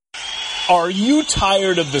Are you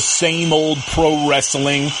tired of the same old pro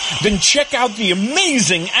wrestling? Then check out the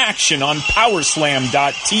amazing action on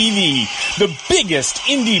Powerslam.tv, the biggest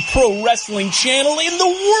indie pro wrestling channel in the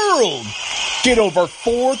world. Get over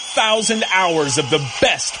 4,000 hours of the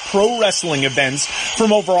best pro wrestling events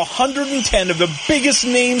from over 110 of the biggest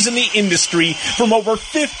names in the industry from over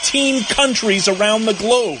 15 countries around the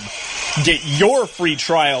globe. Get your free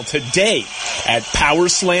trial today at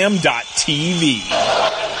Powerslam.tv.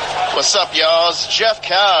 What's up, y'all? It's Jeff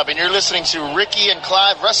Cobb, and you're listening to Ricky and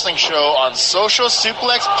Clive Wrestling Show on Social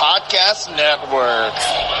Suplex Podcast Network.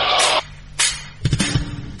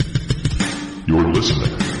 You're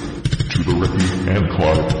listening to the Ricky and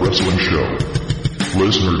Clive Wrestling Show.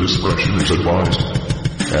 Listener discretion is advised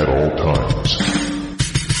at all times.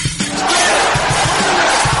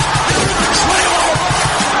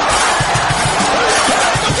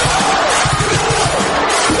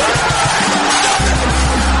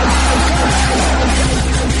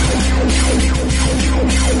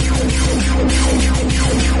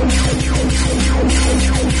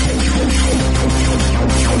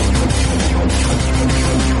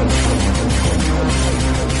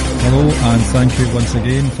 Hello and thank you once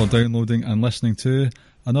again for downloading and listening to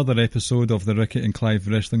another episode of the Ricky and Clive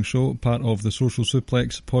Wrestling Show, part of the Social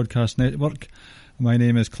Suplex Podcast Network. My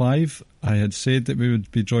name is Clive. I had said that we would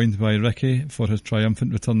be joined by Ricky for his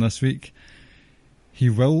triumphant return this week. He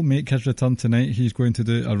will make his return tonight. He's going to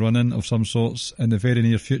do a run-in of some sorts in the very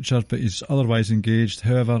near future, but he's otherwise engaged.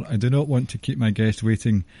 However, I do not want to keep my guest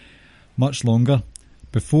waiting much longer.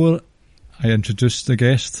 Before I introduce the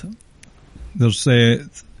guest, there's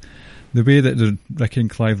the way that the Ricky and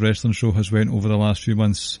Clive Wrestling Show has went over the last few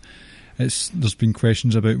months. There's been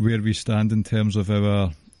questions about where we stand in terms of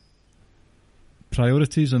our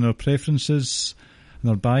priorities and our preferences and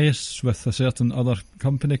our bias with a certain other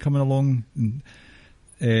company coming along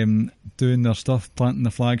and doing their stuff, planting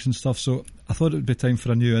the flags and stuff. So I thought it would be time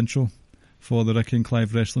for a new intro for the Ricky and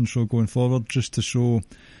Clive Wrestling Show going forward, just to show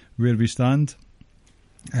where we stand.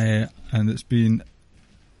 And it's been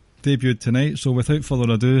debuted tonight, so without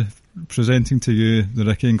further ado, presenting to you the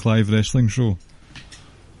Ricky and Clive Wrestling Show.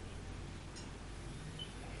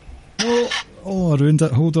 Oh, I ruined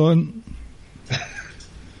it. Hold on.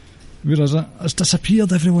 Where is it? It's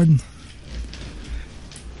disappeared, everyone.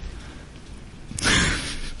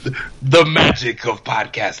 The magic of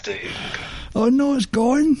podcasting. Oh no, it's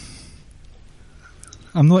gone.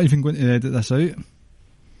 I'm not even going to edit this out.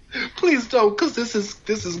 Please don't, because this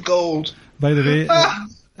is gold. By the way,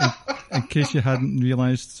 in case you hadn't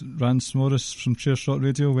realised, Rance Morris from Chairshot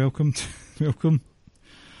Radio, welcome. Welcome.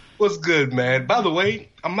 What's good, man? By the way,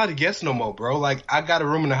 I'm not a guest no more, bro. Like, I got a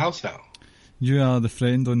room in the house now. You are the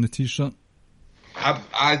friend on the t-shirt.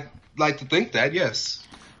 I like to think that, yes.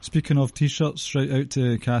 Speaking of t-shirts, shout out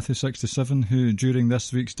to Kathy67, who during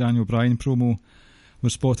this week's Daniel Bryan promo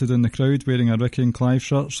was spotted in the crowd wearing a Ricky and Clive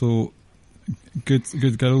shirt. So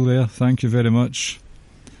good girl there. Thank you very much.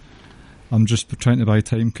 I'm just trying to buy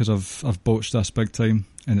time because I've botched this big time,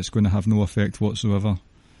 and it's going to have no effect whatsoever.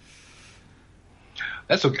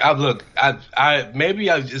 That's okay. Look,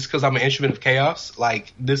 it's because I'm an instrument of chaos.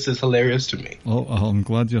 Like, this is hilarious to me. Oh, I'm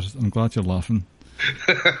glad you're laughing.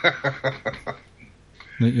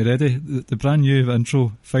 Right, you ready? The brand new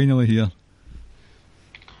intro finally here.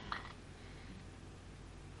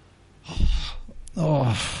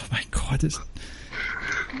 Oh my God!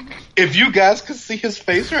 If you guys could see his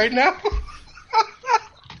face right now.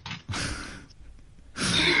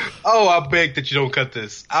 Oh, I beg that you don't cut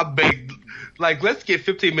this. I beg. Like, let's get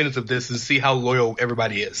 15 minutes of this and see how loyal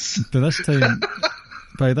everybody is. By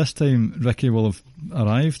this time, Ricky will have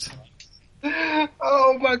arrived.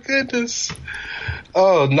 Oh my goodness.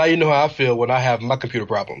 Oh, now you know how I feel when I have my computer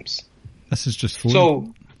problems. This is just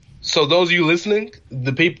fun. So those of you listening,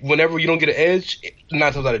 the people, whenever you don't get an edge,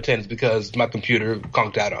 9 times out of 10 is because my computer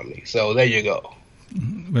conked out on me. So there you go.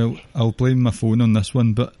 Well, I'll blame my phone on this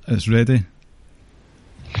one, but it's ready.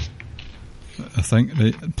 I think.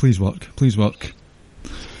 Right, please work.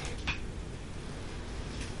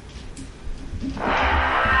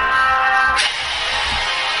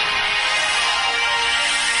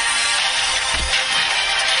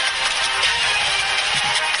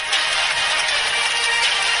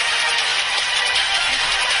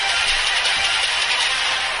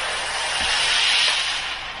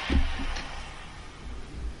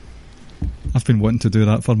 I've been wanting to do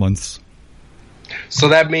that for months. So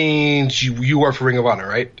that means you work for Ring of Honor,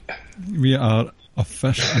 right? We are an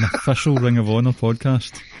official Ring of Honor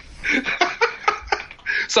podcast.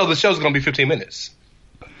 So the show's going to be 15 minutes.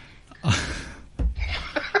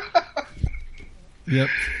 Yep.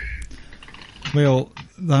 Well,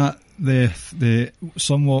 that the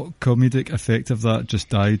somewhat comedic effect of that just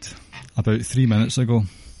died about 3 minutes ago.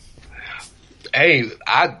 Hey,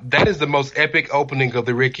 that is the most epic opening of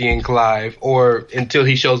the Ricky and Clive, or until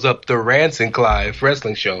he shows up, the Rance and Clive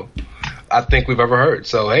wrestling show, I think we've ever heard.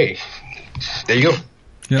 So, hey, there you go.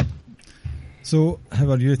 Yep. So, how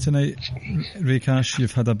are you tonight, Ray Cash?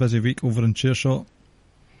 You've had a busy week over in Chairshot.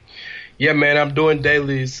 Yeah, man, I'm doing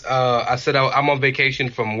dailies. I said I'm on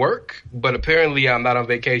vacation from work, but apparently I'm not on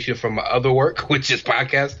vacation from my other work, which is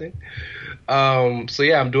podcasting. So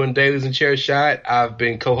yeah, I'm doing dailies in Chair Shot. I've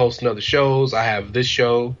been co-hosting other shows. I have this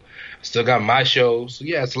show. Still got my show. So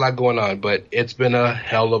yeah, it's a lot going on, but it's been a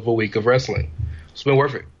hell of a week of wrestling. It's been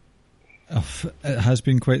worth it. It has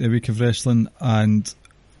been quite a week of wrestling, and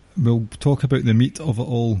we'll talk about the meat of it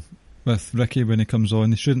all with Ricky when he comes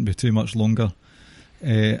on. It shouldn't be too much longer.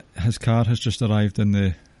 His car has just arrived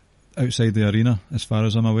outside the arena, as far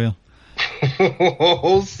as I'm aware.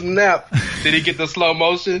 Oh snap! Did he get the slow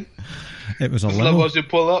motion? It was a limo. Slow motion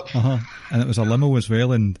pull up. And it was a limo as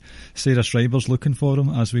well, and Sarah Schreiber's looking for him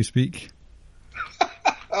as we speak.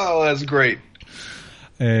 Oh, that's great.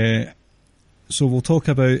 So we'll talk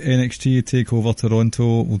about NXT TakeOver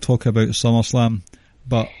Toronto. We'll talk about SummerSlam,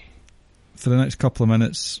 but for the next couple of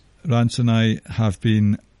minutes, Rance and I have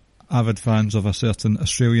been avid fans of a certain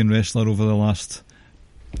Australian wrestler over the last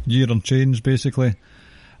year and change, basically.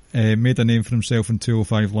 Made a name for himself in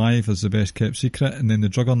 205 Live as the best kept secret, and then the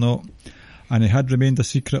Juggernaut. And he had remained a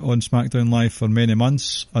secret on SmackDown Live for many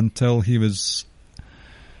months until he was,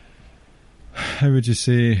 how would you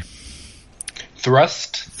say,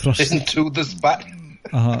 thrust into the spot.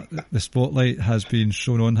 The spotlight has been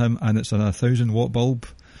shown on him, and it's a 1,000-watt bulb,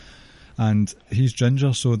 and he's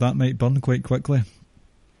ginger, so that might burn quite quickly.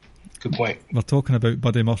 Good point. We're talking about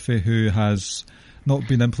Buddy Murphy, who has not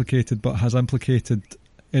been implicated, but has implicated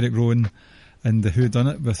Eric Rowan in the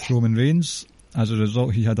Whodunit with Roman Reigns. As a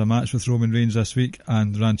result, he had a match with Roman Reigns this week,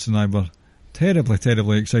 and Rance and I were terribly,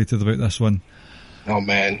 terribly excited about this one. Oh,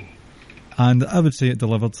 man. And I would say it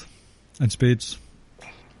delivered in spades.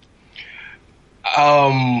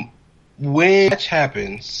 When a match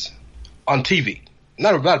happens on TV,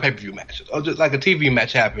 not a pay-per-view match, or just like a TV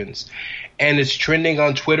match happens, and it's trending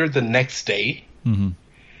on Twitter the next day,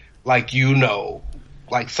 like,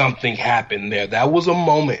 like something happened there. That was a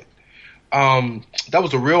moment. That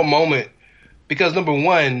was a real moment, because number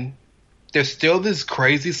one, there's still this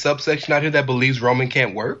crazy subsection out here that believes Roman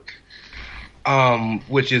can't work,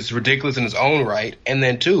 which is ridiculous in its own right. And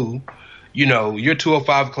then two, you're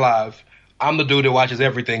 205 Clive. I'm the dude that watches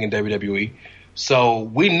everything in WWE.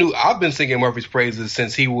 So I've been singing Murphy's praises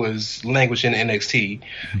since he was languishing in NXT.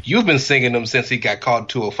 You've been singing them since he got called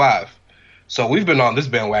 205. So we've been on this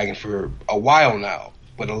bandwagon for a while now.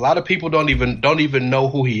 But a lot of people don't even know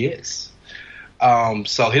who he is.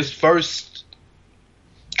 So his first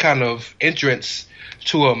kind of entrance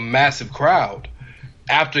to a massive crowd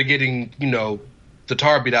after getting, the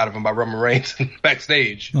tar beat out of him by Roman Reigns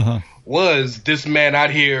backstage was this man out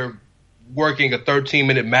here working a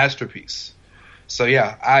 13-minute masterpiece. So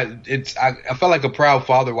yeah, I felt like a proud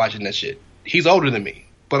father watching that shit. He's older than me,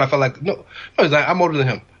 but I felt like no, he's not, I'm older than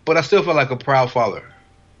him, but I still felt like a proud father.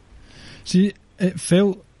 See, it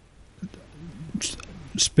felt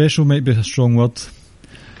special, might be a strong word,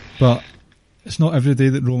 but it's not every day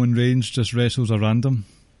that Roman Reigns just wrestles a random.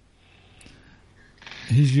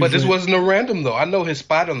 But this wasn't a random though. I know his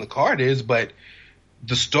spot on the card is, but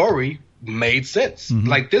the story made sense.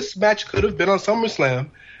 Like, this match could have been on SummerSlam.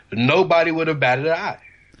 Nobody would have batted an eye.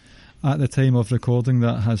 At the time of recording,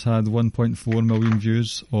 that has had 1.4 million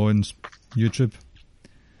views on YouTube.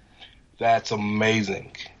 That's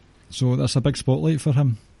amazing. So that's a big spotlight for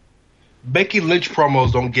him. Becky Lynch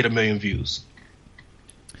promos don't get 1 million views.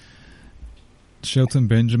 Shelton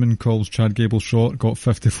Benjamin calls Chad Gable short, got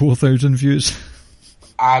 54,000 views.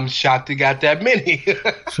 I'm shocked he got that many.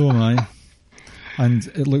 So am I. And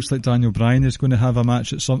it looks like Daniel Bryan is going to have a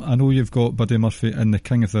match at some... I know you've got Buddy Murphy in the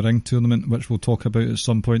King of the Ring tournament, which we'll talk about at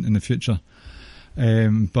some point in the future.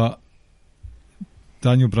 But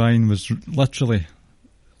Daniel Bryan was literally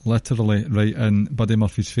right in Buddy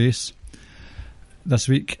Murphy's face this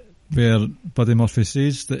week, where Buddy Murphy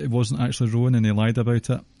says that it wasn't actually Rowan and he lied about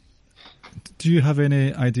it. Do you have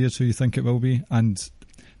any ideas who you think it will be? And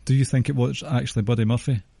do you think it was actually Buddy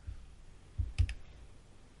Murphy?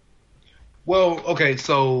 Well, okay,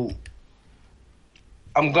 so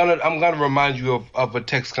I'm gonna remind you of a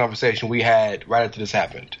text conversation we had right after this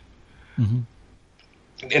happened.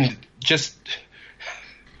 And just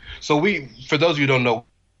so for those of you who don't know,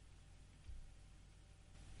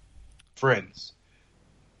 friends.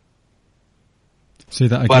 Say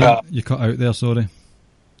that again. You cut out there, sorry.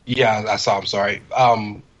 Yeah, I saw. I'm sorry.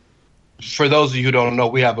 For those of you who don't know,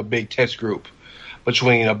 we have a big text group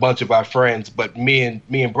between a bunch of our friends, but me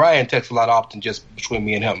and Brian text a lot often just between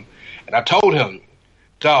me and him. And I told him,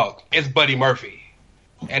 dog, it's Buddy Murphy.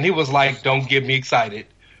 And he was like, don't get me excited.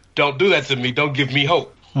 Don't do that to me. Don't give me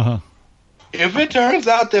hope. Uh-huh. If it turns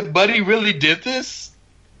out that Buddy really did this,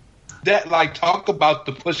 that, like, talk about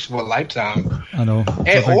the push of a lifetime. I know.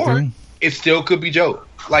 Or it still could be Joe.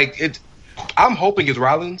 Like, I'm hoping it's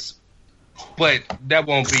Rollins, but that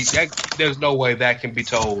won't be. There's no way that can be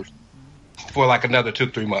told for like another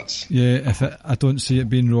 2-3 months. Yeah, I don't see it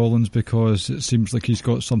being Rollins because it seems like he's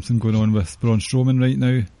got something going on with Braun Strowman right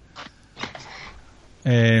now.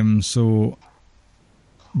 So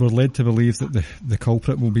we're led to believe that the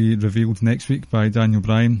culprit will be revealed next week by Daniel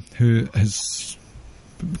Bryan, who has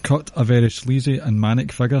cut a very sleazy and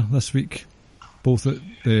manic figure this week, both at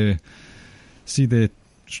the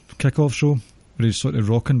kickoff show where he's sort of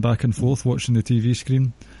rocking back and forth watching the TV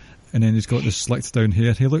screen, and then he's got this slicked down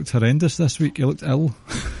hair. He looked horrendous this week. He looked ill.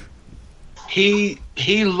 He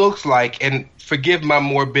looks like, and forgive my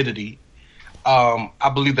morbidity, I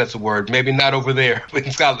believe that's a word. Maybe not over there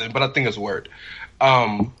in Scotland, but I think it's a word.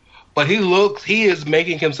 But he is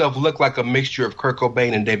making himself look like a mixture of Kurt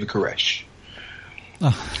Cobain and David Koresh.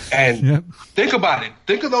 And yep. Think about it.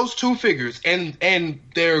 Think of those two figures and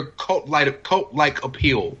their cult-like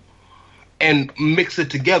appeal, and mix it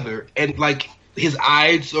together. And like his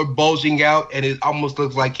eyes are bulging out, and it almost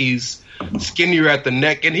looks like he's skinnier at the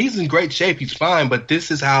neck. And he's in great shape. He's fine. But this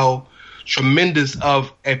is how tremendous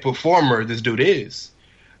of a performer this dude is.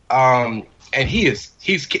 And he's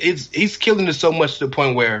killing it so much to the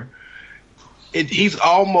point where he's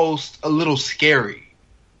almost a little scary.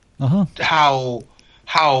 Uh-huh.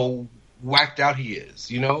 How whacked out he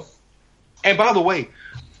is, you know? And by the way,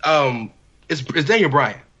 it's Daniel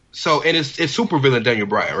Bryan. So, and it's supervillain Daniel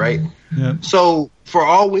Bryan, right? Yeah. So, for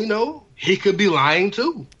all we know, he could be lying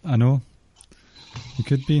too. I know. He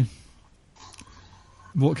could be.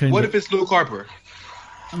 What if it's Luke Harper?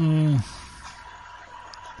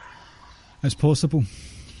 It's possible.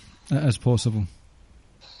 It is possible.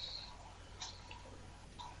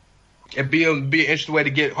 It'd be an interesting way to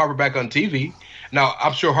get Harper back on TV. Now,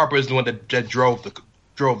 I'm sure Harper is the one that drove the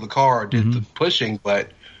car, did the pushing,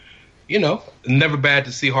 but, you know, never bad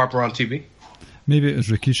to see Harper on TV. Maybe it was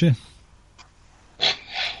Rikishi.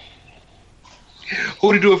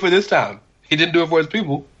 Who did he do it for this time? He didn't do it for his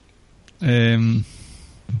people. I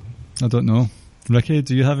don't know. Ricky,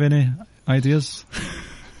 do you have any ideas?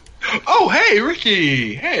 Oh, hey,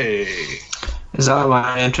 Ricky. Hey. Is that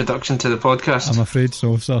my introduction to the podcast? I'm afraid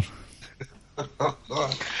so, sir.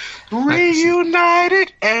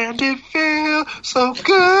 Reunited and it feels so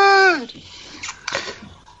good.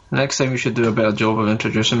 Next time you should do a better job of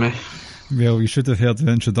introducing me. Well, you should have heard the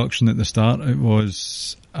introduction at the start. It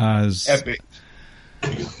was as epic.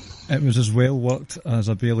 It was as well worked as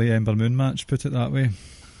a Bailey Ember Moon match, put it that way.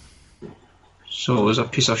 So it was a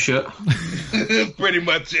piece of shit. Pretty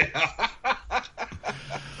much, yeah.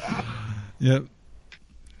 Yep.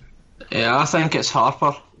 Yeah, I think it's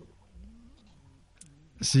Harper.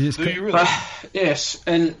 See, it's Do you really? Yes,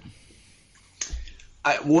 and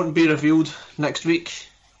it won't be revealed next week.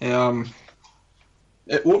 It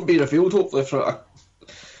won't be revealed, hopefully, for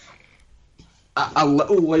a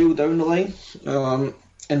little while down the line.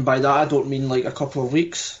 And by that, I don't mean like a couple of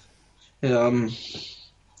weeks. But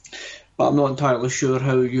I'm not entirely sure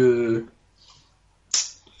how you...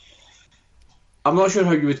 I'm not sure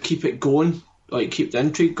how you would keep it going, like keep the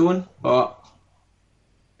intrigue going, but...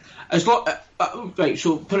 It's not... right,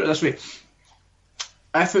 so put it this way.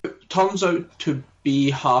 If it turns out to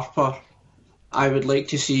be Harper, I would like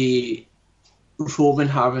to see Roman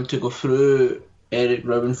having to go through Eric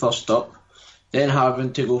Rowan first up, then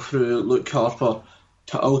having to go through Luke Harper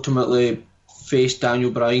to ultimately face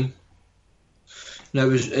Daniel Bryan. Now,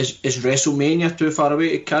 is WrestleMania too far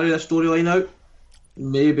away to carry this storyline out?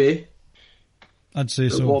 Maybe. I'd say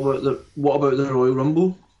But so. what about the Royal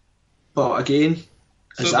Rumble? But again,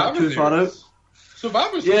 is that too far out?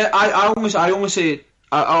 Survivor Series. Yeah, I almost say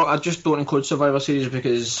I just don't include Survivor Series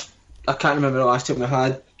because I can't remember the last time I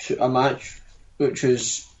had a match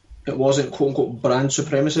it wasn't quote unquote brand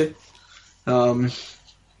supremacy. The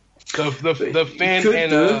fan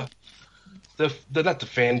and not the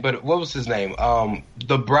fan, but what was his name?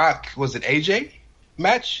 The Brock, was it AJ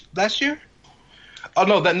that last year? Oh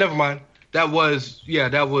no, never mind. That was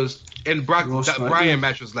and Bryan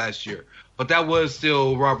match was last year, but that was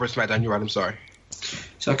still Raw vs SmackDown. You're right. I'm sorry.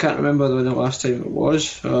 So I can't remember when the last time it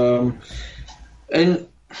was. And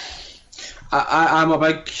I'm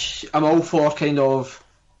all for kind of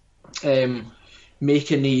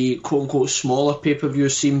making the quote-unquote smaller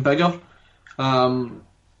pay-per-views seem bigger. But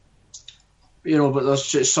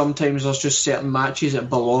sometimes there's just certain matches that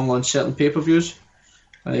belong on certain pay-per-views.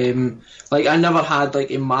 Like I never had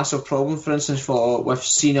like a massive problem, for instance, with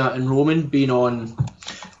Cena and Roman being on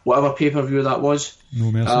whatever pay-per-view that was.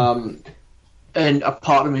 No mercy. And a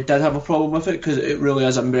part of me did have a problem with it because it really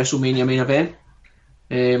is a WrestleMania main event.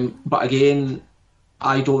 But again,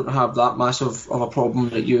 I don't have that massive of a problem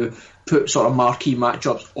that you put sort of marquee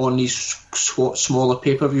matchups on these smaller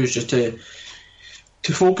pay-per-views just to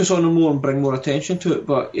focus on them more and bring more attention to it.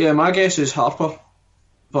 But yeah, my guess is Harper.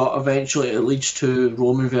 But eventually it leads to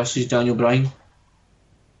Roman versus Daniel Bryan.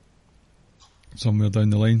 Somewhere down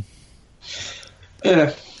the line.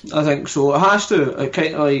 Yeah, I think so. It has to. It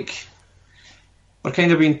kind of like we're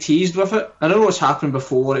kind of being teased with it. I know what's happened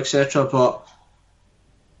before, etc., but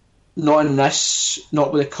not in this.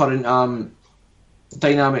 Not with the current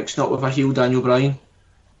dynamics. Not with a heel Daniel Bryan.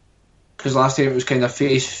 Because last time it was kind of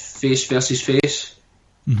face versus face.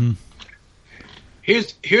 Mm-hmm.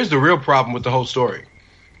 Here's the real problem with the whole story.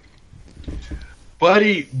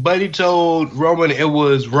 Buddy told Roman it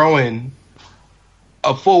was Rowan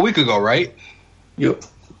a full week ago, right? Yep.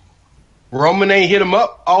 Roman ain't hit him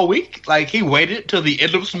up all week. Like he waited till the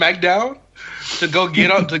end of SmackDown to go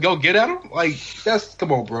get at him. Like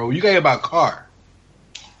come on, bro. You got about car.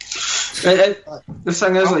 The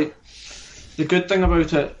thing is, like, the good thing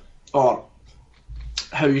about it, or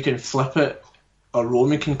how you can flip it, or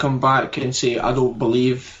Roman can come back and say, "I don't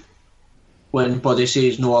believe," when Buddy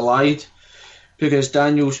says no, I lied. Because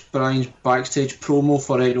Daniel Bryan's backstage promo,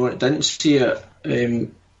 for anyone that didn't see it,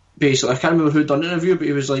 basically, I can't remember who done the interview, but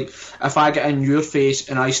he was like, if I get in your face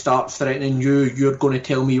and I start threatening you, you're going to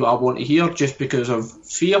tell me what I want to hear just because of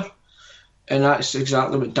fear. And that's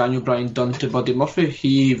exactly what Daniel Bryan done to Buddy Murphy.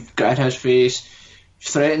 He got in his face,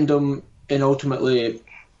 threatened him, and ultimately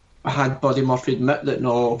had Buddy Murphy admit that,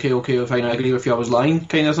 no, okay, fine, I agree with you, I was lying,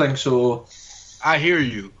 kind of thing. So I hear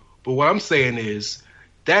you. But what I'm saying is,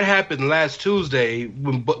 that happened last Tuesday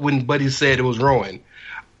when Buddy said it was Rowan.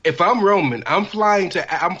 If I'm Roman, I'm flying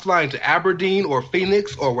to Aberdeen or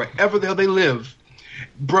Phoenix or wherever the hell they live.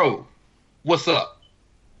 Bro, what's up?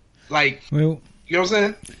 Like, well, you know what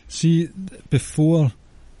I'm saying? See, before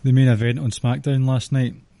the main event on SmackDown last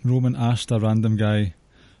night, Roman asked a random guy,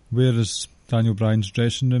 where is Daniel Bryan's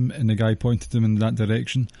dressing room? And the guy pointed him in that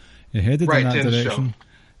direction. He headed in that direction.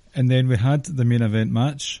 And then we had the main event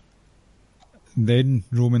match. Then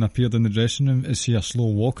Roman appeared in the dressing room. Is he a slow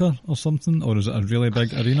walker or something? Or is it a really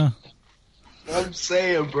big arena? I'm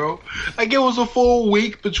saying, bro. Like, it was a full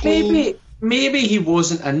week between... Maybe he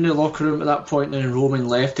wasn't in the locker room at that point and Roman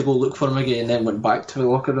left to go look for him again and then went back to the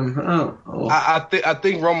locker room. I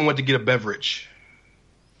think Roman went to get a beverage.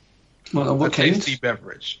 Well, what kind? Tasty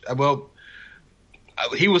beverage. Well,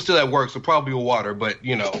 he was still at work, so probably with water, but,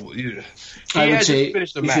 you know... I would say he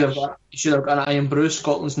should have got an Iron Brew,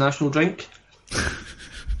 Scotland's national drink.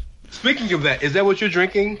 Speaking of that, is that what you're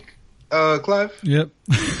drinking, Clive? Yep.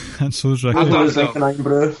 And so's Ricky. I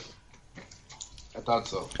thought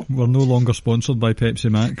so. We're no longer sponsored by Pepsi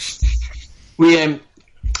Max.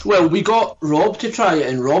 We got Rob to try it,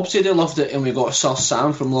 and Rob said he loved it, and we got Sir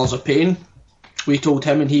Sam from Laws of Pain. We told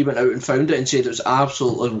him, and he went out and found it and said it was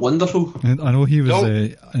absolutely wonderful. And I know he was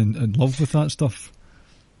in love with that stuff.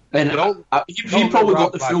 And he probably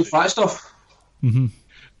got the full fat stuff. Mm-hmm.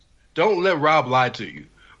 Don't let Rob lie to you.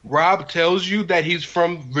 Rob tells you that he's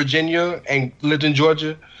from Virginia and lived in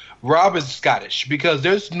Georgia. Rob is Scottish because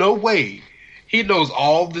there's no way he knows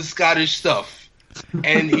all the Scottish stuff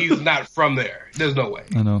and he's not from there. There's no way.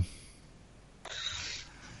 I know.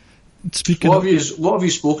 What have you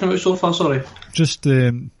spoken about so far, sorry? Just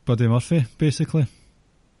Buddy Murphy, basically.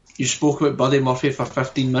 You spoke about Buddy Murphy for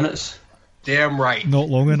 15 minutes? Damn right. Not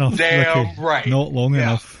long enough. Damn Ricky. right. Not long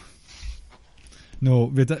enough. No,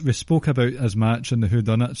 we spoke about his match and the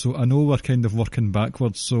whodunit, so I know we're kind of working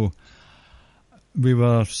backwards. So we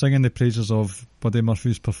were singing the praises of Buddy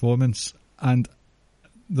Murphy's performance, and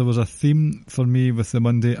there was a theme for me with the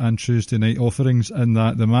Monday and Tuesday night offerings in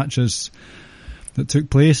that the matches that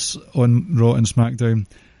took place on Raw and SmackDown,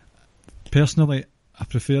 personally, I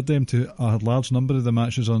preferred them to a large number of the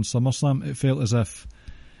matches on SummerSlam. It felt as if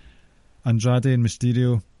Andrade and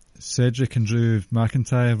Mysterio, Cedric and Drew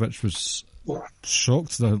McIntyre, which was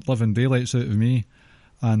shocked the living daylights out of me,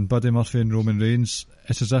 and Buddy Murphy and Roman Reigns.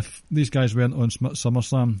 It's as if these guys weren't on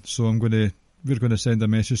SummerSlam, so we're going to send a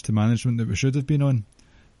message to management that we should have been on.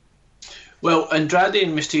 Well, Andrade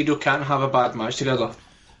and Mysterio can't have a bad match together.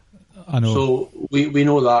 I know. So we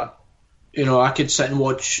know that. You know, I could sit and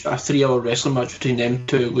watch a 3-hour wrestling match between them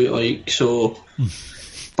two.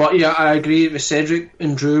 But But yeah, I agree with Cedric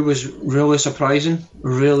and Drew was really surprising,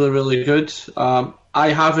 really, really good. I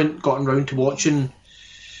haven't gotten round to watching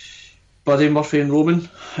Buddy Murphy and Roman.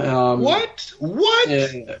 What? What?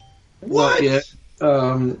 Yeah.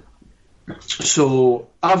 So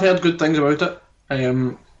I've heard good things about it.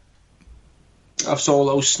 I've saw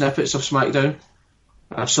little snippets of SmackDown.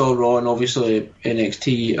 I saw Raw and obviously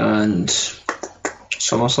NXT and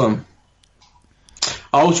SummerSlam.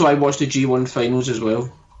 I watched the G1 finals as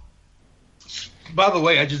well. By the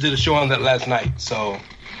way, I just did a show on that last night, so...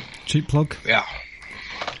 Cheap plug. Yeah.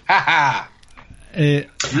 Ha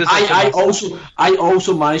I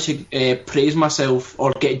also managed to praise myself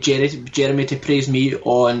or get Jeremy to praise me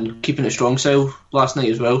on Keeping It Strong style last night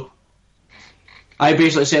as well. I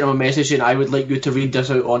basically sent him a message saying I would like you to read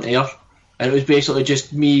this out on air, and it was basically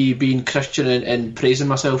just me being Christian and praising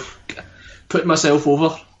myself, putting myself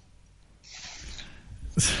over.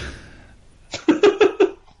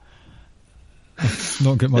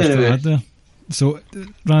 Not get much to add there. So,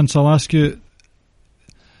 Rance, I'll ask you,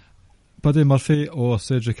 Buddy Murphy or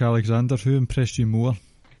Cedric Alexander, who impressed you more?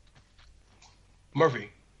 Murphy.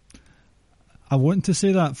 I want to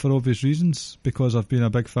say that for obvious reasons, because I've been a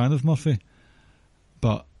big fan of Murphy.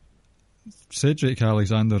 But Cedric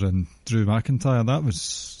Alexander and Drew McIntyre, that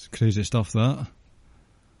was crazy stuff, that.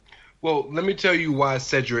 Well, let me tell you why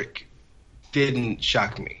Cedric didn't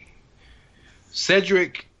shock me.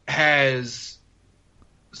 Cedric has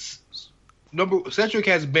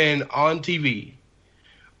been on TV,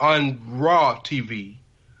 on Raw TV,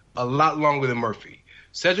 a lot longer than Murphy.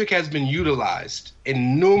 Cedric has been utilized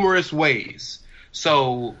in numerous ways.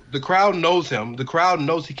 So the crowd knows him. The crowd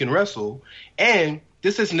knows he can wrestle. And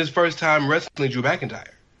this isn't his first time wrestling Drew McIntyre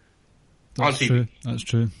on TV. True. That's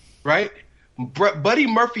true. Right? Buddy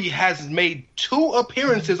Murphy has made 2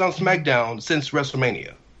 appearances on SmackDown since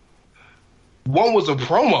WrestleMania. One was a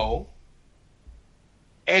promo,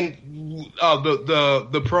 and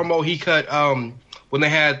the promo he cut when they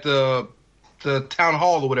had the town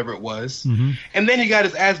hall or whatever it was, and then he got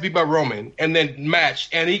his ass beat by Roman, and then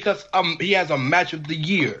matched, and he has a match of the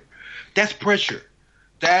year. That's pressure.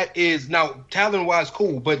 That is now talent wise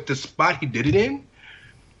cool, but the spot he did it in,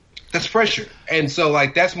 that's pressure, and so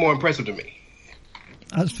like that's more impressive to me.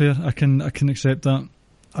 That's fair. I can accept that.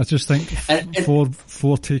 I just think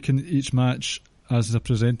for taking each match as they're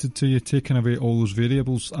presented to you, taking away all those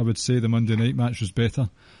variables, I would say the Monday night match was better.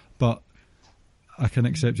 But I can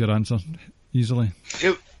accept your answer easily.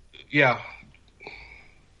 Yeah.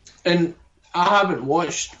 And I haven't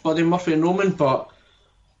watched Buddy Murphy and Roman, but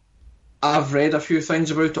I've read a few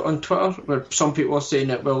things about it on Twitter where some people are saying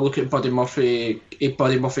that, well, look at Buddy Murphy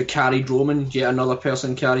carried Roman, yet another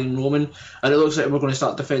person carrying Roman, and it looks like we're going to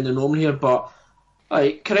start defending Roman here, but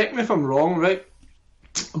correct me if I'm wrong, right?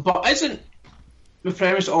 But isn't the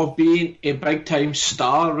premise of being a big time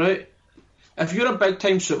star, right? If you're a big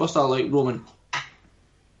time superstar like Roman,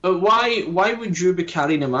 why would you be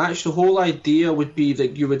carrying a match? The whole idea would be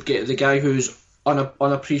that you would get the guy who's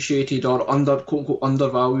unappreciated or quote unquote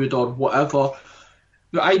undervalued or whatever.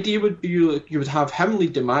 The idea would be you would have him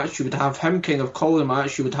lead the match, you would have him kind of call the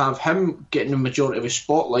match, you would have him getting the majority of the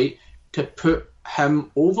spotlight to put him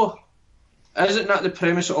over. Isn't that the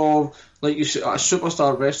premise of, like you said, a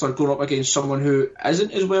superstar wrestler going up against someone who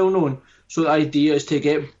isn't as well known? So the idea is to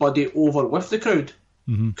get Buddy over with the crowd.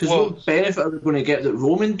 Because what benefit are we going to get that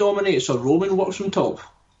Roman dominates or Roman works from top?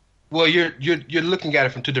 Well, you're looking at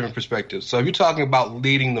it from 2 different perspectives. So if you're talking about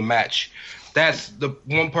leading the match, that's the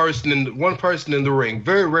one person in the ring.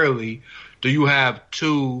 Very rarely do you have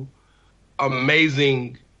 2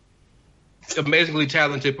 amazingly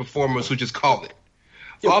talented performers who just call it.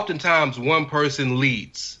 Yep. Oftentimes, one person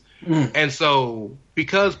leads. And so,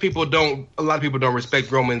 because a lot of people don't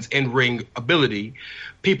respect Roman's in-ring ability,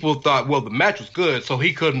 people thought, well, the match was good, so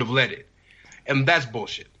he couldn't have led it. And that's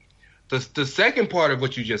bullshit. The second part of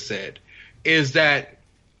what you just said is that,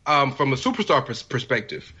 from a superstar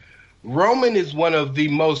perspective, Roman is one of the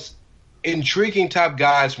most intriguing top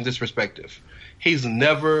guys from this perspective. He's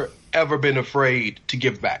never, ever been afraid to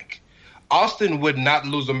give back. Austin would not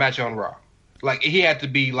lose a match on Raw. Like, he had to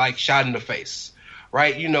be, like, shot in the face.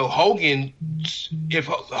 Right? You know, Hogan, if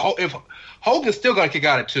Hogan's still going to kick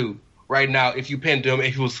out at 2 right now if you pinned him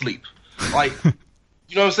if he was asleep. Like,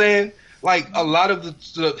 you know what I'm saying? Like, a lot of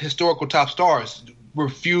the historical top stars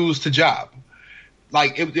refused to job.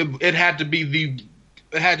 Like, it had to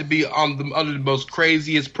be under the most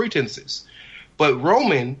craziest pretenses. But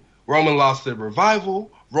Roman lost to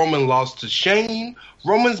Revival. Roman lost to Shane.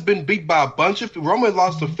 Roman's been beat by a bunch of... Roman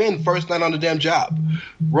lost to Finn first night on the damn job.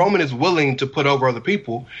 Roman is willing to put over other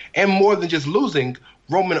people. And more than just losing,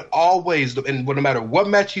 Roman always, and no matter what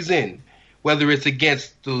match he's in, whether it's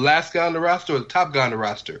against the last guy on the roster or the top guy on the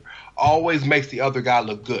roster, always makes the other guy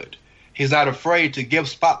look good. He's not afraid to give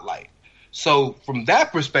spotlight. So from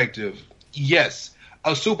that perspective, yes,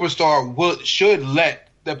 a superstar should let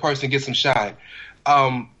that person get some shine.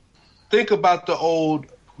 Think about the old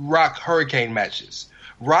Rock Hurricane matches.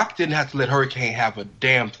 Rock didn't have to let Hurricane have a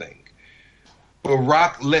damn thing, but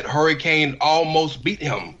Rock let Hurricane almost beat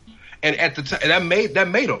him, and at the time that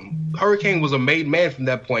made him. Hurricane was a made man from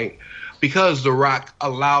that point because The Rock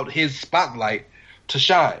allowed his spotlight to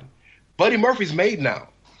shine. Buddy Murphy's made now.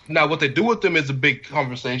 Now, what they do with him is a big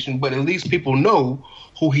conversation, but at least people know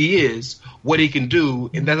who he is, what he can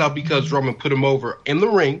do, and that's all because Roman put him over in the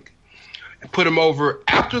ring, and put him over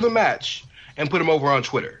after the match, and put him over on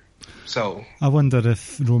Twitter. So I wonder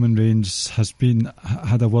if Roman Reigns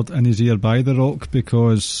had a word in his ear by The Rock,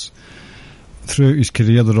 because throughout his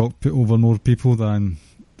career, The Rock put over more people than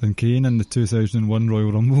Kane in the 2001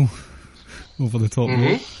 Royal Rumble over the top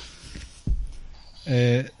rope.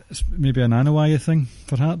 It's maybe an Anoa'i thing,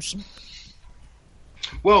 perhaps.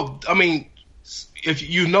 Well, I mean, if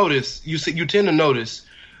you notice, you tend to notice,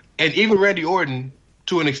 and even Randy Orton,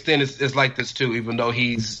 to an extent, is like this too, even though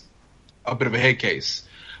he's a bit of a head case.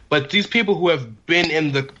 But these people who have been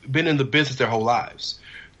in the business their whole lives,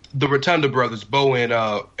 the Rotunda brothers, Bo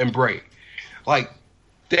and Bray, like,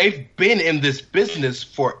 they've been in this business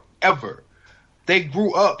forever. They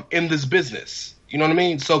grew up in this business. You know what I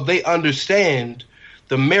mean? So they understand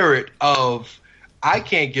the merit of, I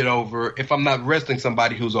can't get over if I'm not wrestling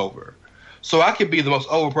somebody who's over. So I could be the most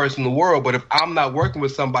over person in the world, but if I'm not working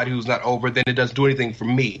with somebody who's not over, then it doesn't do anything for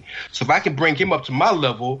me. So if I can bring him up to my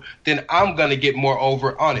level, then I'm gonna get more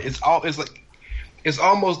over on it. It's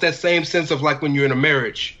almost that same sense of like when you're in a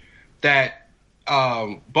marriage that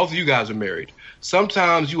both of you guys are married.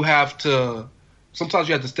 Sometimes you have to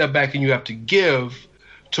step back and you have to give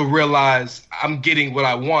to realize I'm getting what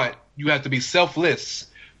I want. You have to be selfless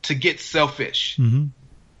to get selfish. Mm-hmm.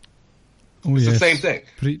 Oh, it's yes. the same thing.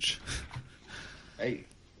 Preach. Hey.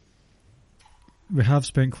 We have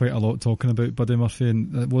spent quite a lot talking about Buddy Murphy,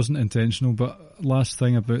 and it wasn't intentional, but last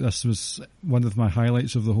thing about this was one of my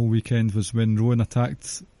highlights of the whole weekend was when Rowan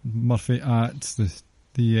attacked Murphy at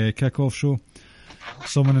the kickoff show.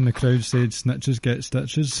 Someone in the crowd said, "Snitches get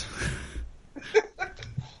stitches."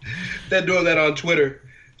 They're doing that on Twitter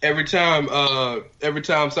every time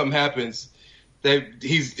something happens. They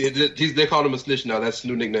call him a snitch now. That's the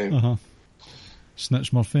new nickname.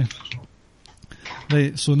 Snitch Murphy.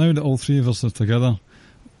 Right, so now that all three of us are together,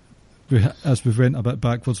 as we've went a bit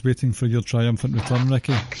backwards waiting for your triumphant return,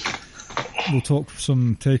 Ricky, we'll talk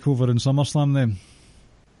some TakeOver in SummerSlam then.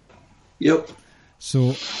 Yep.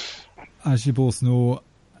 So, as you both know,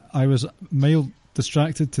 I was mild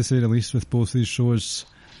distracted, to say the least, with both these shows.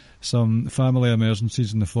 Some family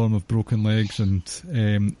emergencies in the form of broken legs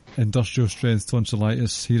and industrial strength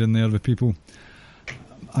tonsillitis here and there with people.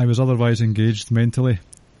 I was otherwise engaged mentally.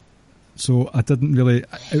 So I didn't really...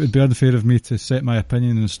 It would be unfair of me to set my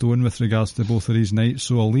opinion in stone with regards to both of these nights,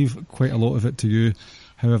 so I'll leave quite a lot of it to you.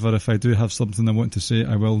 However, if I do have something I want to say,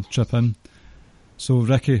 I will chip in. So,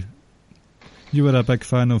 Ricky, you were a big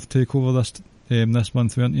fan of TakeOver this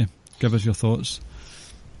month, weren't you? Give us your thoughts.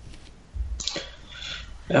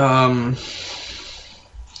 First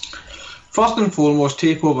and foremost,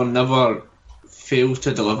 TakeOver never fails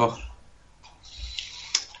to deliver.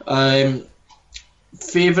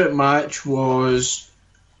 Favourite match was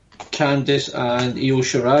Candice and Io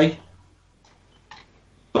Shirai.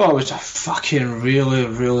 Oh, it was a fucking really,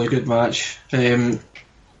 really good match.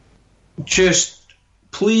 Just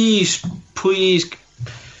please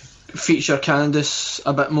feature Candice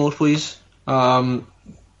a bit more, please. I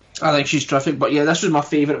think she's terrific. But yeah, this was my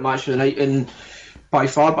favourite match of the night, and by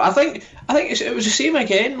far. But I think it was the same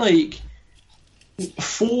again. Like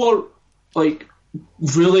 4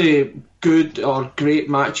 really good or great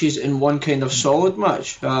matches in one kind of solid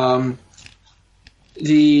match. The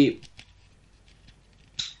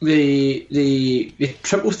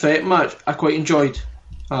triple threat match I quite enjoyed.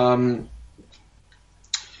 The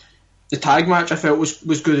tag match I felt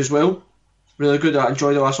was good as well. Really good. I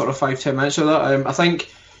enjoyed the last sort of 5-10 minutes of that. I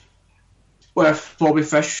think with Bobby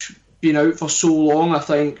Fish being out for so long, I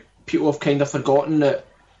think people have kind of forgotten that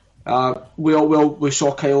we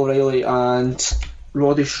saw Kyle O'Reilly and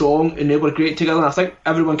Roddy Strong, and they were great together. And I think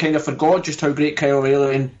everyone kind of forgot just how great Kyle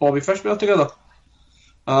O'Reilly and Bobby Fish were together.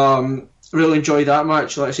 Really enjoyed that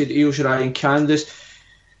match. Like I said, Io Shirai and Candice.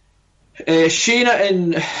 Shayna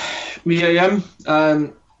and Mia Yim.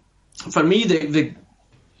 For me,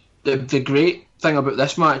 the great thing about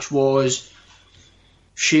this match was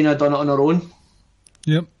Shayna done it on her own.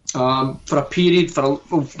 Yep. For a period,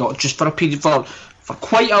 not just for a period, for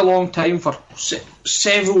quite a long time, for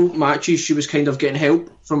several matches, she was kind of getting help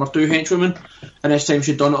from her two henchwomen, and this time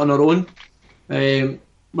she'd done it on her own. We're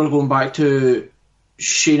going back to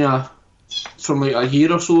Shayna from like a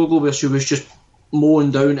year or so ago, where she was just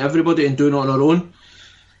mowing down everybody and doing it on her own.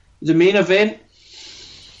 The main event,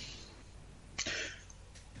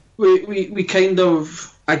 we kind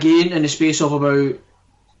of, again, in the space of about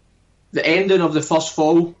the ending of the first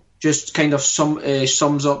fall, just kind of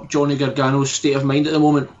sums up Johnny Gargano's state of mind at the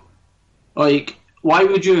moment. Like, why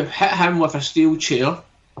would you hit him with a steel chair,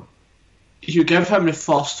 you give him the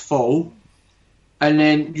first fall, and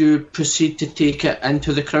then you proceed to take it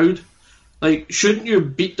into the crowd? Like, shouldn't you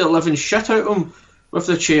beat the living shit out of him with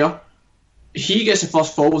the chair? He gets the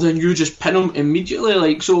first fall, then you just pin him immediately.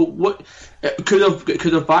 Like, so what? It could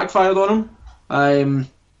have backfired on him.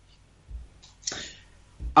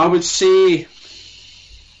 I would say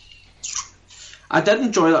I did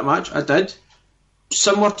enjoy that match. I did.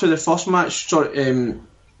 Similar to the first match. Sorry,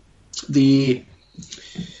 the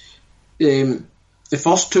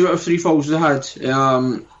first 2 out of 3 falls they had.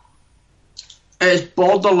 It's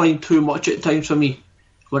borderline too much at times for me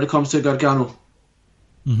when it comes to Gargano.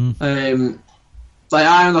 Mm-hmm. Like,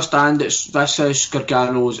 I understand this is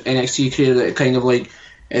Gargano's NXT career, that kind of like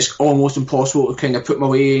it's almost impossible to kind of put him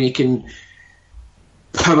away, and he can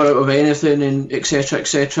power out of anything, and etc.,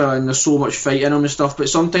 and there's so much fight in him and stuff. But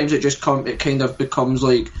sometimes it kind of becomes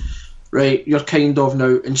like, right, you're kind of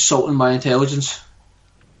now insulting my intelligence.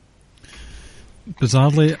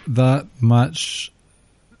 Bizarrely, that match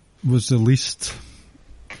was the least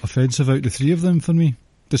offensive out of the 3 of them for me,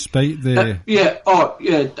 despite the...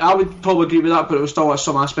 I would probably agree with that, but it was still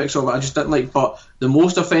some aspects of it I just didn't like. But the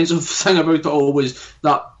most offensive thing about it all was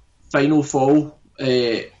that final fall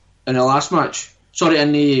in the last match. Sorry,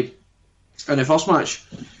 in the first match,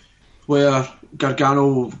 where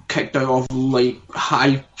Gargano kicked out of like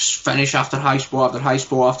high finish after high spot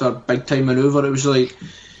after big time manoeuvre. It was like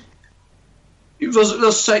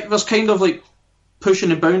there's kind of like pushing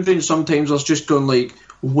the boundary, and sometimes there's just going like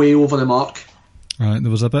way over the mark. Right,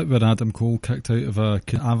 there was a bit where Adam Cole kicked out of a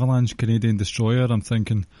Avalanche Canadian Destroyer. I'm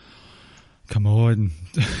thinking, come on,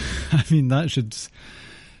 I mean that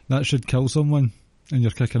should kill someone, and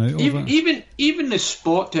you're kicking out of it. Even the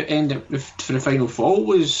spot to end it for the final fall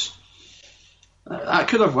was that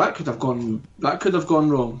could have gone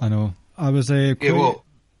wrong. I know. I was when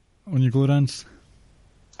you go, Rance.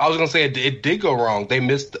 I was going to say it did go wrong. They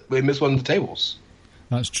missed one of the tables.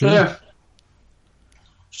 That's true. Yeah.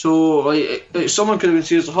 So, like, someone could have been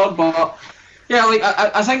seriously hurt, but yeah, like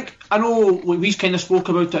I think I know we kind of spoke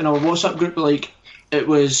about it in our WhatsApp group, but like it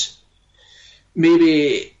was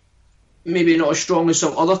maybe not as strong as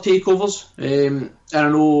some other takeovers. And I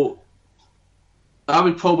know I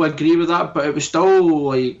would probably agree with that, but it's still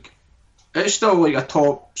like a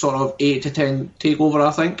top sort of 8 to 10 takeover,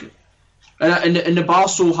 I think. And the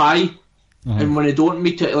bar's so high, and when they don't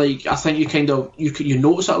meet it, like I think you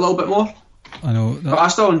notice it a little bit more. I know, but I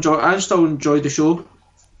still enjoyed the show.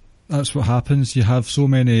 That's what happens. You have so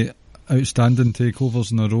many outstanding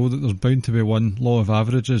takeovers in a row that there's bound to be one law of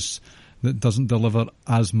averages that doesn't deliver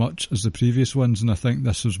as much as the previous ones, and I think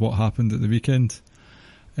this was what happened at the weekend.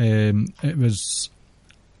 It was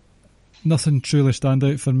nothing truly stand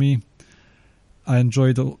out for me. I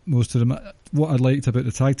enjoyed most of them. What I liked about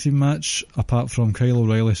the tag team match, apart from Kyle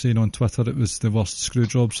O'Reilly saying on Twitter it was the worst screw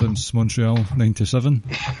job since Montreal '97,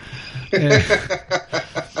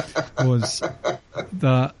 was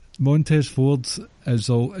that Montez Ford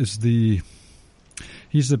he's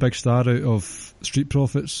the big star out of Street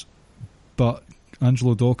Profits, but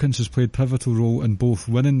Angelo Dawkins has played pivotal role in both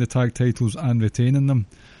winning the tag titles and retaining them,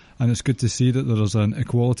 and it's good to see that there is an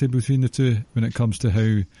equality between the two when it comes to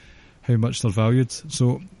how much they're valued.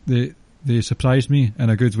 So they surprised me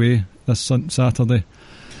in a good way this Saturday.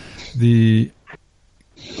 The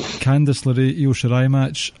Candice LeRae Io Shirai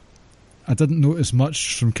match, I didn't notice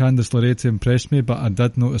much from Candice LeRae to impress me, but I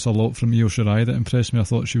did notice a lot from Io Shirai that impressed me. I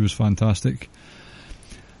thought she was fantastic.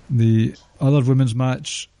 The other women's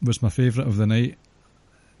match was my favourite of the night.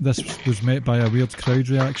 This was met by a weird crowd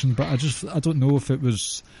reaction, but I don't know if it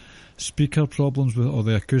was speaker problems or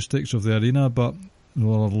the acoustics of the arena, but there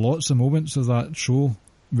were lots of moments of that show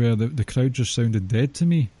where the crowd just sounded dead to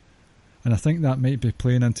me, and I think that might be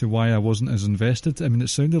playing into why I wasn't as invested. I mean, it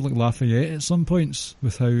sounded like Lafayette at some points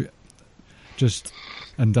with how just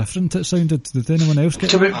indifferent it sounded. Did anyone else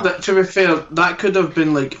get that? To be fair, that could have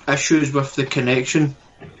been like issues with the connection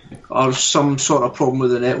or some sort of problem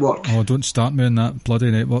with the network. Oh, don't start me on that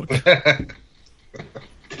bloody network. That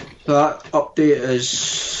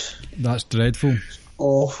update that's dreadful.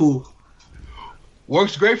 awful.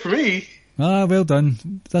 Works great for me. Ah, well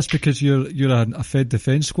done. That's because you're a Fed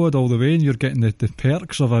Defence Squad all the way, and you're getting the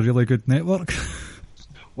perks of a really good network.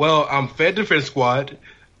 Well, I'm Fed Defense Squad.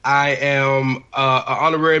 I am an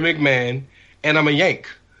honorary McMahon, and I'm a Yank.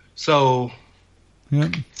 So, yeah.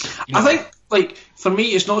 I think, like, for me,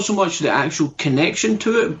 it's not so much the actual connection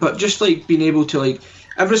to it, but just, like, being able to, like,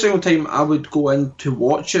 every single time I would go in to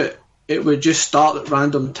watch it, it would just start at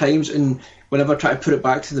random times, and whenever I try to put it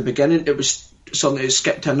back to the beginning, it was something that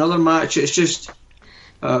skipped to another match. It's just,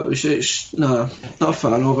 not a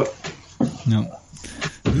fan of it. No.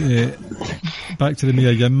 Back to the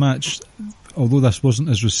Mia Yim match. Although this wasn't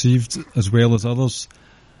as received as well as others,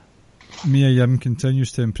 Mia Yim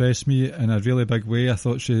continues to impress me in a really big way. I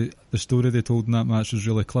thought the story they told in that match was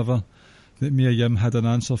really clever. That Mia Yim had an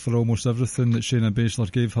answer for almost everything that Shayna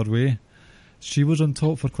Baszler gave her way. She was on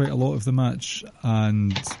top for quite a lot of the match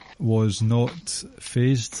and was not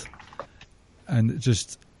phased. And it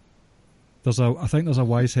just, I think there's a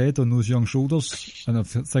wise head on those young shoulders, and I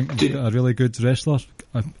think they've got a really good wrestler,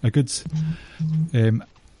 a good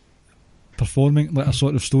performing, like a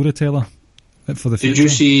sort of storyteller for the future. Did you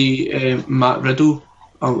see Matt Riddle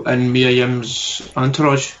in Mia Yim's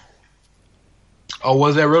entourage? Oh,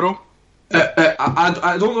 was that Riddle?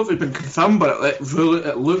 I don't know if it's been confirmed, but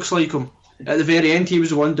it looks like him. At the very end, he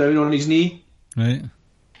was the one down on his knee. Right.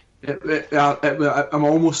 I'm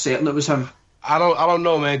almost certain it was him. I don't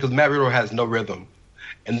know, man, because Matt Riddle has no rhythm,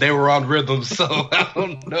 and they were on rhythm, so I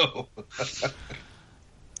don't know.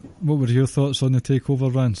 What were your thoughts on the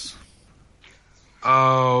takeover, Rance?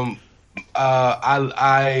 I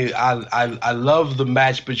love the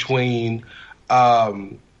match between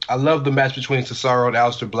Cesaro and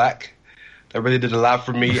Aleister Black. That really did a lot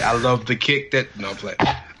for me. I love the kick that I'm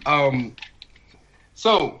playing.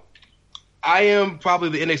 So I am probably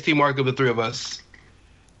the NXT mark of the three of us.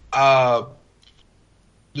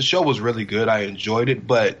 The show was really good. I enjoyed it,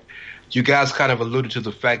 but you guys kind of alluded to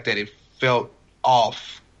the fact that it felt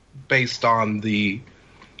off based on the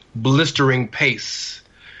blistering pace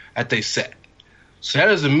that they set. So that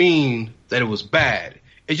doesn't mean that it was bad.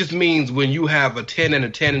 It just means when you have a 10 and a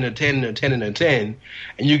 10 and a 10 and a 10 and a 10,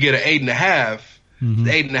 and you get an 8.5,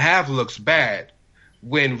 the 8.5 looks bad.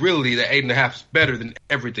 When really the 8.5 is better than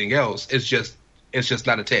everything else. It's just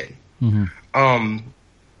not a 10.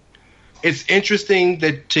 It's interesting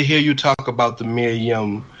to hear you talk about the Mia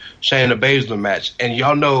Yim Shayna Baszler match, and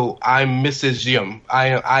y'all know I'm Mrs. Yim.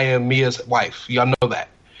 I am Mia's wife. Y'all know that.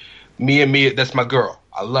 Mia, that's my girl.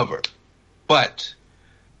 I love her, but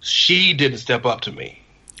she didn't step up to me.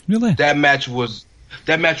 Really? That match was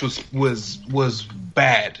bad.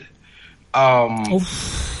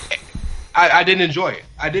 I didn't enjoy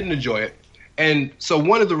it. And so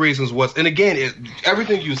one of the reasons was, and again,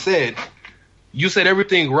 everything you said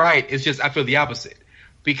everything right. It's just I feel the opposite.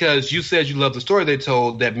 Because you said you loved the story they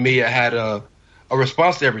told, that Mia had a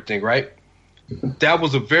response to everything, right? That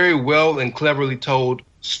was a very well and cleverly told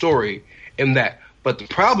story in that. But the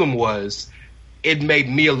problem was, it made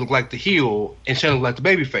Mia look like the heel and Shayna look like the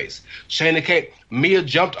babyface. Mia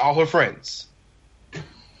jumped all her friends.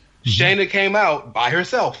 Shayna came out by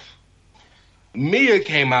herself. Mia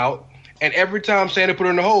came out, and every time Shayna put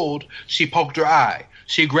her in the hold, she poked her eye.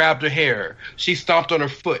 She grabbed her hair. She stomped on her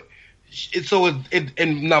foot.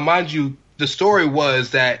 And now, mind you, the story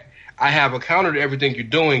was that I have a counter to everything you're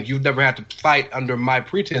doing. You've never had to fight under my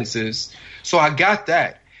pretenses. So I got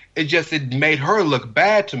that. It made her look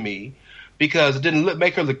bad to me because it didn't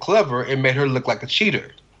make her look clever. It made her look like a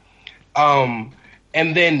cheater. And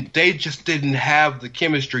then they just didn't have the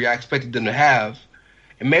chemistry I expected them to have.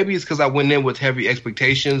 And maybe it's because I went in with heavy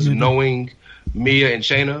expectations, knowing Mia and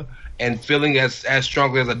Shayna, and feeling as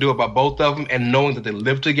strongly as I do about both of them, and knowing that they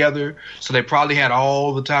live together. So they probably had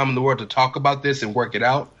all the time in the world to talk about this and work it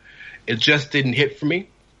out. It just didn't hit for me,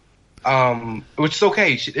 which is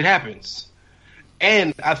okay. It happens.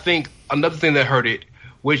 And I think another thing that hurt it,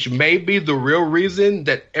 which may be the real reason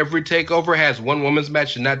that every takeover has one women's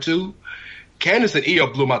match and not two, Candice and Io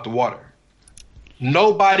blew them out the water.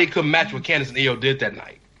 Nobody could match what Candice and Io did that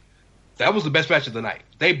night. That was the best match of the night.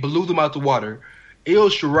 They blew them out the water. Io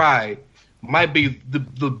Shirai might be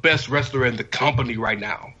the best wrestler in the company right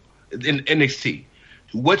now in NXT.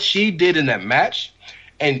 What she did in that match,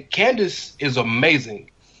 and Candice is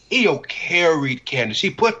amazing. Io carried Candice.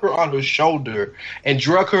 She put her on her shoulder and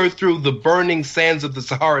drug her through the burning sands of the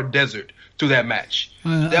Sahara Desert through that match.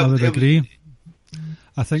 I would agree.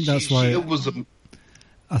 I think that's why.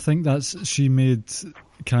 I think she made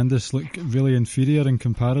Candice look really inferior in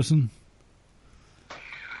comparison.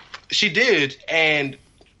 She did, and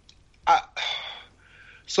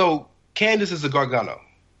so Candice is a Gargano.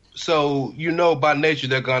 So, you know, by nature,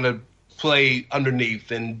 they're going to play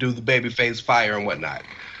underneath and do the babyface fire and whatnot.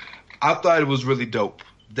 I thought it was really dope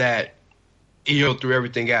that Io threw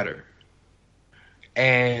everything at her.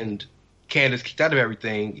 And Candice kicked out of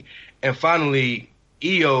everything. And finally,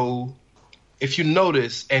 Io, if you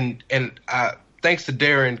notice, and thanks to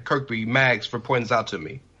Darren Kirkby Maggs for pointing this out to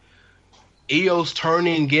me, Io's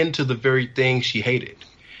turning into the very thing she hated.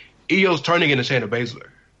 Io's turning into Shayna Baszler.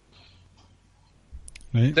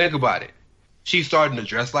 Right. Think about it. She's starting to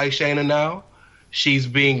dress like Shayna now. She's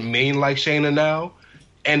being mean like Shayna now.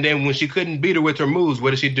 And then when she couldn't beat her with her moves,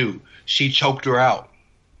 what did she do? She choked her out.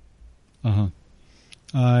 Uh-huh.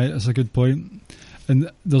 That's a good point.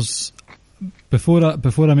 And there's before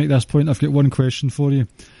I make this point, I've got one question for you.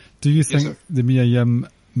 Do you think the Mia Yim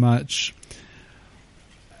match,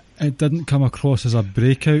 it didn't come across as a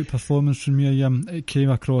breakout performance from Mia Yim? It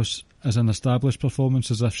came across as an established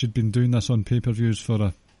performance, as if she'd been doing this on pay-per-views for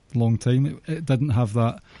a long time. It didn't have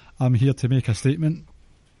that "I'm here to make a statement"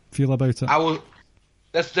 feel about it.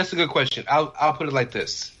 That's a good question. I'll put it like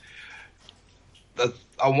this.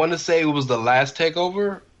 I want to say it was the last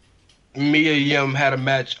takeover. Mia Yim had a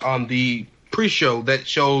match on the pre-show that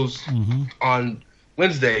shows on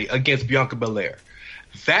Wednesday against Bianca Belair.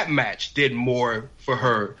 That match did more for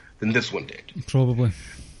her than this one did. Probably.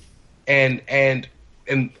 And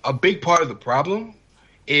a big part of the problem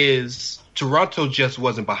is Toronto just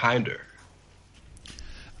wasn't behind her.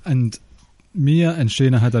 And Mia and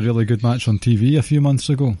Shayna had a really good match on TV a few months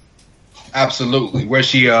ago. Absolutely, where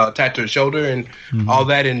she tapped her shoulder and all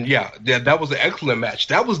that, and that was an excellent match.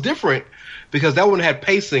 That was different because that one had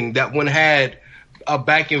pacing, that one had a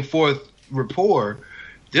back and forth rapport.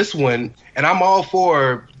 This one, and I'm all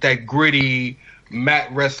for that gritty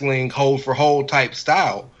mat wrestling, hold for hold type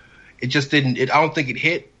style. It just didn't. I don't think it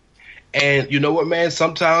hit. And you know what, man?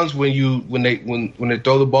 Sometimes when they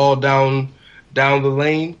throw the ball down the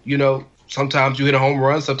lane, you know, sometimes you hit a home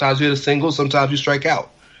run, sometimes you hit a single, sometimes you strike out.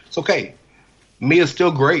 It's okay. Mia's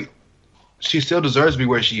still great. She still deserves to be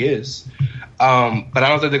where she is. But I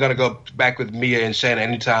don't think they're going to go back with Mia and Shayna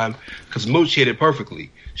anytime because Mooch hit it perfectly.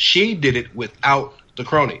 She did it without the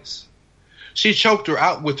cronies. She choked her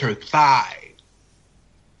out with her thigh.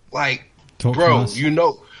 Like, Talk bro, class. you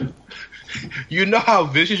know how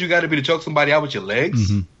vicious you got to be to choke somebody out with your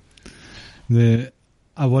legs? I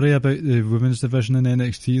worry about the women's division in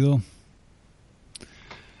NXT, though.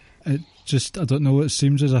 It just, I don't know, it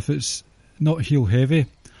seems as if it's not heel heavy,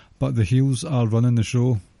 but the heels are running the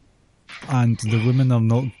show, and the women are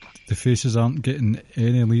not, the faces aren't getting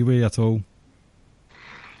any leeway at all.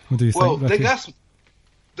 What do you think, Ricky?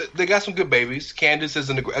 They got some good babies. Candice is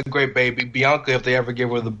a great baby. Bianca, if they ever give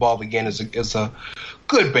her the ball again, is a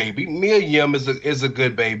good baby. Mia Yim is a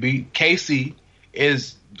good baby. Casey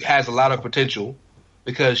has a lot of potential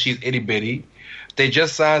because she's itty bitty. They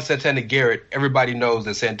just signed Santana Garrett. Everybody knows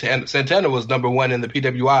that Santana was number one in the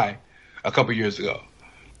PWI a couple years ago.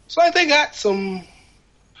 So they got some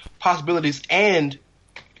possibilities. And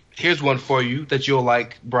here's one for you that you'll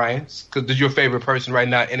like, Brian, because this is your favorite person right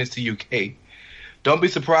now, NXT UK. Don't be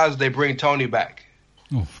surprised if they bring Tony back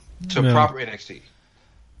to proper NXT.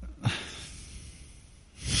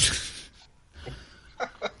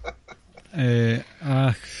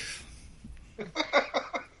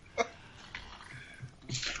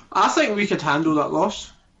 I think we could handle that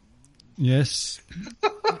loss. Yes.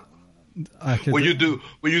 Will you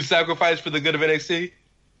sacrifice for the good of NXT?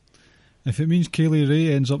 If it means Kaylee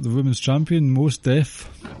Ray ends up the women's champion, most deaf.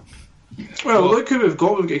 Well, look who we've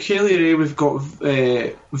got. We've got Kaylee Ray, we've got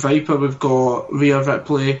Viper, we've got Rhea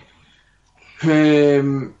Ripley,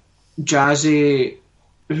 Jazzy,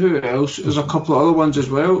 who else? There's a couple of other ones as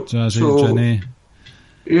well. Jazzy, Jenny.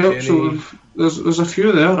 Yeah, so there's a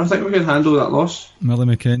few there. I think we can handle that loss. Millie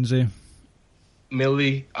McKenzie.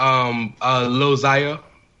 Millie, Lozaya.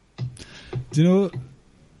 Do you know,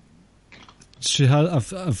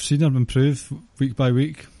 I've seen her improve week by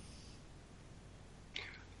week.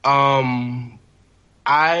 By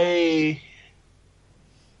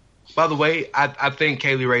the way, I think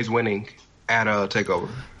Kaylee Ray's winning at TakeOver.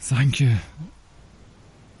 Thank you.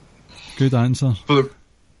 Good answer. For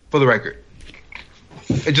the record.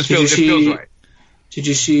 It just feels right. Did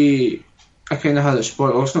you see, I kind of had it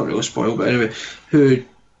spoiled, well, it's not really spoiled, but anyway, who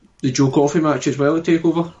the Joe Coffey match as well at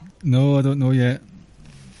TakeOver? No, I don't know yet.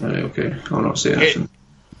 Right, okay, I'll not say anything.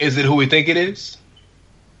 Is it who we think it is?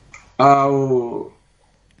 Clive,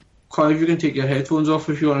 you can take your headphones off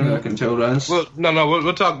if you want, and I can tell Rance. Well, no,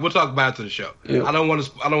 we'll talk about it to the show. Yep. I don't want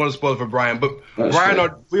to spoil it for Brian, but That's Brian,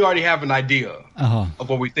 right. we already have an idea of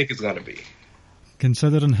what we think it's going to be.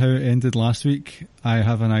 Considering how it ended last week, I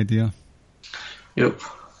have an idea. Yep.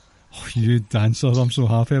 Oh, you dancer, I'm so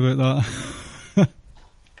happy about that.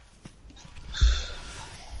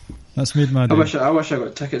 That's made my day. I wish I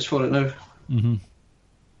got tickets for it now. Mm-hmm.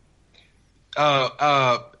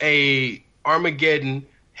 A Armageddon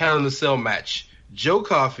Hell in a Cell match. Joe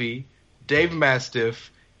Coffey, Dave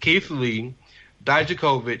Mastiff, Keith Lee,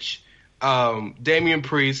 Dijakovic, Damian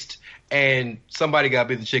Priest, and somebody got to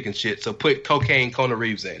be the chicken shit. So put Cocaine Kona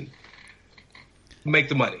Reeves in. Make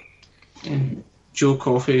the money. Joe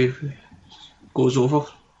Coffey goes over.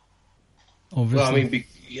 Obviously. Well, I mean,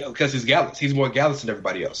 because he's Gallus. He's more Gallus than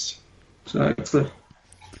everybody else. Exactly.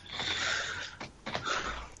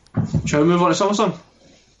 Shall we move on to SummerSlam?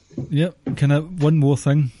 Yep. One more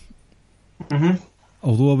thing. Mm-hmm.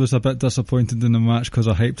 Although I was a bit disappointed in the match because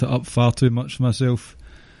I hyped it up far too much myself,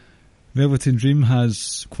 Velveteen Dream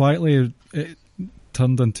has quietly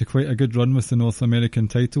turned into quite a good run with the North American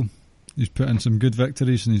title. He's put in some good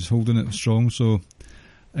victories and he's holding it strong, so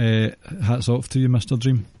hats off to you, Mr.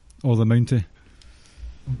 Dream, or the Mountie.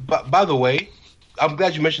 But by the way, I'm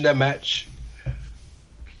glad you mentioned that match.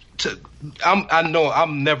 I know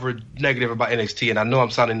I'm never negative about NXT, and I know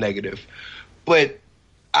I'm sounding negative, but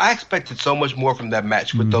I expected so much more from that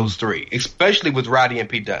match with those three, especially with Roddy and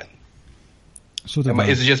Pete Dunne. So did I.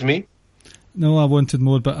 Is it just me? No, I wanted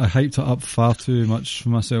more, but I hyped it up far too much for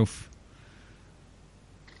myself.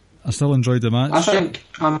 I still enjoyed the match. I think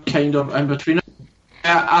I'm kind of in between it.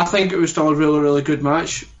 I think it was still a really, really good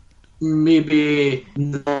match. Maybe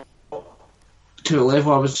not to the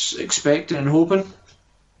level I was expecting and hoping.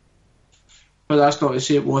 But that's not to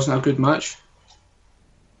say it wasn't a good match.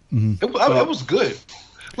 Mm-hmm. It was good.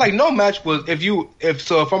 Like, no match was if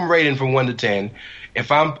I'm rating from 1 to 10,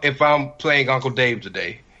 if I'm playing Uncle Dave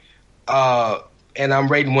today, and I'm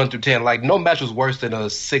rating 1 through 10, like, no match was worse than a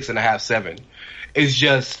 6.5, 7. It's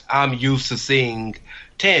just I'm used to seeing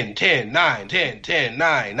 10, 10, 9, 10, 10,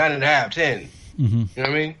 9, 9.5, 10. Mm-hmm. You know what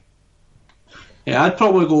I mean? Yeah, I'd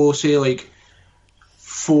probably go say like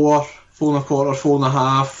 4, 4.25,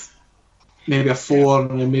 4.5. Maybe a 4,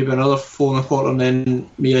 and then maybe another 4.25, and then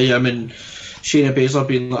me, and Shayna Baszler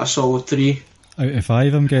being like a solid 3. Out of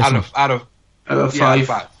 5, I'm guessing. Out of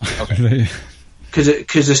 5. Okay. Right.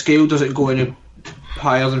 Because the scale doesn't go any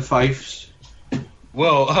higher than 5s.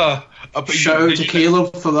 Well, shout out to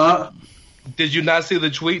Caleb for that. Did you not see the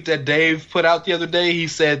tweet that Dave put out the other day? He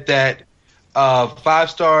said that 5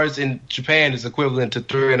 stars in Japan is equivalent to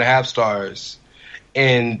 3.5 stars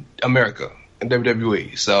in America. In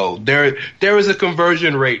WWE, so there is a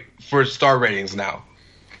conversion rate for star ratings now.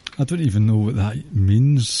 I don't even know what that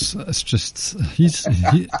means. It's just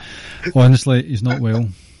honestly, he's not well.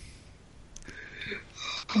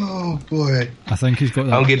 Oh boy! I think he's got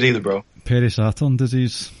that. I don't get it either, bro. Peri-Saturn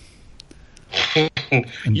disease.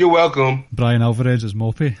 You're welcome. Brian Alvarez is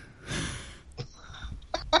moppy.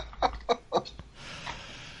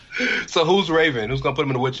 So who's Raven? Who's gonna put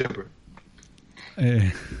him in the wood chipper?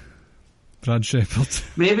 Brad Shepherd.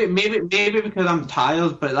 Maybe because I'm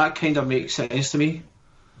tired, but that kind of makes sense to me.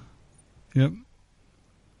 Yep.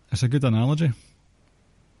 It's a good analogy.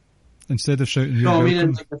 Instead of shouting, you're no, I mean,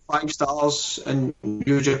 welcome. like the 5 stars in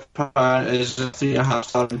New Japan is a 3.5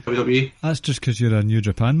 star in WWE. That's just because you're a New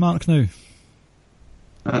Japan mark now.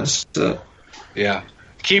 That's yeah.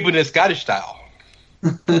 Keeping it Scottish style.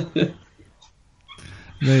 Right.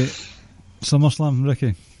 SummerSlam,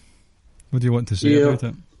 Ricky. What do you want to say about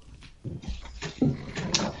it?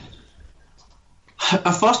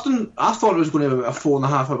 At first, I thought it was going to be a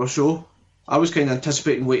 4.5 hour show. I was kind of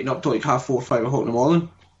anticipating waiting up till like 4:30, 5 o'clock in the morning.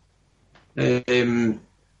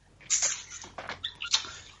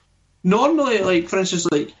 Normally, like for instance,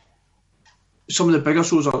 like some of the bigger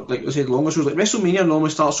shows, are like I said, longer shows, like WrestleMania normally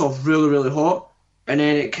starts off really, really hot, and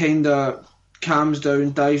then it kind of calms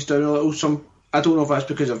down, dies down a little. I don't know if that's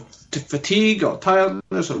because of fatigue or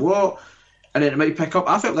tiredness or what. And then it might pick up.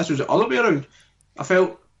 I felt this was the other way around. I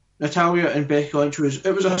felt Natalya and Becky Lynch was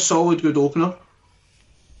a solid, good opener.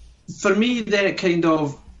 For me, then it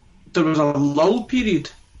there was a lull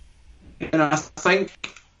period, and I think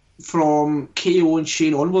from KO and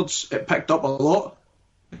Shane onwards, it picked up a lot.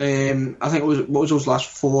 I think it was what was those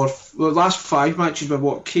last 5 matches were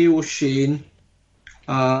what KO, Shane,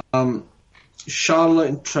 Charlotte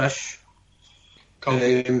and Trish,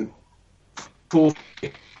 Kofi,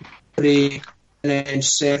 Ray, and then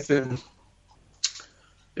Seth and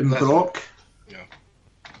Brock. Yeah.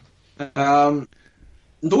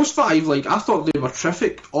 Those 5, like, I thought they were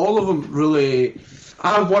terrific. All of them really.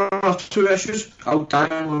 I have 1 or 2 issues. I'll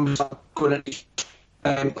die when we start going into.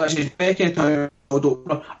 Let's say Becky and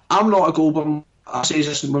I'm not a Goldberg. I say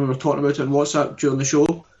this when we were talking about it on WhatsApp during the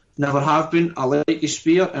show. Never have been. I like his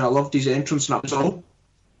spear, and I loved his entrance, and that was all.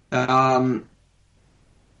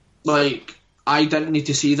 I didn't need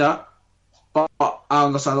to see that, but I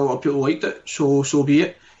understand a lot of people liked it, so be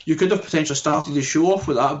it. You could have potentially started the show off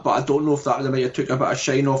with that, but I don't know if that might have took a bit of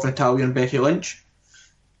shine off Natalia and Becky Lynch.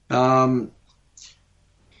 Who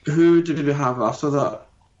did we have after that?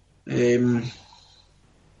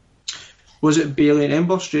 Was it Bayley and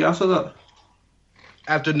Ember straight after that?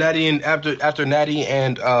 After Natty and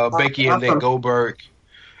Becky and then Goldberg.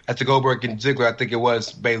 After Goldberg and Ziggler, I think it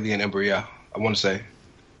was Bayley and Ember. Yeah, I want to say.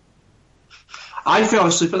 I fell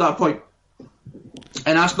asleep at that point,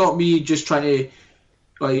 and that's not me just trying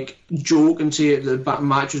to joke and say the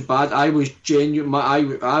match was bad. I was genuine.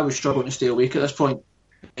 I was struggling to stay awake at this point.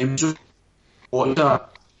 Just watched that.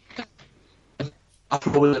 I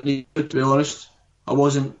probably didn't need it, to be honest. I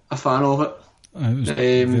wasn't a fan of it. It was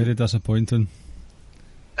very disappointing.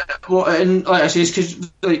 Well, and like I say, it's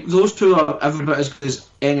because those two are every bit as good as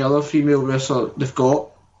any other female wrestler they've got.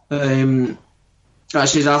 I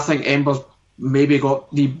think Ember's maybe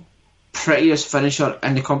got the prettiest finisher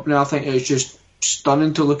in the company. I think it was just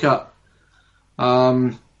stunning to look at.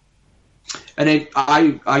 And then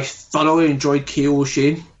I thoroughly enjoyed KO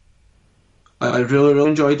Shane. I really, really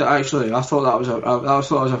enjoyed it, actually. I thought that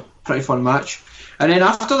was a pretty fun match. And then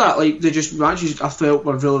after that, they just matches I felt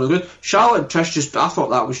were really, really good. Charlotte and Trish I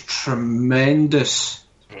thought that was tremendous.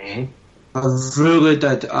 Mm-hmm. I really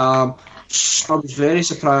did. I was very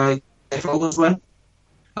surprised if all was win.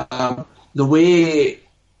 The way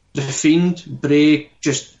the Fiend, Bray,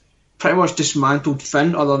 just pretty much dismantled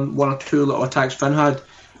Finn, other than one or two little attacks Finn had,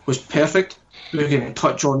 was perfect. We can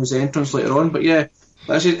touch on his entrance later on, but yeah,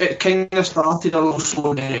 it kind of started a little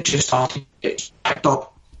slow, and then it picked up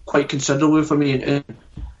quite considerably for me, and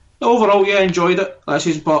overall, yeah, I enjoyed it.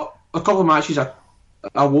 But a couple of matches I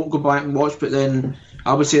won't go back and watch, but then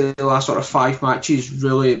I would say the last sort of 5 matches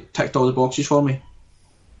really ticked all the boxes for me.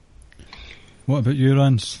 What about you,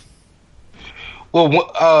 Rance?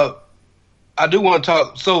 Well, I do want to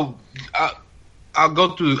talk. So I'll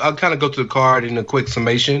kind of go to the card in a quick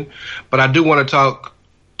summation, but I do want to talk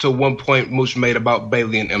to one point Moosh made about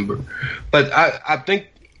Bayley and Ember. But I think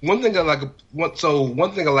one thing I like about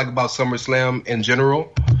SummerSlam in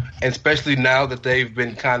general, and especially now that they've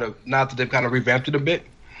kind of revamped it a bit,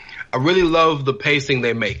 I really love the pacing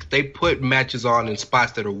they make. They put matches on in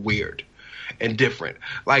spots that are weird and different.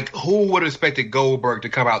 Like, who would have expected Goldberg to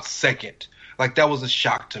come out second? Like, that was a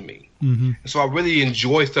shock to me. Mm-hmm. So I really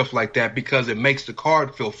enjoy stuff like that because it makes the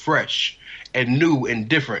card feel fresh and new and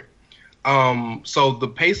different. So the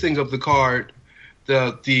pacing of the card,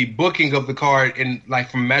 the booking of the card in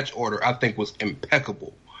from match order, I think was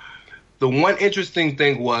impeccable. The one interesting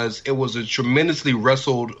thing was it was a tremendously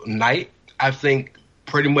wrestled night. I think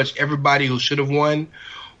pretty much everybody who should have won.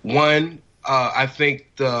 I think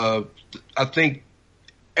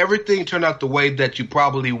everything turned out the way that you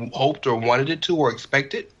probably hoped or wanted it to or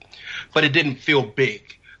expected, but it didn't feel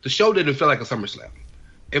big. The show didn't feel like a SummerSlam.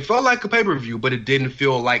 It felt like a pay-per-view, but it didn't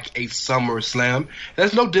feel like a SummerSlam.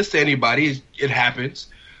 There's no diss to anybody. It happens.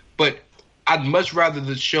 But I'd much rather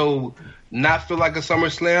the show not feel like a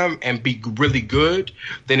SummerSlam and be really good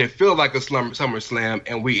than it feel like a SummerSlam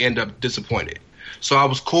and we end up disappointed. So I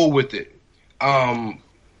was cool with it.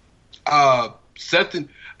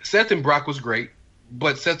 Seth and Brock was great,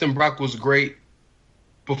 but Seth and Brock was great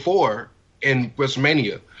before in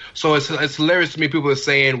WrestleMania. So it's hilarious to me. People are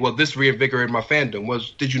saying, well, this reinvigorated my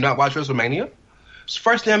fandom. Did you not watch WrestleMania? It's the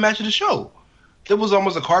first damn match of the show. It was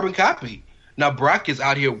almost a carbon copy. Now Brock is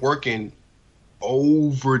out here working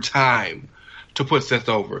overtime to put Seth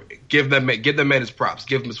over. Give that man his props.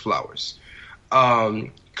 Give him his flowers.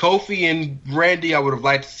 Kofi and Randy, I would have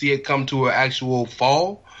liked to see it come to an actual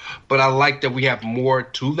fall, but I like that we have more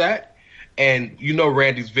to that. And you know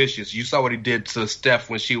Randy's vicious. You saw what he did to Steph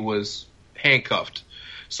when she was handcuffed.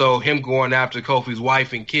 So him going after Kofi's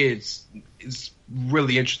wife and kids is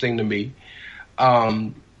really interesting to me.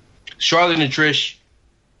 Charlotte and Trish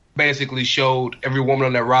basically showed every woman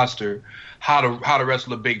on that roster how to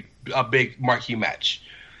wrestle a big marquee match,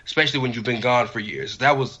 especially when you've been gone for years.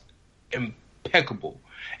 That was impeccable.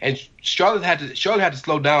 And Charlotte had to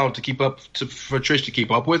slow down to keep up for Trish to keep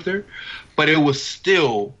up with her, but it was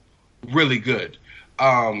still really good.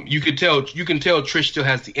 You can tell Trish still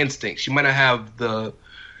has the instinct. She might not have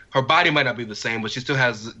her body might not be the same, but she still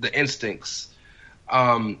has the instincts.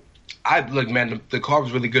 The card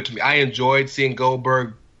was really good to me. I enjoyed seeing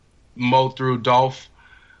Goldberg mow through Dolph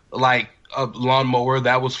like a lawnmower.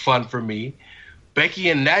 That was fun for me. Becky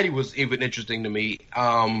and Natty was even interesting to me,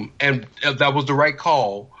 and that was the right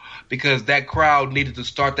call because that crowd needed to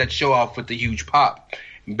start that show off with the huge pop.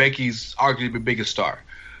 Becky's arguably the biggest star.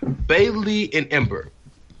 Bayley and Ember,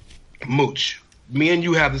 Mooch, me and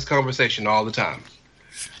you have this conversation all the time.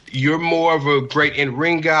 You're more of a great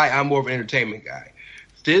in-ring guy. I'm more of an entertainment guy.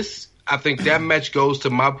 I think that match goes to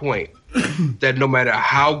my point that no matter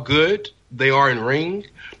how good they are in ring,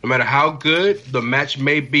 no matter how good the match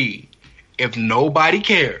may be, if nobody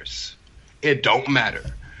cares, it don't matter.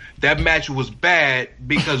 That match was bad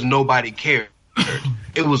because nobody cared.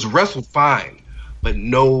 It was wrestled fine, but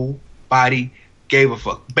nobody gave a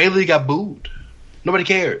fuck. Bayley got booed. Nobody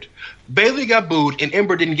cared. Bayley got booed, and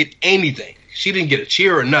Ember didn't get anything. She didn't get a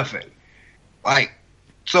cheer or nothing.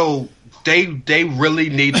 So they really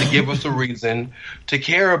need to give us a reason to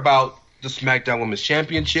care about the SmackDown Women's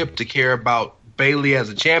Championship, to care about Bayley as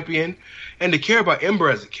a champion, and to care about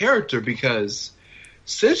Ember as a character, because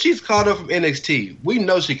since she's caught up from NXT, we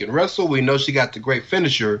know she can wrestle, we know she got the great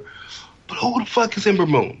finisher, but who the fuck is Ember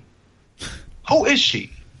Moon? Who is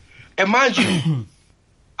she? And mind you,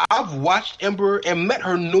 I've watched Ember and met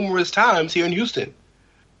her numerous times here in Houston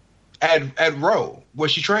at Raw, where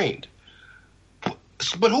she trained.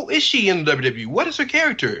 But who is she in the WWE? What is her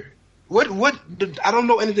character? I don't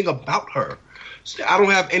know anything about her. So I don't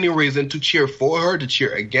have any reason to cheer for her, to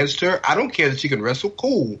cheer against her. I don't care that she can wrestle.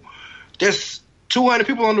 Cool. There's 200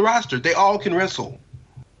 people on the roster. They all can wrestle.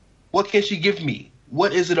 What can she give me?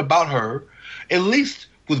 What is it about her? At least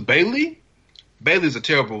with Bayley, Bayley's a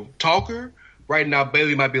terrible talker. Right now,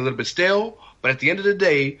 Bayley might be a little bit stale, but at the end of the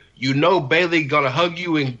day, you know Bayley gonna hug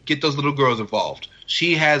you and get those little girls involved.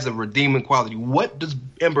 She has a redeeming quality. What does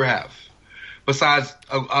Ember have besides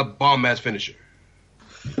a bomb-ass finisher?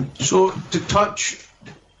 So, to touch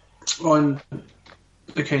on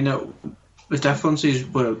the kind of the differences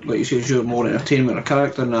where, like you say, you're more entertainment or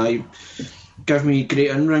character, and I give me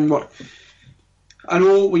great in-ring work. I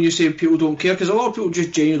know when you say people don't care, because a lot of people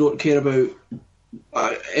just genuinely don't care about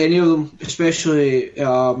any of them, especially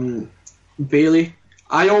Bayley.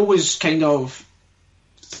 I always kind of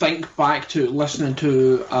think back to listening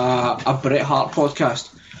to a Bret Hart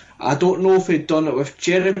podcast. I don't know if he'd done it with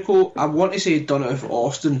Jericho. I want to say he'd done it with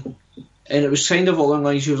Austin, and it was kind of along the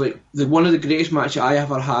lines. He was like, one of the greatest matches I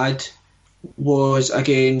ever had was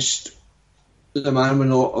against the man we're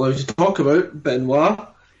not allowed to talk about, Benoit.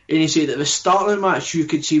 And he said at the start of the match, you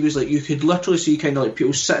could literally see kind of like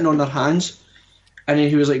people sitting on their hands, and then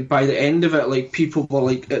he was like, by the end of it, like people were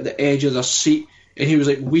like at the edge of their seat, and he was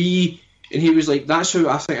like, that's how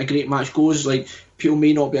I think a great match goes. Like, people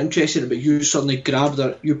may not be interested, but you suddenly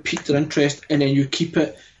you pique their interest, and then you keep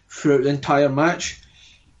it throughout the entire match.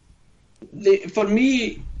 For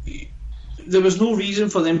me, there was no reason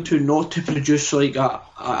for them not to produce like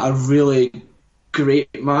a really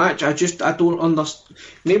great match. I don't understand.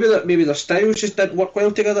 Maybe their styles just didn't work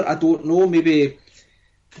well together. I don't know. Maybe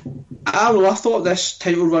I don't know. I thought this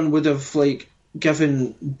title run would have like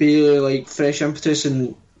given Bayley like fresh impetus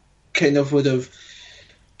and kind of would have,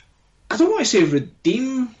 I don't want to say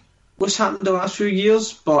redeem what's happened the last few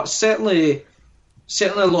years, but certainly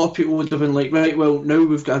a lot of people would have been like, right, well, now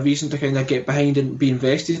we've got a reason to kind of get behind and be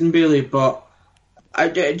invested in Bayley, but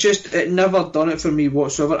it never done it for me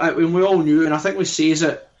whatsoever. When we all knew, and I think we says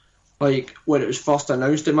it like when it was first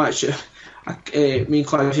announced the match, me and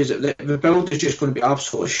Clive says that the build is just going to be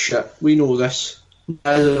absolute shit. We know this.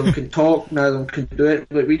 Neither of them can talk, neither of them can do it.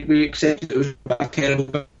 But we accepted it was a terrible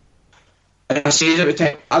build. And I say it every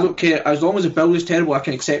time, I don't care, as long as the build is terrible, I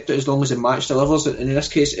can accept it as long as the match delivers it, and in this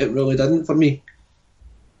case it really didn't for me.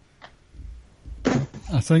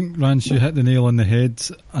 I think, Rance, you hit the nail on the head.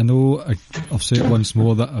 I know I've said it once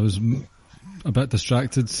more that I was a bit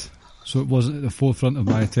distracted, so it wasn't at the forefront of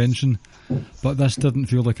my attention, but this didn't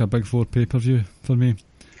feel like a Big Four pay-per-view for me.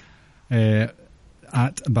 At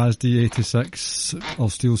Bazd86, I'll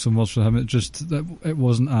steal some words from him, it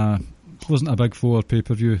wasn't a Big Four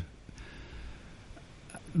pay-per-view.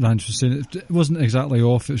 Rance was saying it wasn't exactly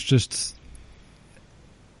off, it was just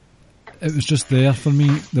there for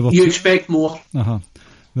me. Expect more.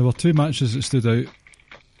 There were two matches that stood out.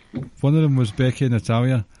 One of them was Becky and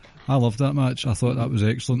Natalya. I loved that match. I thought that was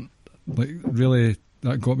excellent. Like, really,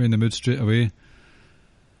 that got me in the mood straight away.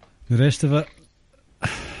 The rest of it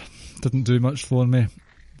didn't do much for me.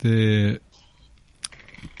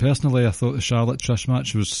 Personally, I thought the Charlotte Trish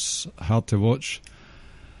match was hard to watch.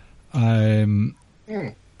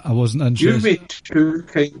 I wasn't interested.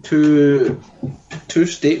 You've made two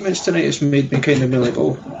statements tonight. It's made me kind of be like,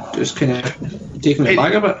 just kind of taking it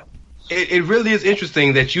back a bit. It really is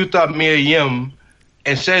interesting that you thought Mia Yim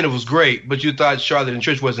and Shayna was great, but you thought Charlotte and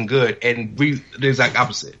Trish wasn't good, and the exact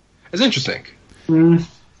opposite. It's interesting.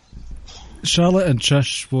 Charlotte and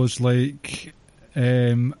Trish was like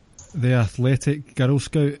the athletic Girl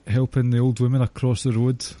Scout helping the old woman across the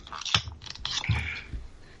road?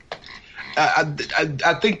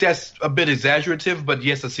 I think that's a bit exaggerative, but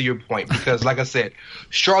yes, I see your point. Because, like I said,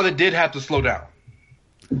 Charlotte did have to slow down.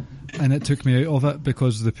 And it took me out of it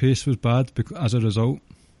because the pace was bad as a result.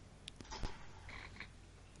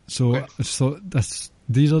 So I just thought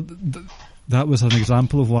that was an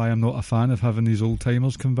example of why I'm not a fan of having these old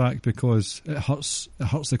timers come back, because it hurts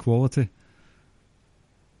the quality.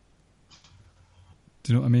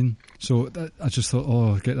 Do you know what I mean? So I just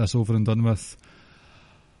thought, get this over and done with.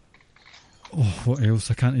 Oh, what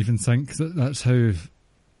else? I can't even think. That's how.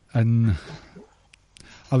 And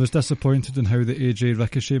I was disappointed in how the AJ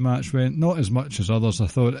Ricochet match went. Not as much as others. I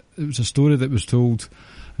thought it was a story that was told,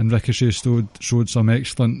 and Ricochet showed some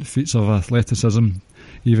excellent feats of athleticism,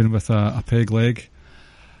 even with a peg leg.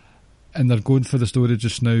 And they're going for the story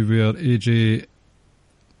just now where AJ,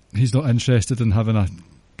 he's not interested in having a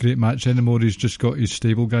great match anymore. He's just got his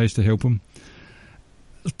stable guys to help him.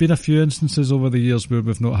 There's been a few instances over the years where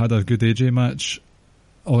we've not had a good AJ match,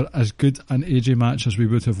 or as good an AJ match as we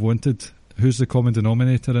would have wanted. Who's the common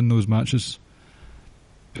denominator in those matches?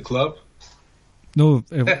 The Club? No.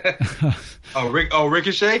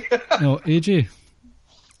 Ricochet? No, AJ.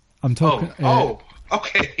 I'm talking...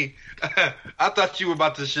 Okay. I thought you were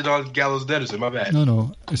about to shit on Gallows Dennison, my bad.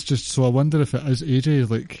 No. It's just, so I wonder if it is AJ,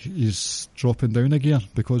 like, he's dropping down a gear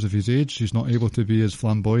because of his age. He's not able to be as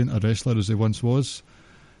flamboyant a wrestler as he once was.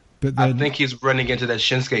 But then, I think he's running into that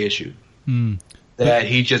Shinsuke issue. That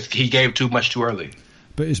he gave too much too early.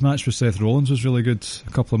 But his match with Seth Rollins was really good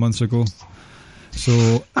a couple of months ago.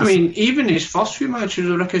 So I mean, even his first few matches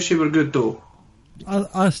with Ricochet were good, though.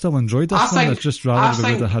 I still enjoyed this one. I'd just rather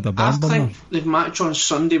we would have had a band on there. I think the match on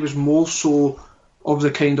Sunday was more so of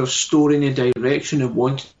the kind of story and the direction it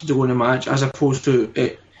wanted to go in the match, as opposed to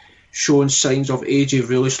it showing signs of AJ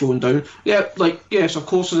really slowing down. Yeah, yes, of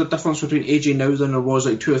course there's a difference between AJ now than there was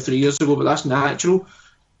 2 or 3 years ago, but that's natural.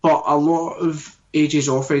 But a lot of AJ's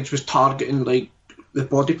offense was targeting the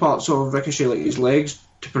body parts of Ricochet, like his legs,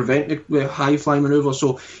 to prevent the high flying manoeuvre.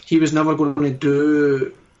 So he was never going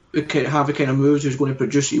to have the kind of moves he was going to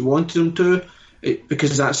produce he wanted him to,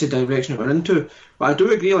 because that's the direction it went into. But I do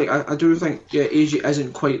agree, I do think AJ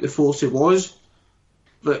isn't quite the force he was,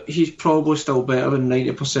 but he's probably still better than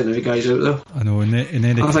 90% of the guys out there. I know, and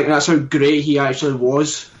then I think that's how great he actually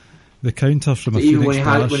was. The counter from even when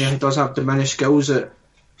he does have diminished skills, that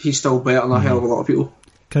he's still better than a hell of a lot of people.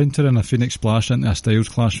 Countering a Phoenix Splash into a Styles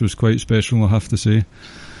Clash was quite special, I have to say.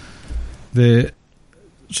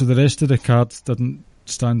 So the rest of the card didn't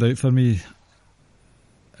stand out for me.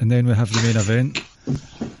 And then we have the main event.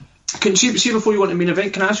 Can you see before you want the main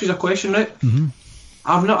event, can I ask you a question, right? Mm-hmm.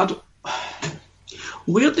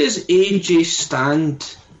 Where does AJ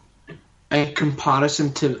stand in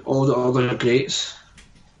comparison to all the other greats?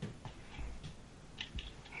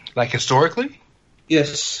 Like historically?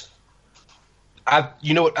 Yes. I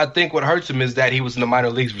think what hurts him is that he was in the minor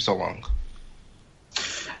leagues for so long.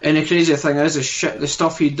 And the crazy thing is, the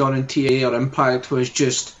stuff he'd done in TA or Impact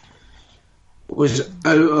was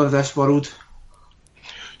out of this world.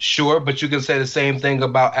 Sure, but you can say the same thing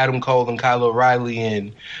about Adam Cole and Kyle O'Reilly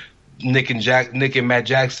and Nick and Matt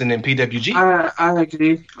Jackson and PWG.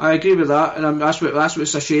 I agree with that, and that's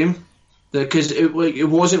what's a shame, because it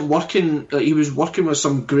wasn't working. He was working with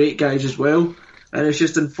some great guys as well, and it's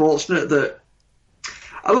just unfortunate that.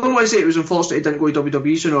 I don't want to say it was unfortunate he didn't go to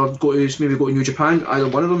WWE sooner, or maybe go to New Japan, either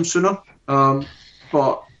one of them sooner. But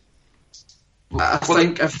I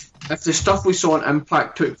think if the stuff we saw in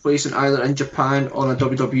Impact took place in either in Japan or in a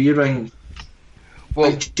WWE ring,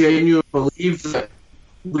 I genuinely believe that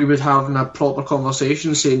we would have a proper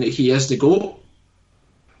conversation saying that he is the GOAT.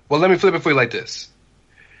 Well, let me flip it for you like this.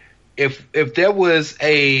 If there was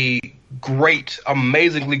a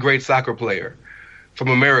amazingly great soccer player from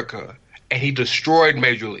America, and he destroyed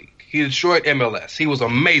Major League. He destroyed MLS. He was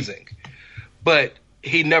amazing. But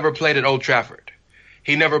he never played at Old Trafford.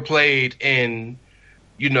 He never played in,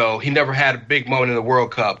 he never had a big moment in the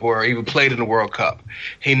World Cup or even played in the World Cup.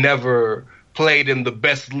 He never played in the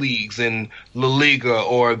best leagues in La Liga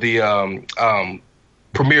or the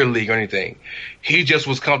Premier League or anything. He just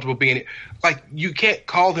was comfortable being... you can't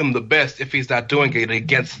call him the best if he's not doing it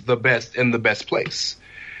against the best in the best place.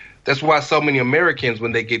 That's why so many Americans,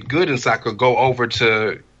 when they get good in soccer, go over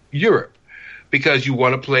to Europe, because you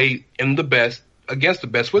want to play in the best, against the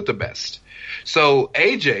best, with the best. So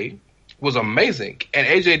AJ was amazing, and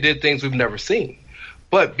AJ did things we've never seen.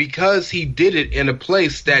 But because he did it in a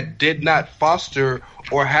place that did not foster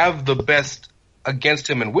or have the best against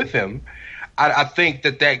him and with him, I think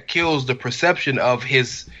that kills the perception of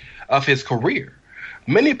his career.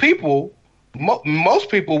 many people, most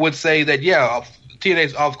people would say that, yeah,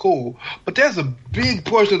 TNA's off cool, but there's a big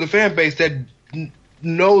portion of the fan base that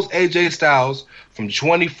knows AJ Styles from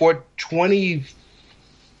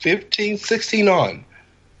 2015, 16 on,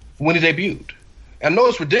 when he debuted. I know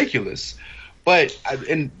it's ridiculous, but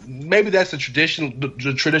and maybe that's the traditional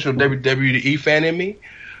WWE fan in me,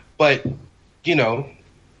 but, you know.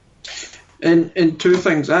 And two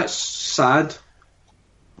things, that's sad,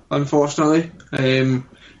 unfortunately.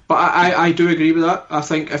 But I do agree with that. I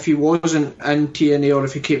think if he wasn't in TNA, or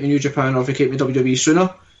if he came to New Japan, or if he came to WWE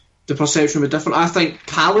sooner, the perception would be different. I think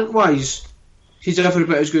talent-wise, he's every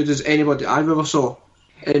bit as good as anybody I've ever saw.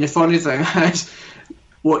 And the funny thing is,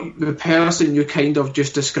 what the person you kind of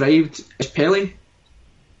just described is Pele.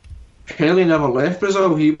 Pele never left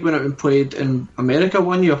Brazil. He went out and played in America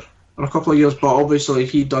 1 year, or a couple of years, but obviously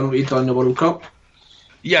he done what he done in the World Cup.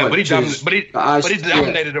 Yeah, but he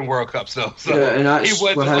dominated in World Cups, though. So yeah, and that's he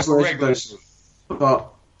wasn't like a regular.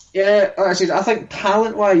 But yeah, like I said, I think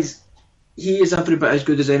talent-wise, he is every bit as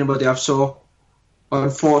good as anybody I've saw.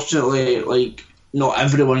 Unfortunately, like, not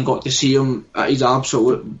everyone got to see him at his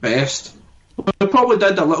absolute best. We probably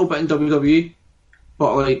did a little bit in WWE,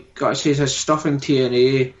 but like I said, his stuff in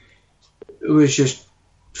TNA, it was just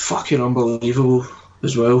fucking unbelievable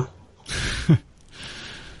as well.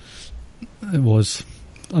 It was.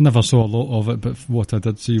 I never saw a lot of it, but what I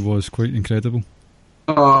did see was quite incredible.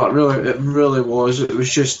 Oh, it really was. It was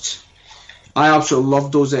just, I absolutely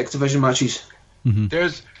loved those X Division matches. Mm-hmm.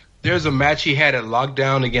 There's a match he had at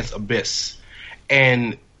Lockdown against Abyss,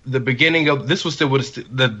 and the beginning of this was still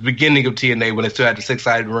the beginning of TNA when they still had the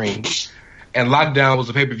 6-sided ring, and Lockdown was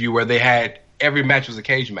a pay-per-view where they had every match was a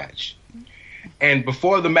cage match. And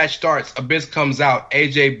before the match starts, Abyss comes out,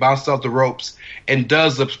 AJ bounces off the ropes and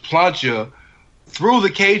does a plancha through the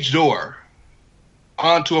cage door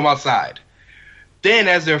onto him outside. Then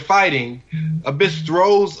as they're fighting, Abyss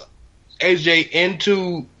throws AJ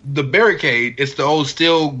into the barricade. It's the old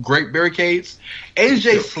steel grate barricades.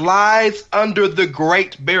 AJ slides under the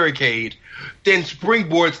grate barricade, then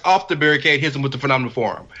springboards off the barricade, hits him with the phenomenal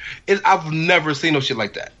forearm. I've never seen no shit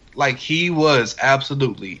like that. Like, he was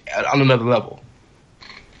absolutely on another level.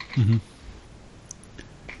 Mm-hmm.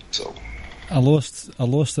 So I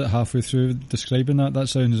lost it halfway through describing that. That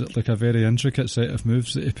sounds like a very intricate set of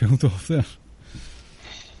moves that he pulled off there.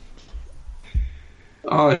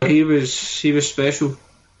 Oh, he was special.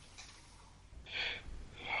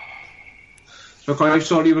 So, Clive,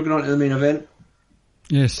 sorry, we're going on to the main event.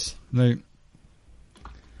 Yes, right.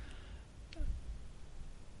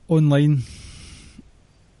 Online,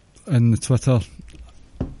 in the Twitter,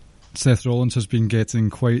 Seth Rollins has been getting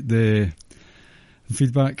quite the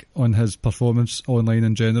feedback on his performance online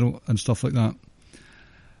in general and stuff like that.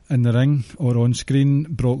 In the ring or on screen,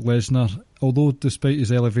 Brock Lesnar, although despite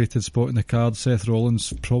his elevated spot in the card, Seth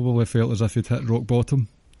Rollins probably felt as if he'd hit rock bottom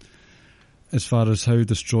as far as how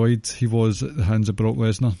destroyed he was at the hands of Brock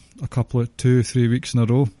Lesnar 2-3 weeks in a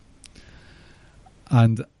row.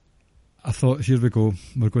 And I thought, here we go,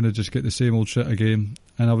 we're going to just get the same old shit again.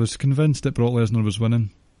 And I was convinced that Brock Lesnar was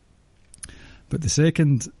winning. But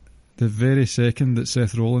the very second that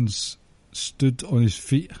Seth Rollins stood on his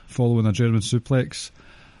feet following a German suplex,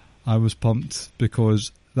 I was pumped,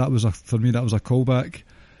 because for me that was a callback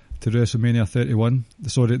to WrestleMania 31.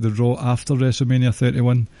 Sorry, the Raw after WrestleMania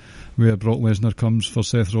 31, where Brock Lesnar comes for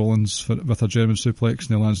Seth Rollins with a German suplex and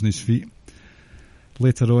he lands on his feet.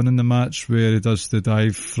 Later on in the match, where he does the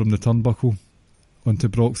dive from the turnbuckle onto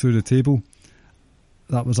Brock through the table,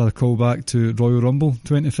 that was a callback to Royal Rumble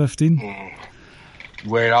 2015.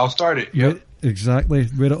 Where it all started, yeah. Exactly,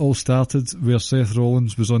 where it all started, where Seth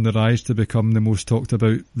Rollins was on the rise to become the most talked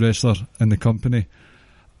about wrestler in the company.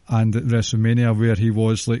 And at WrestleMania, where he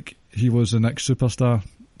was the next superstar,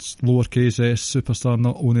 lowercase s superstar,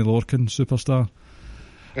 not only Lorcan superstar.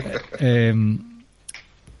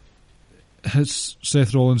 His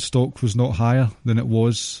Seth Rollins' stock was not higher than it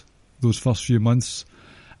was those first few months,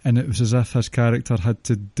 and it was as if his character had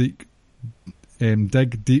to dig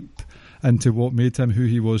deep into what made him who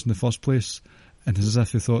he was in the first place, and as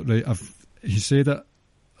if he thought, right, he said it,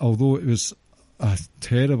 although it was a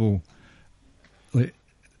terrible,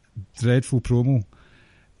 dreadful promo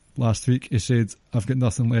last week, he said, I've got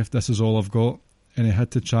nothing left, this is all I've got, and he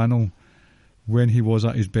had to channel when he was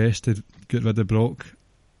at his best to get rid of Brock.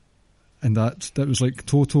 And that was like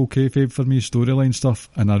total kayfabe for me, storyline stuff,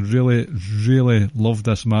 and I really, really loved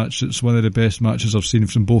this match. It's one of the best matches I've seen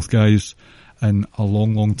from both guys in a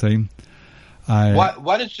long, long time.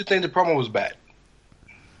 Why did you think the promo was bad?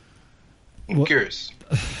 I'm curious.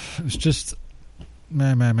 It was just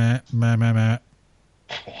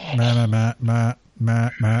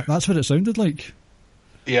That's what it sounded like.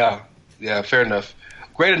 Yeah, fair enough.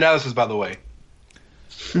 Great analysis, by the way.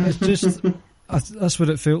 It's just that's what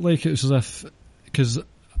it felt like. It was as if, because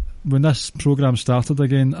when this programme started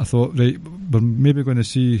again, I thought, right, we're maybe going to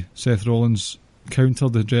see Seth Rollins counter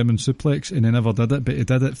the German suplex, and he never did it, but he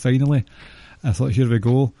did it finally. I thought, here we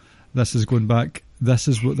go. This is going back. This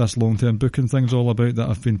is what this long-term booking thing's all about that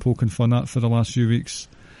I've been poking fun at for the last few weeks.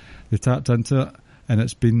 They tapped into it, and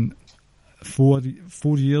it's been 4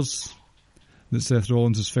 years that Seth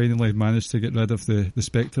Rollins has finally managed to get rid of the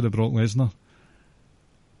spectre of Brock Lesnar.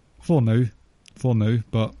 For now,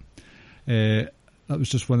 but that was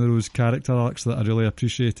just one of those character arcs that I really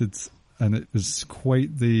appreciated, and it was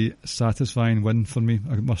quite the satisfying win for me,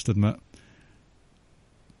 I must admit.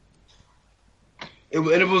 And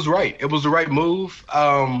it was right. It was the right move.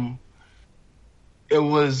 It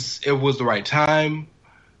was the right time.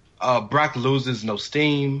 Brock loses no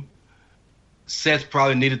steam. Seth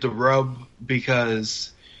probably needed the rub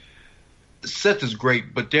because Seth is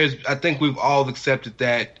great, but I think we've all accepted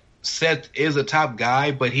that Seth is a top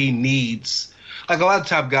guy, but he needs, like a lot of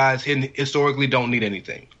top guys historically don't need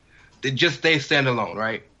anything. They stand alone,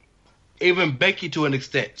 right? Even Becky to an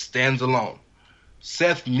extent stands alone.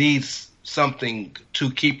 Seth needs something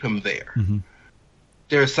to keep him there. Mm-hmm.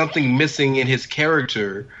 There's something missing in his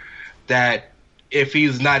character that if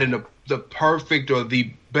he's not in the perfect or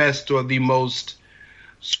the best or the most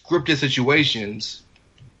scripted situations,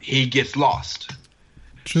 he gets lost.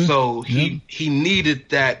 True. So he needed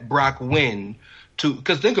that Brock win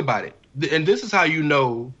because think about it, and this is how you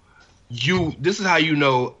know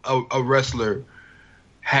a wrestler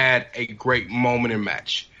had a great moment in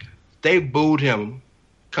match. They booed him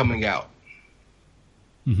coming out.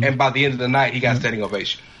 Mm-hmm. And by the end of the night, he got standing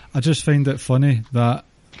ovation. I just find it funny that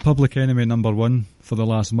Public Enemy #1 for the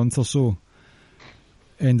last month or so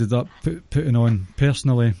ended up putting on,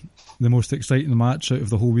 personally, the most exciting match out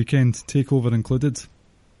of the whole weekend, TakeOver included.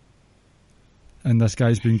 And this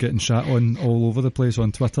guy's been getting shat on all over the place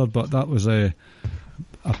on Twitter, but that was a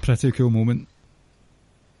pretty cool moment.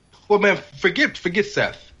 Well, man, forget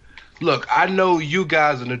Seth. Look, I know you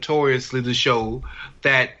guys are notoriously the show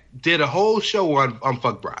that did a whole show on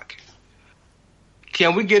Fuck Brock.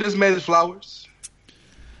 Can we get this man his flowers?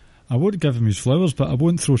 I would give him his flowers, but I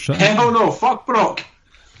won't throw shit. Hell no, fuck Brock.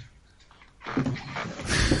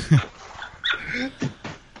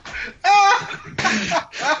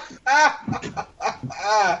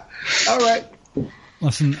 All right.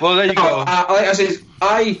 Listen. Well, there you go. Like I said,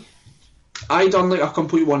 I done like a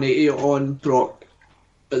complete 180 on Brock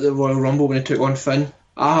at the Royal Rumble when he took on Finn.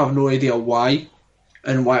 I have no idea why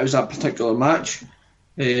and why it was that particular match.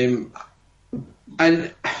 And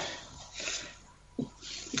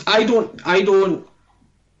I don't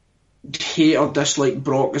hate or dislike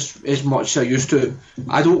Brock as much as I used to.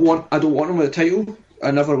 I don't want him with the title. I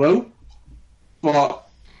never will. But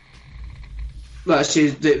let's say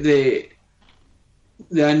the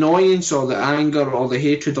annoyance or the anger or the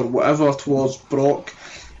hatred or whatever towards Brock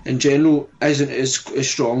in general isn't as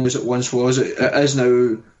strong as it once was. It is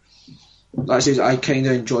now. Let's say I kind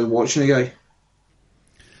of enjoy watching the guy.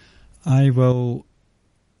 I will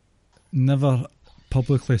never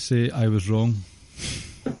publicly say I was wrong.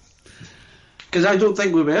 Because I don't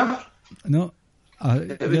think we were. No.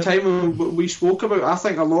 At the time when we spoke about, I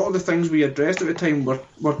think a lot of the things we addressed at the time were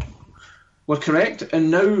correct.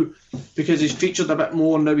 And now, because he's featured a bit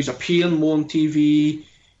more, now he's appearing more on TV,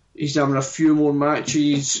 he's having a few more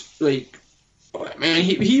matches. Like, I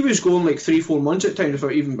mean, he was going like 3-4 months at times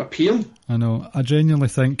without even appearing. I know. I genuinely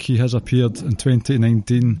think he has appeared in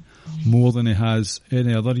 2019 more than he has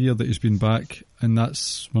any other year that he's been back, and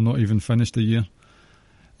we're not even finished the year.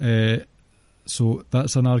 So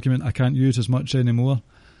that's an argument I can't use as much anymore.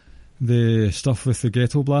 The stuff with the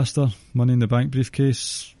Ghetto Blaster, Money in the Bank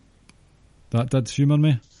briefcase, that did humour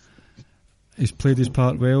me. He's played his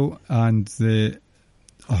part well, and see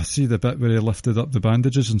the bit where he lifted up the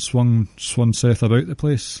bandages and swung Seth about the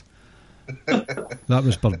place. That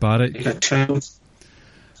was barbaric.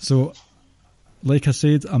 So, like I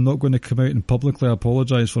said, I'm not going to come out and publicly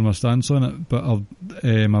apologise for my stance on it, but I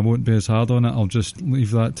won't be as hard on it. I'll just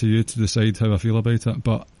leave that to you to decide how I feel about it.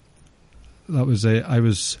 But that was I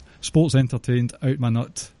was sports entertained, out my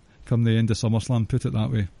nut, come the end of SummerSlam, put it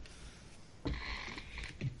that way.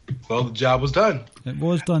 Well, the job was done. It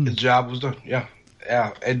was done. The job was done, yeah.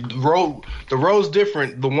 Yeah, and the role's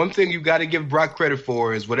different. The one thing you got to give Brock credit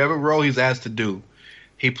for is whatever role he's asked to do,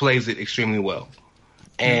 he plays it extremely well.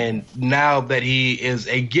 And now that he is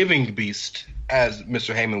a giving beast, as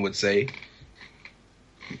Mr. Heyman would say,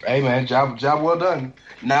 Hey man, job well done.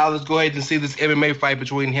 Now let's go ahead and see this MMA fight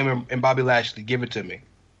between him and Bobby Lashley. Give it to me.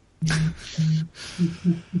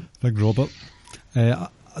 Big Robert. I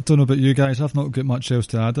don't know about you guys. I've not got much else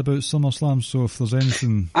to add about SummerSlam. So if there's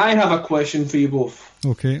anything, I have a question for you both.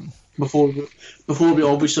 Okay. Before we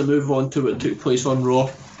obviously move on to what took place on Raw,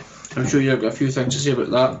 I'm sure you've got a few things to say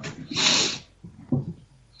about that.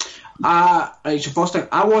 Right, so first thing,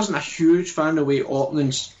 I wasn't a huge fan of the way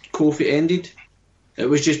Orton's Kofi ended. It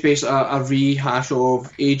was just basically a rehash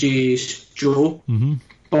of AJ's Joe. Mm-hmm.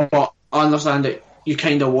 But I understand that you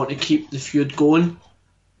kind of want to keep the feud going.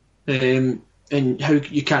 And how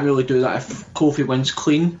you can't really do that if Kofi wins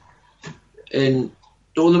clean. And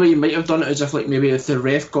the only way you might have done it is if, like, maybe if the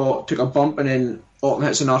ref took a bump and then Orton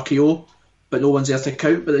hits an RKO, but no one's there to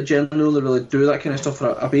count. But they generally only really do that kind of stuff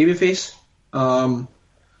for a babyface.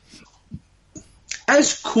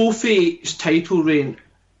 Is Kofi's title reign,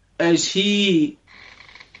 is he...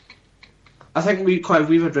 I think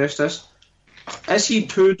we've addressed this. Is he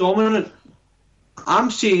too dominant?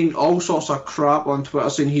 I'm seeing all sorts of crap on Twitter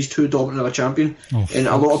saying he's too dominant of a champion, and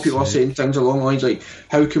a lot of people are saying things along the lines like,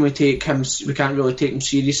 "How can we take him? We can't really take him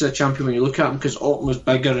serious as a champion when you look at him because Orton was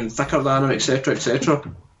bigger and thicker than him, etc., etc."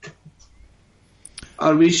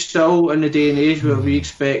 Are we still in the day and age where we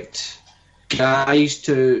expect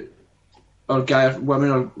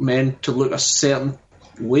women or men to look a certain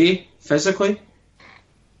way physically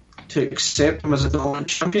to accept him as a dominant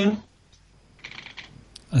champion?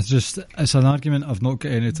 It's an argument I've not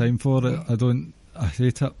got any time for. I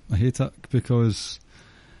hate it because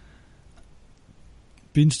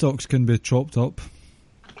beanstalks can be chopped up.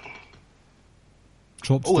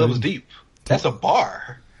 Chopped that down. was deep. That's a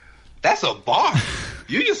bar.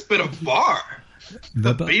 You just spit a bar.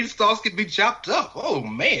 The beanstalks can be chopped up. Oh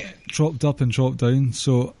man. Chopped up and chopped down.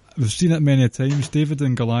 So we've seen it many times. David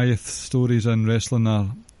and Goliath stories in wrestling are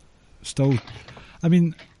still... I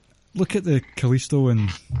mean... Look at the Kalisto and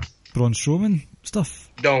Braun Strowman stuff.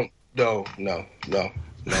 No.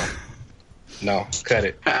 Cut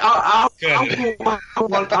it. I'll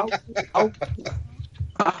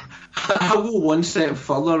go one step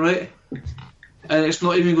further, right? And it's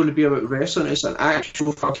not even going to be about wrestling. It's an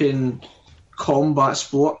actual fucking combat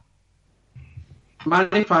sport.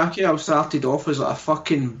 Manny Pacquiao started off as like a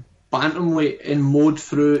fucking bantamweight and mowed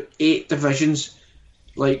through 8 divisions,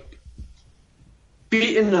 like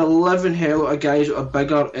beating the living hell out of guys that are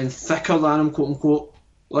bigger and thicker than him, quote unquote.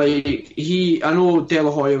 Like, I know De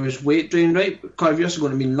La Hoya was weight drained, right? But Clive, this is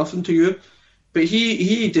going to mean nothing to you. But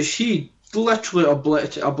he literally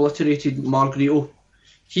obliterated Margarito.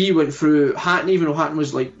 He went through Hatton, even though Hatton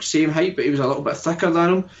was like same height, but he was a little bit thicker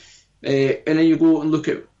than him. And then you go and look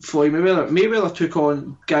at Floyd Mayweather. Mayweather took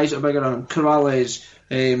on guys that are bigger than him. Corrales,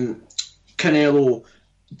 Canelo,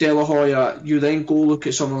 De La Hoya. You then go look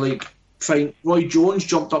at someone like... Fine, Roy Jones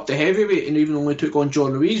jumped up to heavyweight and even only took on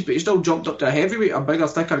John Ruiz, but he still jumped up to a heavyweight, a bigger,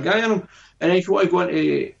 thicker guy than him. And then if you want to go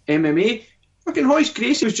into MMA, fucking Royce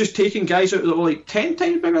Gracie was just taking guys out that were like 10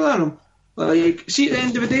 times bigger than him. Like, see, at the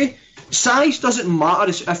end of the day, size doesn't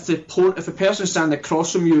matter if the person standing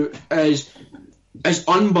across from you is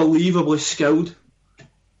unbelievably skilled.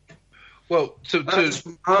 Well, if it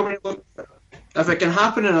can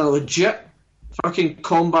happen in a legit fucking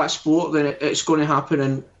combat sport, then it's going to happen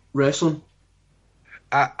in wrestling.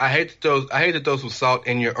 I hate to throw some salt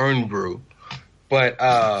in your urn brew, but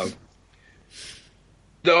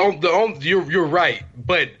you're right.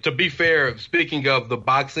 But to be fair, speaking of the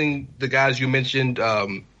boxing, the guys you mentioned,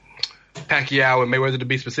 Pacquiao and Mayweather to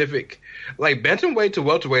be specific, like bantamweight to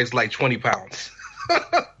welterweight is like 20 pounds,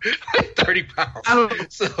 like 30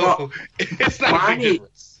 pounds. So it's not a big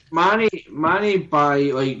difference. Manny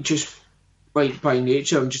by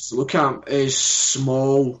nature, and just to look at him, is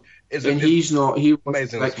small, he's not. He was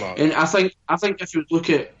amazingly small. And I think if you look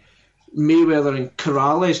at Mayweather and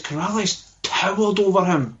Corrales towered over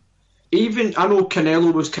him. Even I know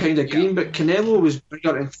Canelo was kind of green, but Canelo was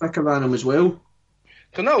bigger and thicker than him as well.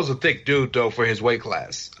 Canelo's a thick dude though for his weight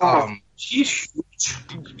class. He's huge.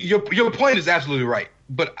 Your point is absolutely right.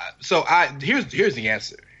 But here's the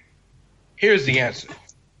answer. Here's the answer.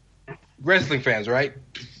 Wrestling fans, right?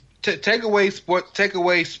 Take away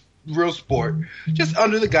real sport, just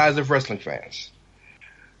under the guise of wrestling fans.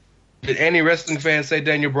 Did any wrestling fan say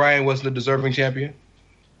Daniel Bryan wasn't a deserving champion?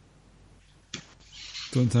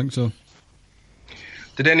 Don't think so.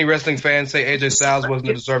 Did any wrestling fan say AJ Styles wasn't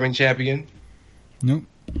a deserving champion? Nope.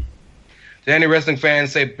 Did any wrestling fan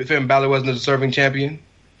say Finn Balor wasn't a deserving champion?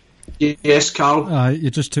 Yes, Carl.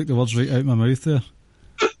 You just took the words right out of my mouth there.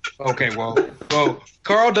 Okay, well,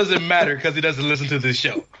 Carl doesn't matter because he doesn't listen to this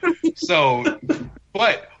show. So,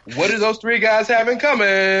 but What do those three guys have in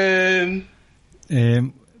common?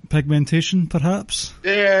 Pigmentation, perhaps?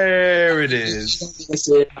 There it is.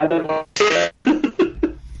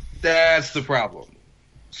 That's the problem.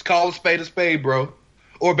 Just call a spade, bro.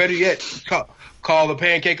 Or better yet, call a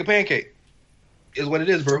pancake. Is what it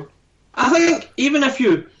is, bro. I think even if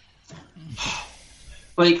you,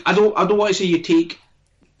 like, I don't want to say you take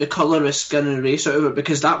the colour of skin and race out of it,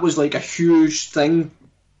 because that was like a huge thing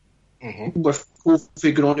with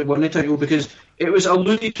Kofi going on to win the title, because it was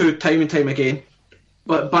alluded to time and time again.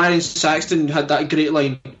 But Byron Saxton had that great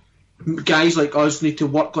line: guys like us need to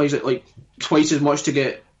work like twice as much to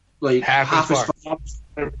get like half as far.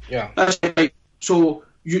 Yeah, that's right. So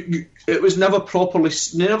it was never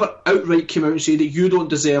outright came out and said that you don't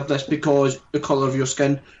deserve this because the colour of your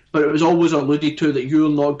skin, but it was always alluded to that you're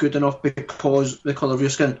not good enough because the colour of your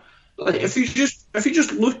skin. Like, if you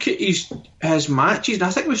just look at his matches, and I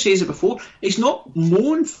think we've said it before, he's not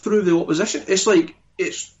mown through the opposition. It's like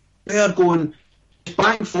they're going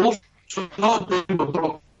back and forth. So not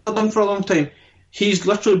done for a long time. He's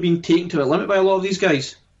literally been taken to a limit by a lot of these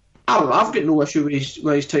guys. I've got no issue with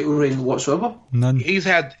his title reign whatsoever. None. He's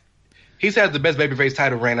had the best babyface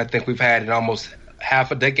title reign I think we've had in almost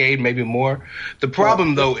half a decade, maybe more. The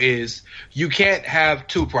problem though is you can't have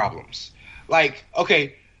two problems. Like,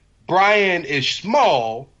 okay, Brian is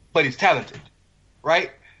small but he's talented,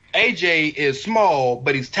 right? AJ is small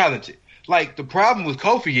but he's talented. Like, the problem with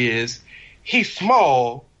Kofi is he's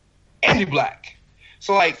small and he's black.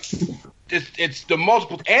 So like, it's the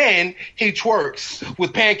multiple, and he twerks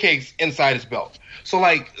with pancakes inside his belt. So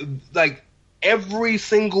like every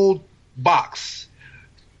single box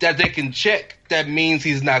that they can check that means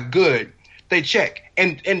he's not good, they check.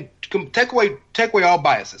 And take away all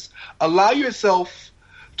biases. Allow yourself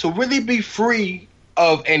to really be free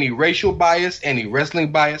of any racial bias, any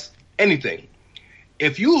wrestling bias, anything.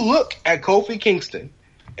 If you look at Kofi Kingston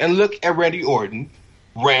and look at Randy Orton,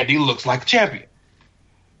 Randy looks like a champion.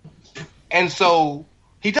 And so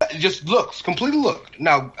he just looks, completely look.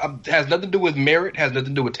 Now, has nothing to do with merit, has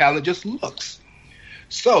nothing to do with talent, just looks.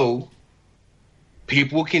 So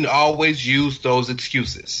people can always use those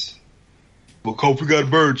excuses. Well, Kofi got a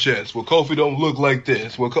bird chest. Well, Kofi don't look like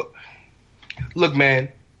this. Well, look,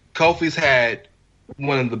 man, Kofi's had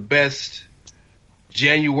one of the best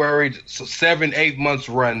January 7-8 months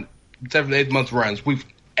runs we've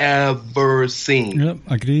ever seen. Yep,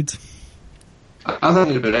 agreed. I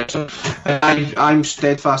think it's about it. I'm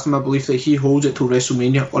steadfast in my belief that he holds it till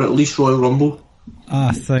WrestleMania, or at least Royal Rumble.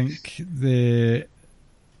 I think the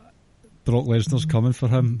Brock Lesnar's coming for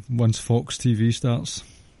him once Fox TV starts.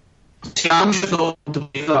 See, I'm just not to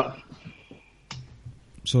believe that.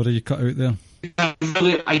 Sorry, you cut out there.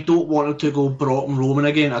 Really, I don't want him to go Brock and Roman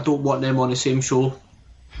again. I don't want them on the same show.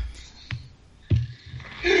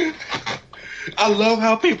 I love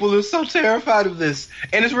how people are so terrified of this.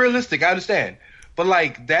 And it's realistic, I understand. But,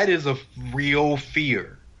 like, that is a real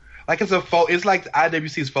fear. Like, it's like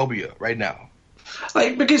IWC's phobia right now.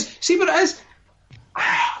 Like, because, see what it is?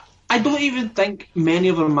 I don't even think many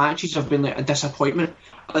of our matches have been, like, a disappointment.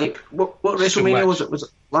 Like, what WrestleMania was it? Was it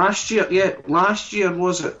last year? Yeah, last year,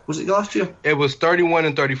 was it? Was it last year? It was 31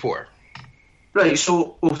 and 34. Right,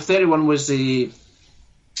 so 31 was the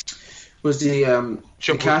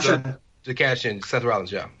cash-in. The cash-in, Seth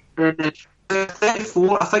Rollins, yeah.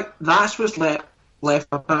 34, I think that's what's left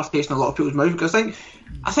a bit taste in a lot of people's mouth, because I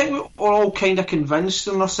think we were all kind of convinced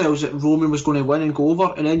in ourselves that Roman was going to win and go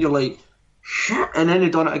over, and then you're like, shit, and then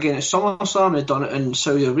they'd done it again at SummerSlam, they'd done it in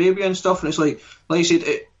Saudi Arabia and stuff, and it's like you said,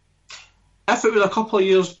 if it was a couple of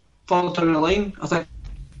years further down the line, I think,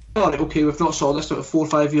 alright, okay, we've not saw this in about 4 or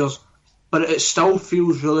 5 years, but it still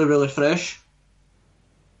feels really, really fresh.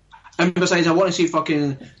 And besides, I want to see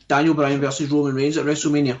fucking Daniel Bryan versus Roman Reigns at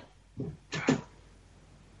WrestleMania.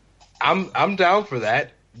 I'm down for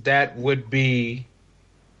that. That would be...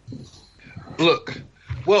 Look,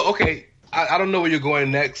 well, okay, I don't know where you're going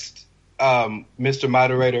next, Mr.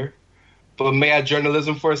 Moderator, but may I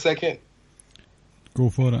journalism for a second? Go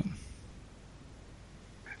for it.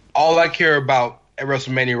 All I care about at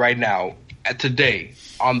WrestleMania right now, today,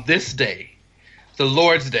 on this day, the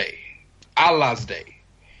Lord's Day, Allah's Day,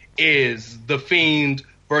 is The Fiend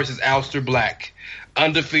versus Aleister Black,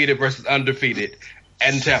 undefeated versus undefeated,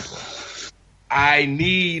 and Tampa. I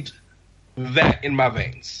need that in my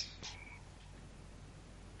veins.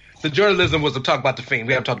 The journalism was to talk about The Fiend.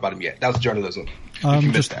 We haven't talked about him yet. That was journalism.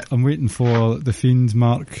 I'm waiting for The Fiend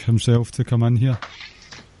Mark himself to come in here.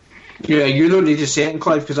 Yeah, you don't need to say it,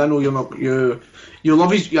 Clive, because I know you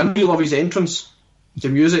love his entrance, the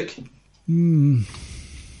music. Not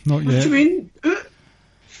yet. What do you mean?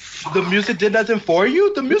 the music did nothing for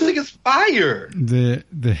you? The music is fire. The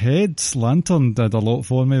head's lantern did a lot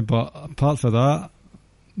for me, but apart from that,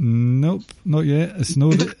 nope, not yet. It's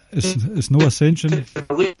no Ascension. So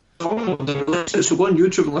go on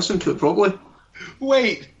YouTube and listen to it properly.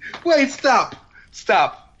 Wait, stop.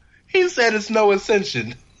 He said it's no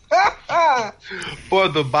Ascension. Boy,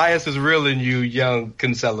 the bias is real in you, young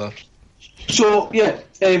Kinsella. So, yeah,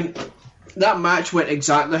 that match went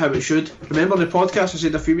exactly how it should. Remember the podcast I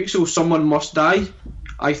said a few weeks ago, someone must die?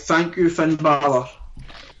 I thank you, Finn Balor.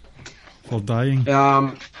 For dying.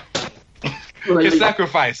 His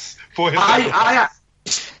sacrifice for his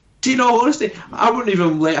sacrifice. Do you know, honestly, I wouldn't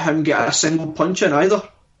even let him get a single punch in either.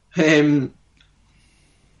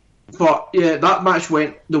 But, yeah, that match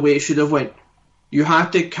went the way it should have went. You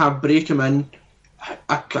had to break him in.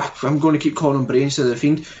 I'm going to keep calling him Bray instead of The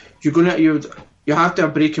Fiend. You have to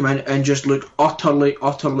break him in and just look utterly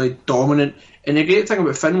dominant. And the great thing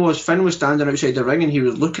about Finn was standing outside the ring and he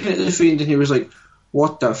was looking at the Fiend and he was like,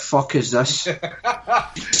 what the fuck is this?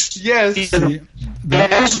 Yes. It's going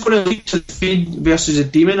to lead to the Fiend versus a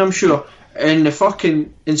Demon, I'm sure. And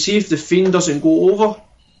see if the Fiend doesn't go over.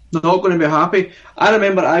 They're not going to be happy. I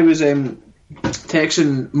remember I was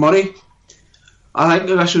texting Murray. I think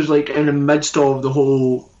this was like in the midst of the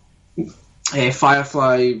whole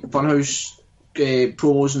Firefly Funhouse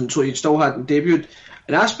promos, and so he still hadn't debuted.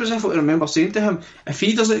 And I specifically remember saying to him, if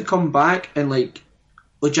he doesn't come back and like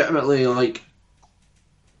legitimately like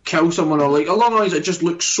kill someone or like along the lines that just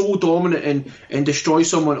looks so dominant and destroy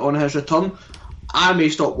someone on his return, I may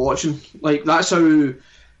stop watching. Like that's how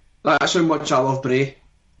much I love Bray.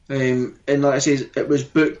 And like I say, it was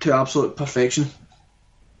booked to absolute perfection.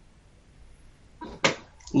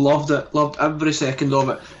 Loved it, loved every second of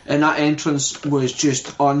it, and that entrance was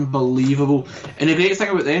just unbelievable. And the great thing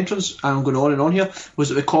about the entrance, and I'm going on and on here, was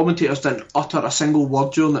that the commentators didn't utter a single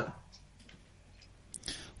word during it.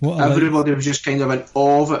 Everybody was just kind of in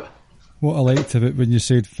awe of it. What I liked about when you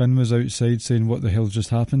said Finn was outside saying what the hell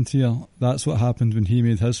just happened here, that's what happened when he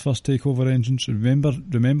made his first takeover entrance.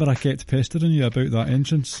 Remember I kept pestering you about that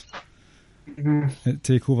entrance at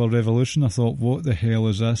Takeover Revolution. I thought, what the hell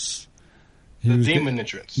is this? The demon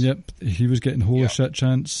entrance. Yep, he was getting holy shit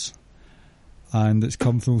chants, and it's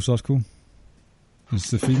come full circle.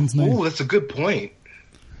 It's the Fiends now. Oh, that's a good point.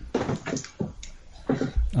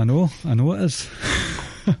 I know it is.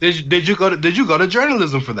 Did you go to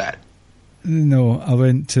journalism for that? No, I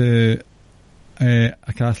went to a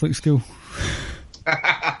Catholic school.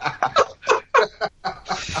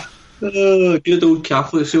 Oh, good old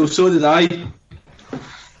Catholic school. So did I.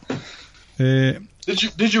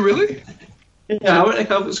 Did you really? Yeah, I went to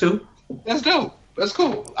Catholic school. That's dope. That's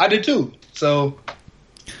cool. I did too. So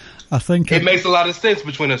I think it makes a lot of sense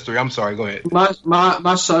between us three. I'm sorry. Go ahead.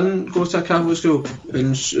 My son goes to a Catholic school,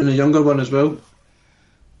 and a younger one as well.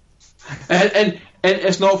 And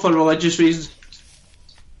it's not for religious reasons.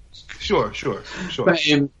 Sure. But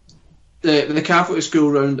the Catholic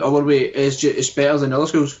school round our way is better than other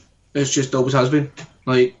schools. It's just always has been,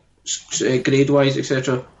 like grade wise,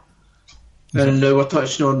 etc. And now we're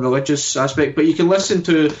touching on religious aspect, but you can listen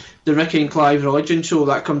to the Ricky and Clive Religion show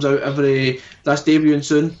that comes out that's debuting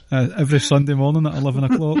soon. Every Sunday morning at 11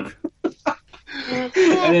 o'clock.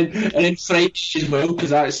 and then Friday as well, because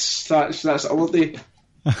that's all day.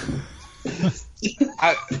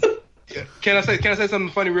 Can I say something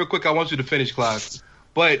funny real quick? I want you to finish, Clive.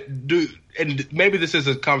 But and maybe this is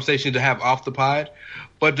a conversation to have off the pod,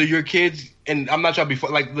 but do your kids, and I'm not trying to be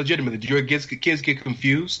like legitimately, do your kids get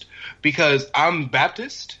confused? Because I'm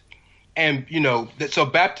Baptist, and so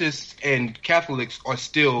Baptists and Catholics are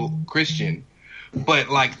still Christian, but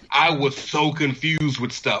like I was so confused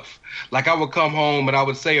with stuff. Like I would come home and I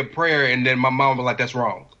would say a prayer, and then my mom would be like, "That's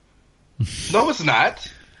wrong." No, it's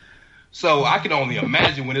not. So I can only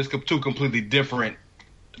imagine when it's two completely different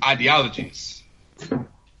ideologies.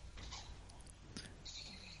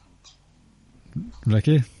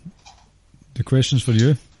 Ricky, the question's for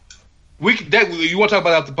you. You want to talk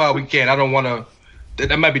about after the pod? We can. I don't want to.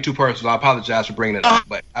 That might be too personal. I apologize for bringing it up,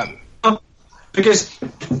 but because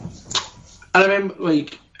I remember,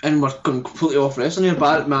 like, and we're going completely off wrestling here,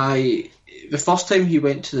 but the first time he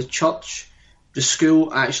went to the church, the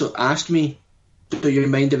school actually asked me, "Do you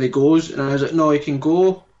mind if he goes?" And I was like, "No, he can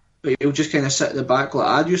go, but he'll just kind of sit at the back like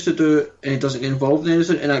I used to do, and he doesn't get involved in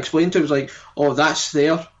anything." And I explained to him, I was like, "Oh, that's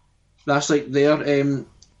like their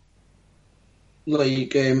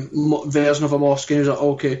version of a mosque." And he was like,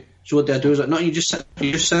 "Okay, so what do I do?" I was like, "No, you just sit.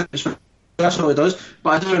 That's all he does." But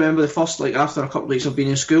I do remember the first, like, after a couple of weeks of being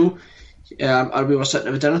in school, we were sitting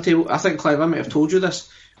at the dinner table. I think, Clive, I might have told you this.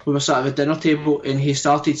 We were sat at the dinner table, and he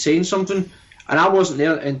started saying something, and I wasn't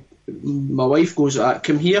there, and my wife goes,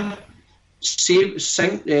 "Come here,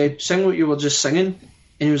 sing what you were just singing."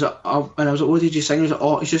 And he was like, and I was like, "What did you sing?" He was like,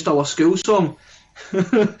 "Oh, it's just our school song." He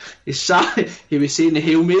was saying the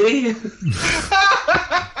Hail Mary.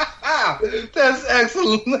 That's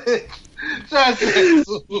excellent. That's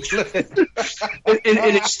excellent.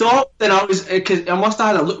 and it stopped, and I was, because I must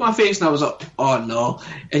have had a look at my face, and I was like, "Oh no!"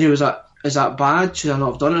 And he was like, "Is that bad? Should I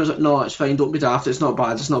not have done it?" I was like, "No, it's fine. Don't be daft. It's not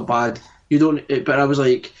bad. It's not bad. You don't." But I was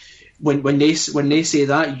like, when they say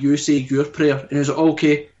that, you say your prayer, and he was like,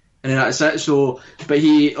 "Okay." And then that's it. So, but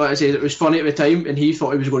he, like I said, it was funny at the time, and he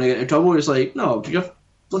thought he was going to get into trouble. He was like, "No, you're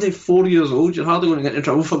bloody 4 years old. You're hardly going to get into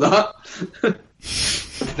trouble for that."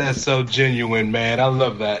 That's so genuine, man. I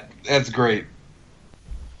love that. That's great.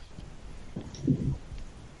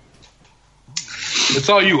 It's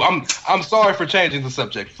all you. I'm sorry for changing the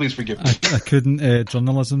subject. Please forgive me. I couldn't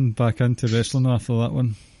journalism back into wrestling after that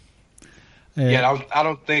one. Yeah, I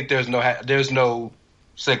don't think there's no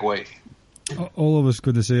segue. All I was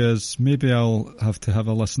going to say is maybe I'll have to have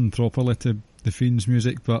a listen properly to the Fiend's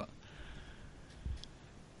music, but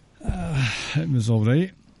it was all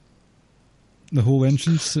right. The whole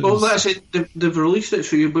entrance. Like I said, they've released it,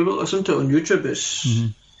 so you'll be able to listen to it on YouTube. It's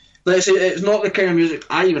like I said, it's not the kind of music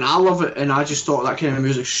I love it, and I just thought that kind of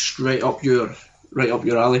music straight up your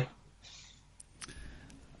alley.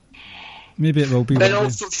 Maybe it will be. And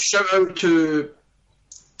also shout out to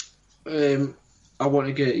I want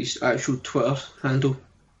to get his actual Twitter handle.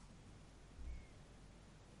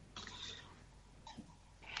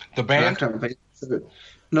 The band? I can't find it.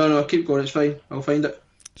 No, keep going, it's fine. I'll find it.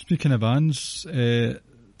 Speaking of bands,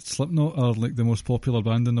 Slipknot are like the most popular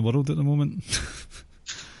band in the world at the moment.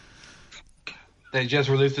 They just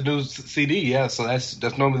released a new CD, yeah, so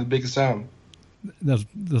that's normally the biggest sound. They're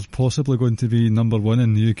possibly going to be number one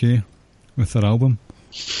in the UK with their album.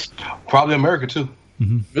 Probably America too.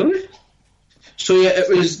 Mm-hmm. Really? So yeah, it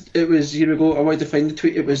was. Here we go. I wanted to find the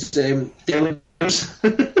tweet. It was Daily News.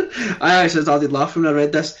 I actually started laughing when I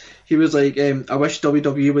read this. He was like, "I wish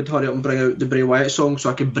WWE would hurry up and bring out the Bray Wyatt song so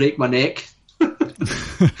I could break my neck."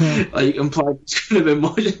 Like implied it's going to be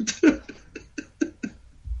motioned.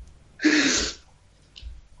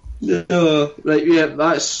 No, right? Yeah,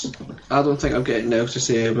 that's. I don't think I've got anything else to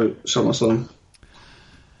say about SummerSlam.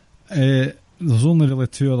 There's only really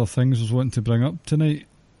two other things I was wanting to bring up tonight.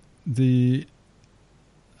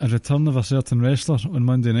 A return of a certain wrestler on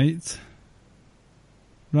Monday night.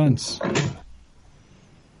 Rance.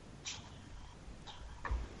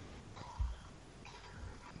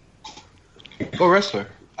 Oh, wrestler.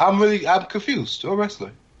 I'm confused. Oh,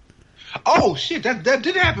 wrestler. Oh shit! That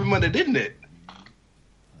did happen Monday, didn't it?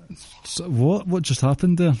 So what just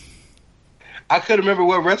happened there? I couldn't remember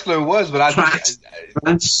what wrestler it was, but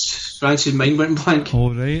France's mind went blank.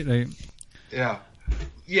 Oh, right.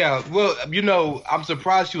 Yeah. Well, I'm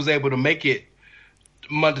surprised she was able to make it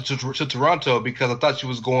Monday to Toronto, because I thought she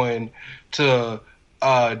was going to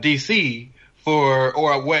DC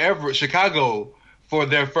or wherever, Chicago, for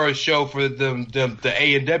their first show for the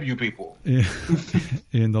A&W people. Yeah.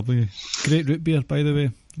 A&W. Great root beer, by the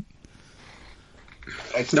way.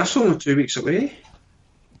 That's only 2 weeks away.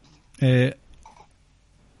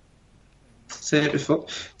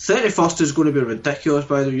 31st is going to be ridiculous,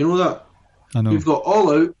 by the way. You know that? I know. We've got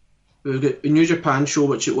All Out. We've got the New Japan show,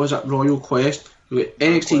 which it was at Royal Quest. We've got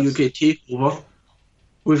NXT UK Takeover.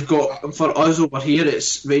 We've got, for us over here,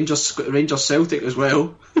 it's Rangers Celtic as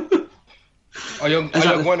well. Are you going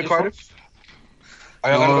to Cardiff?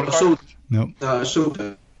 Are you going to Cardiff? No. So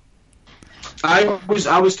I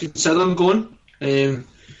was considering going.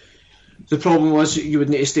 The problem was you would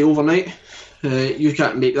need to stay overnight. You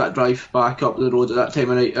can't make that drive back up the road at that time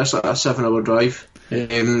of night. It's like a 7-hour drive.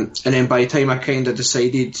 And then by the time I kind of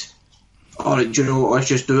decided, alright, do you know what, let's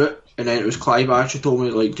just do it. And then it was Clive actually told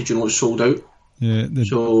me, like, did you know it's sold out? Yeah.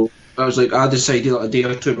 So I was like, I decided like a day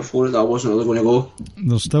or two before that I wasn't really going to go.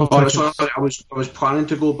 There's still tickets. I was planning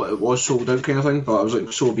to go, but it was sold out kind of thing. But I was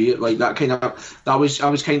like, so be it. Like I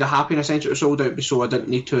was kind of happy in a sense it was sold out, so I didn't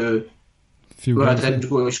need to. I didn't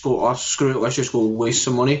go, let's go. Oh, screw it. Let's just go waste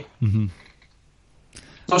some money. Mm-hmm.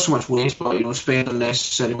 Not so much waste, but spend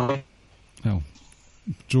unnecessary money. Well,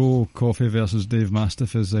 Joe Coffey versus Dave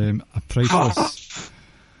Mastiff is a priceless.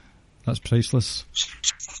 That's priceless. It's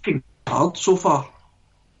fucking hard so far.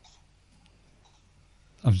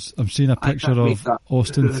 I've seen a picture of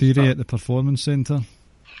Austin Theory at the Performance Centre.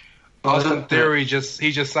 Austin Theory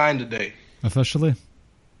he just signed today. Officially.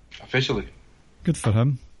 Good for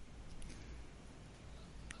him.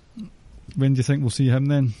 When do you think we'll see him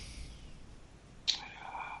then?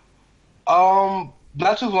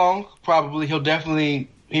 Not too long. Probably he'll definitely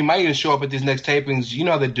He might even show up at these next tapings. You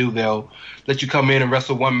know how they do. They'll let you come in and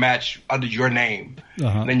wrestle one match under your name.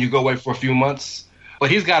 And then you go away for a few months. But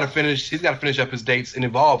he's got to finish up his dates in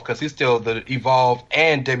Evolve because he's still the Evolve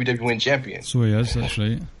and WWE champion. So he is. That's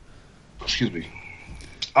right. Excuse me.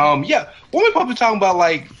 Yeah. Weren't we probably talking about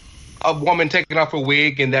like a woman taking off her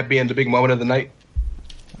wig and that being the big moment of the night?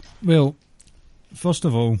 Well, first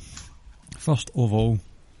of all,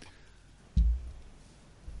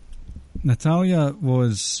 Natalia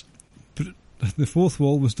was... The fourth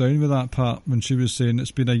wall was down with that part when she was saying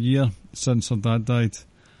it's been a year since her dad died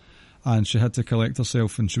and she had to collect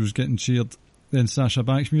herself and she was getting cheered. Then Sasha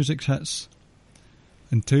Banks' music hits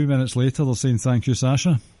and 2 minutes later they're saying thank you,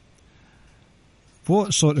 Sasha.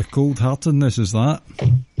 What sort of cold-heartedness is that?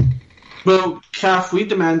 Well, Kath, we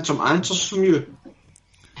demand some answers from you.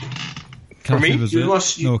 For me?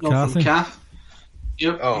 Kathy. Kath.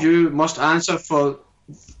 Yep. Oh. You must answer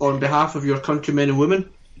on behalf of your countrymen and women.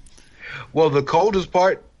 Well, the coldest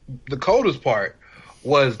part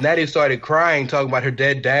was Natty started crying, talking about her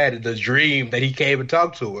dead dad and the dream that he came and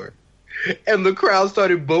talked to her. And the crowd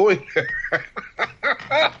started booing her.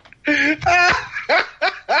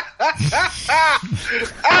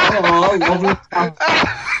 Oh, lovely.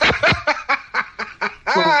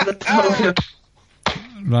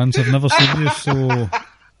 Rance, I've never seen you so...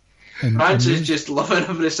 Rance is just loving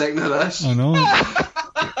every second of this. I know.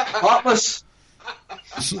 Heartless.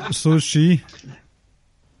 So's she.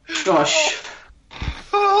 Gosh.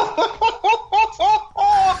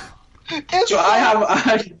 So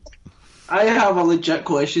I have a legit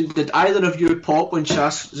question. Did either of you pop when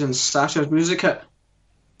Sasha's music hit?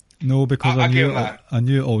 No, because I knew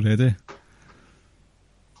it already.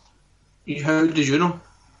 How did you know?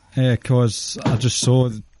 Because I just saw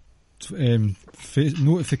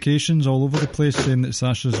notifications all over the place saying that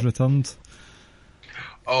Sasha's returned.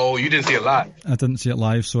 Oh, you didn't see it live? I didn't see it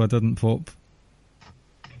live, so I didn't pop.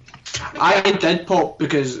 I did pop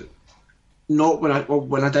because not when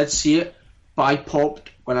I did see it, but I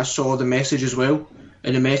popped when I saw the message as well,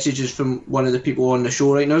 and the message is from one of the people on the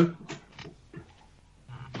show right now.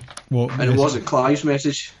 What? And it wasn't Clive's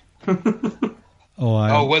message.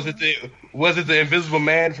 Oh, was it the Invisible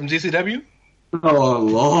Man from GCW? Oh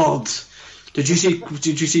Lord! Did you see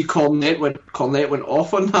Cornette went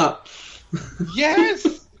off on that?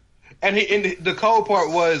 Yes. And the cold part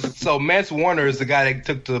was, so Mance Warner is the guy that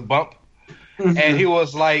took the bump, and he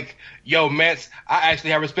was like, "Yo, Mance, I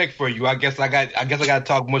actually have respect for you. I guess I got to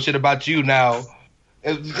talk more shit about you now."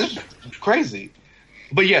 It's crazy.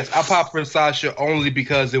 But yes, I popped for Sasha only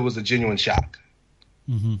because it was a genuine shock.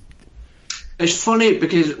 Mm-hmm. It's funny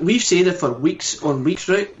because we've said it for weeks on weeks,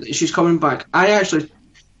 right? She's coming back. I was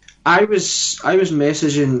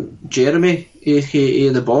messaging Jeremy, aka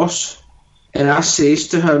the boss, and I says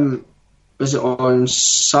to him, was it on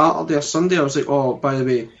Saturday or Sunday? I was like, oh, by the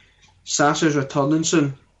way, Sasha's returning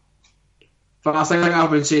soon. But I think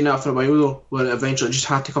I've been saying that for a while though, where it eventually just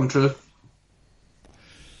had to come true.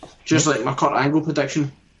 Just like my Kurt Angle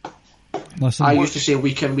prediction. Listen, I used to say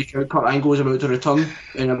week in, week out, Kurt Angle was about to return,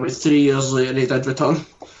 and about 3 years later he did return.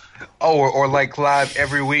 Oh, or like Clive,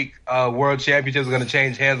 every week, World Championships are going to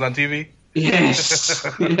change hands on TV? Yes,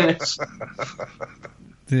 yes.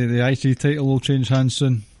 The IC title will change hands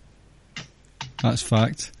soon. That's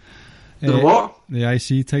fact. The what? The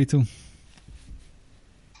IC title.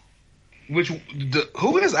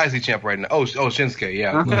 Who is IC champ right now? Oh, Shinsuke,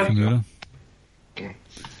 yeah. Nakamura.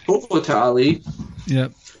 Hopefully to Ali.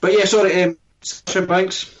 Yep. But yeah, sorry, Sasha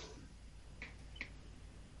Banks.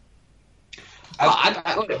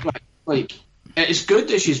 I like, it's good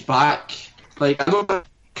that she's back. Like, I don't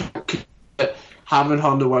think having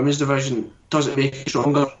her in the women's division doesn't make it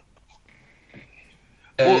stronger.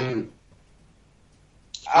 I'm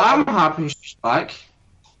happy she's back.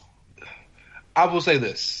 I will say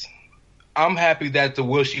this. I'm happy that the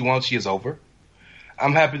will she wants she is over.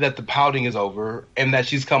 I'm happy that the pouting is over and that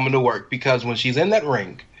she's coming to work, because when she's in that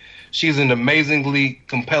ring, she's an amazingly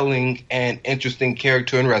compelling and interesting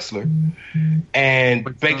character and wrestler.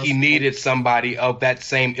 And Becky needed somebody of that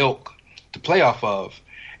same ilk to play off of.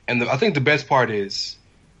 And I think the best part is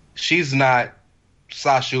she's not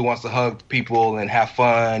Sasha who wants to hug people and have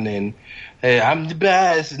fun and, hey, I'm the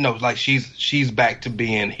best. No, like she's back to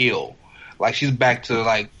being heel. Like she's back to,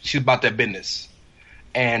 like, she's about that business.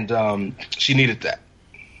 And she needed that.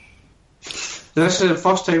 This is the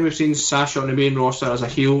first time we've seen Sasha on the main roster as a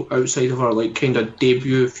heel outside of her like kind of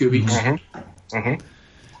debut a few weeks. Mm-hmm. Mm-hmm.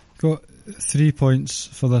 Got 3 points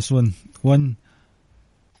for this one. One,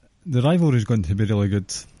 the rivalry is going to be really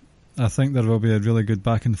good. I think there will be a really good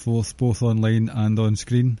back and forth both online and on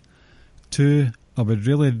screen. Two, I'll be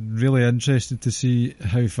really, really interested to see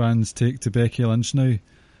how fans take to Becky Lynch now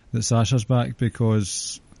that Sasha's back,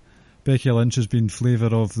 because Becky Lynch has been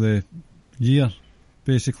flavour of the year,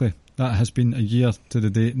 basically. That has been a year to the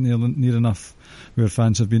date, near enough, where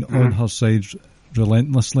fans have been on her side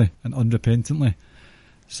relentlessly and unrepentantly.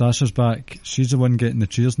 Sasha's back. She's the one getting the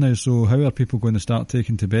cheers now, so how are people going to start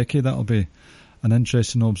taking to Becky? That'll be an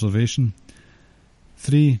interesting observation.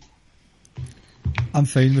 3, I'm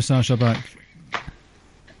fine with Sasha back.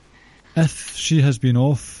 If she has been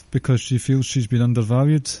off because she feels she's been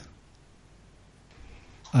undervalued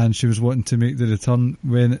and she was wanting to make the return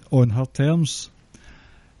when on her terms,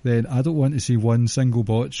 then I don't want to see one single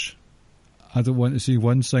botch. I don't want to see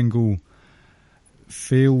one single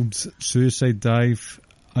failed suicide dive.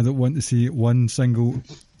 I don't want to see one single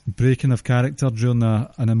breaking of character during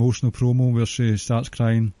an emotional promo where she starts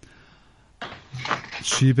crying.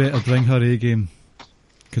 She better bring her A game,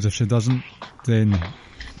 because if she doesn't, then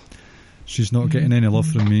she's not getting any love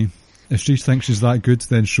from me. If she thinks she's that good,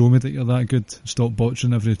 then show me that you're that good. Stop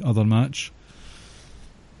botching every other match.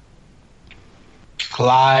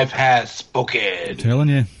 Clive has spoken. I'm telling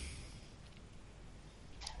you.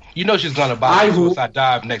 You know she's gonna buy a suicide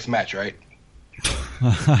dive next match, right?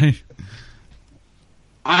 I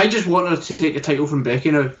just want her to take the title from Becky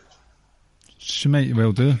now. She might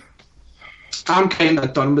well do. I'm kind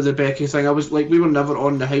of done with the Becky thing. I was like, we were never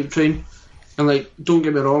on the hype train, and like, don't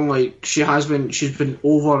get me wrong, like she's been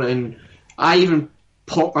over, and I even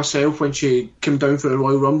popped myself when she came down for the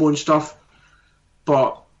Royal Rumble and stuff.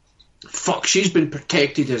 But fuck, she's been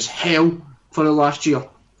protected as hell for the last year.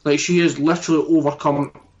 Like, she has literally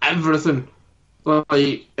overcome everything.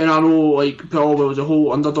 Like, and I know, like, Paul was a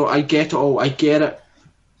whole underdog. I get it all. I get it.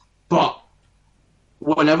 But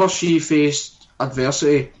whenever she faced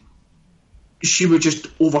adversity, she would just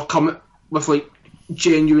overcome it with, like,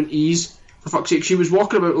 genuine ease. For fuck's sake, she was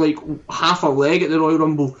walking about, like, half a leg at the Royal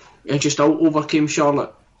Rumble and she still overcame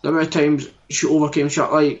Charlotte. The amount of times she overcame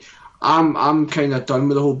Charlotte, like, I'm kind of done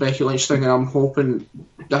with the whole Becky Lynch thing, and I'm hoping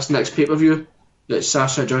this next pay-per-view that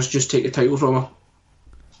Sasha does just take the title from her.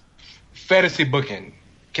 Fantasy booking.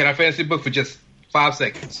 Can I fantasy book for just 5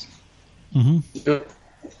 seconds? Yeah.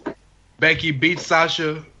 Becky beats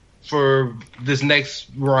Sasha for this next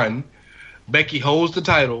run. Becky holds the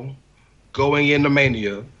title going into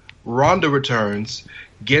Mania. Ronda returns,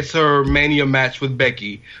 gets her Mania match with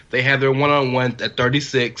Becky. They have their one-on-one at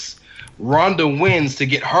 36. Ronda wins to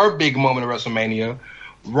get her big moment at WrestleMania.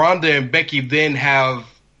 Ronda and Becky then have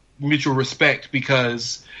mutual respect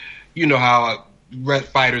because you know how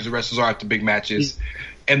fighters and wrestlers are at the big matches.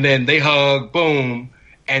 And then they hug, boom,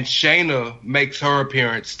 and Shayna makes her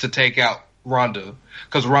appearance to take out Ronda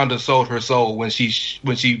because Ronda sold her soul when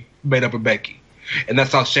she made up with Becky. And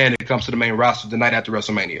that's how Shayna comes to the main roster the night after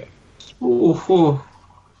WrestleMania. Oh.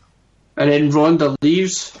 And then Ronda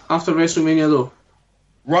leaves after WrestleMania, though.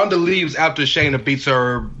 Ronda leaves after Shayna beats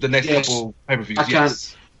her the next couple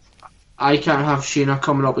pay-per-views. I can't have Shayna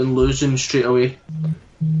coming up and losing straight away.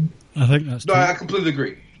 I think that's. No, I completely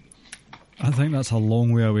agree. I think that's a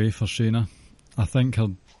long way away for Shayna. I think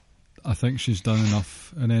she's done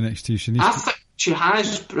enough in NXT. I think she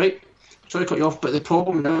has, right? Sorry to cut you off, but the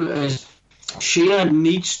problem now is Shayna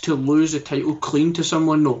needs to lose the title clean to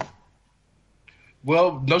someone, though.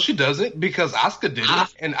 Well, no, she doesn't, because Asuka did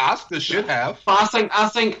it, and Asuka should have. But I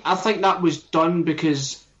think that was done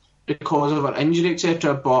because of her injury,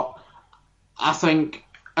 etc. But I think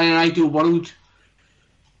in an ideal world,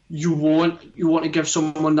 you want to give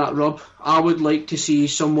someone that rub. I would like to see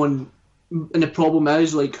someone, and the problem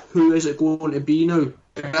is, like, who is it going to be now?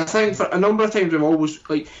 I think for a number of times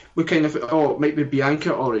we kind of it might be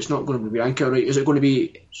Bianca, or it's not going to be Bianca, right? Is it going to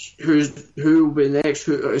be who will be next?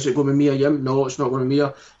 Is it going to be Mia Yim? No, it's not going to be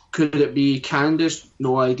Mia. Could it be Candice?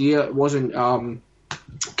 No idea. It wasn't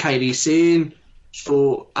Kairi Sane.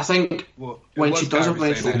 So I think when she does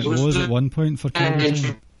eventually it was at one point for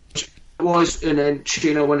Candice. It was, and then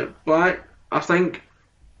Shayna won it back. I think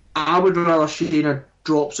I would rather Shayna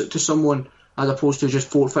drops it to someone as opposed to just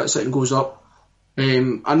forfeits it and goes up.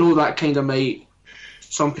 I know that kind of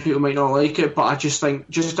some people might not like it, but I just think,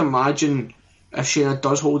 just imagine if Shayna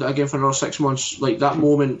does hold it again for another 6 months, like that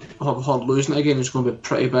moment of her losing it again is going to be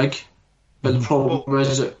pretty big. But the problem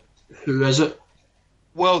is who is it?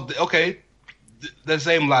 Well, okay, the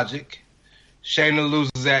same logic. Shayna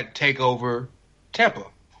loses at TakeOver Tampa.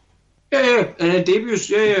 Yeah, and it debuts,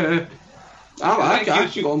 yeah. I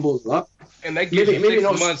can go on board with that. And that gives you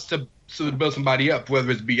 6 months to build somebody up,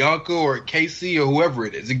 whether it's Bianca or Casey or whoever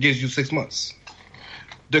it is. It gives you 6 months.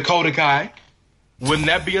 Dakota Kai, wouldn't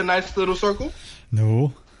that be a nice little circle?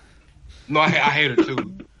 No, I hate her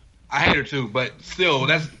too. I hate her too, but still,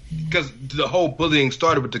 that's because the whole bullying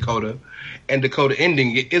started with Dakota, and Dakota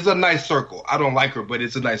ending it is a nice circle. I don't like her, but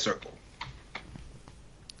it's a nice circle.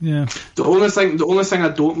 Yeah. The only thing I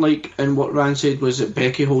don't like in what Rance said was that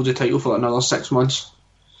Becky holds the title for another 6 months.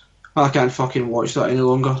 I can't fucking watch that any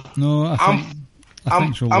longer. No,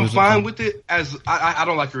 I'm fine with it. As I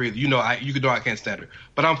don't like her either. You know I can't stand her,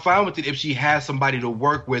 but I'm fine with it if she has somebody to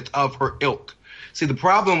work with of her ilk. See, the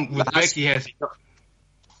problem with Becky has.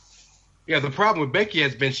 Yeah, the problem with Becky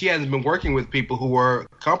has been she hasn't been working with people who are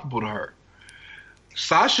comparable to her.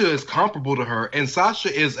 Sasha is comparable to her, and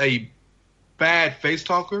Sasha is a bad face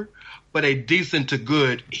talker, but a decent to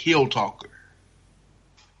good heel talker.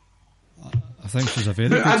 I think she's a very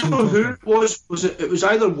good I don't know who it was. It was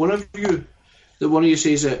either one of you that one of you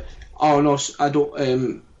says that, oh no,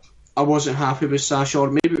 I wasn't happy with Sasha,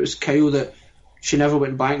 or maybe it was Kyle that she never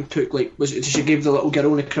went back and took, like, she gave the little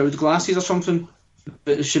girl in the crowd glasses or something,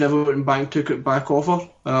 but she never went back and took it back off her.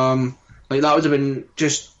 Like, that would have been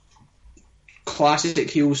just classic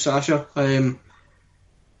heel Sasha. I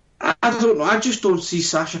don't know, I just don't see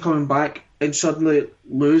Sasha coming back and suddenly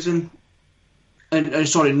losing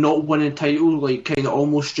and not winning title, like, kind of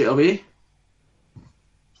almost straight away.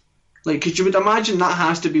 Like, because you would imagine that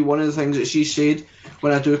has to be one of the things that she said,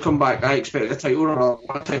 when I do come back, I expect a title or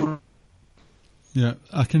a title. Yeah,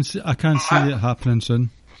 I can see it happening soon.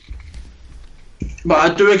 But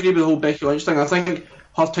I do agree with the whole Becky Lynch thing. I think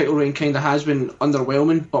her title reign kind of has been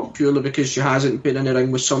underwhelming, but purely because she hasn't been in the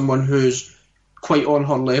ring with someone who's quite on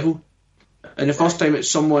her level. And the first time it's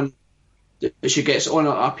someone that she gets on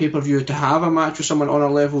a pay-per-view to have a match with someone on her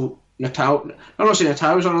level, Natalya. I'm not saying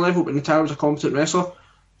Natalya's on her level, but Natalya's a competent wrestler.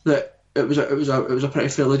 That it was a pretty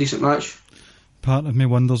fairly decent match. Part of me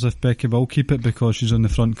wonders if Becky will keep it because she's on the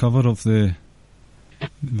front cover of the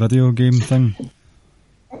video game thing.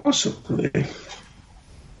 Possibly.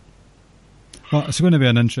 Well, it's going to be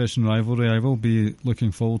an interesting rivalry. I will be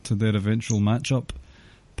looking forward to their eventual matchup,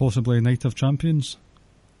 possibly Night of Champions.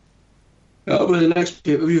 That'll be the next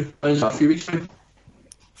pay-per-view. Is that a few weeks time?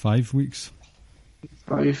 5 weeks.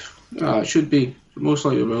 5. It should be. Most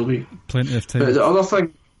likely it will be. Plenty of time. But the other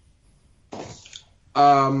thing,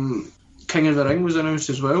 King of the Ring was announced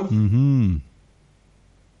as well. Mm-hmm.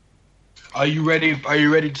 Are you ready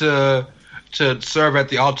to serve at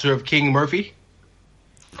the altar of King Murphy?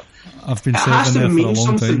 I've been serving there for a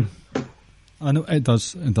long time. I know it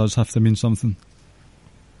does. It does have to mean something.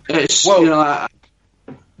 It's the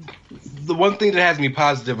one thing that has me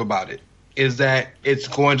positive about it is that it's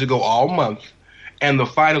going to go all month, and the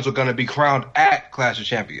finals are going to be crowned at Clash of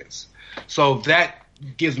Champions. So that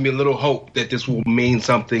gives me a little hope that this will mean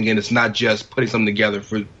something, and it's not just putting something together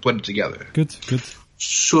for putting it together. Good.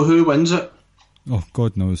 So who wins it? Oh,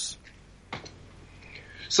 God knows.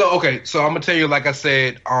 So I'm gonna tell you, like I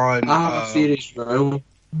said on. I have a theory as well.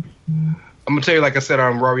 I'm gonna tell you, like I said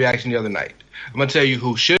on Raw Reaction the other night. I'm gonna tell you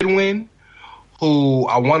who should win, who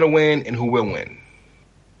I want to win, and who will win.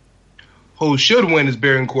 Who should win is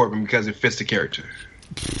Baron Corbin because it fits the character.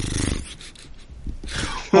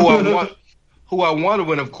 Who I want to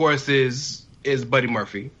win, of course, is Buddy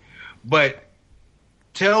Murphy. But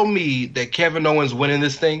tell me that Kevin Owens winning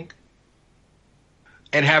this thing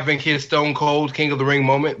and having his Stone Cold King of the Ring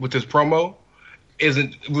moment with his promo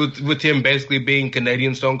isn't with him basically being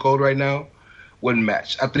Canadian Stone Cold right now wouldn't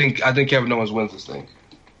match. I think Kevin Owens wins this thing.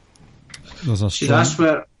 See, that's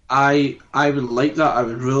where I would like that. I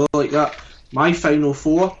would really like that. My final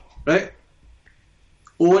four, right?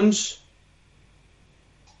 Owens,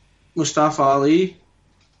 Mustafa Ali,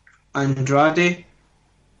 Andrade,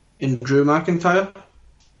 and Drew McIntyre.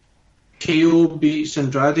 KO beats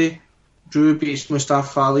Andrade. Drew beats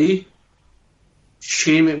Mustafa Ali.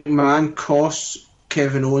 Shane McMahon costs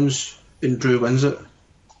Kevin Owens, and Drew wins it.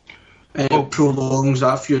 And it prolongs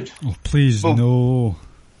that feud. Oh, please, no.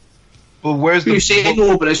 But where's you say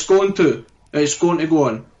no, but it's going to. It's going to go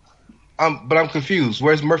on. But I'm confused.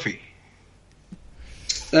 Where's Murphy?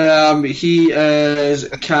 He is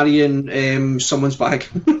carrying someone's bag.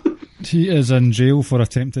 He is in jail for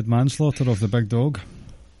attempted manslaughter of the big dog.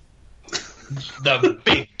 The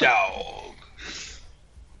big dog.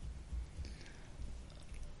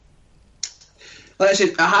 Like I said,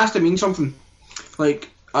 it has to mean something. Like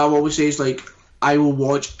I always say, like I will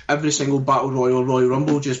watch every single Battle Royal Royal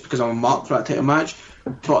Rumble just because I'm a mark for that type of match.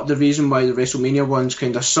 But the reason why the WrestleMania ones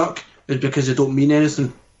kind of suck is because they don't mean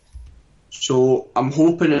anything. So I'm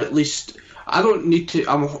hoping at least I don't need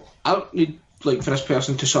like for this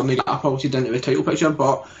person to suddenly get uploaded into the title picture,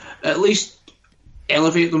 but at least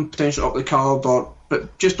elevate them potentially up the card,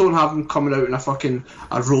 but just don't have them coming out in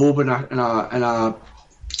a robe and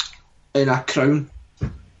a crown.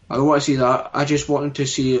 I don't want to see that. I just wanted to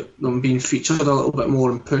see them being featured a little bit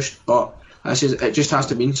more and pushed, but I says it just has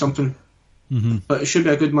to mean something. Mm-hmm. But it should be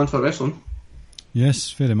a good month for wrestling.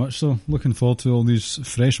 Yes, very much so. Looking forward to all these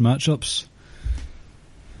fresh matchups.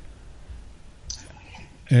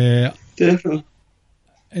 Definitely.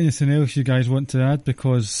 Anything else you guys want to add?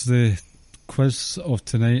 Because the quiz of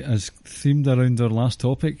tonight is themed around our last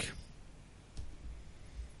topic.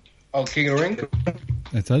 Oh, King of the Ring?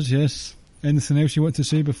 It is, yes. Anything else you want to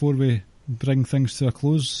say before we bring things to a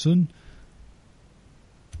close soon?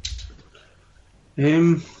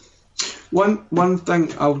 One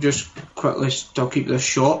thing I'll just quickly, I'll keep this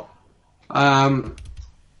short. The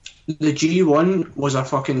G1 was a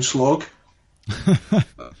fucking slog.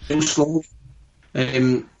 Slog.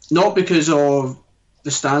 Not because of the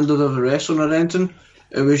standard of the wrestling or anything.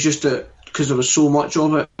 It was just because there was so much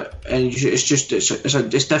of it, and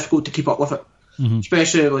it's difficult to keep up with it. Mm-hmm.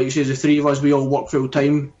 Especially, like you say, the three of us, we all work full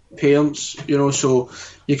time, parents, so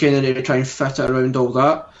you kind of need to try and fit it around all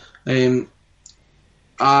that.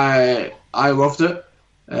 I loved it.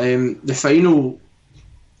 The final,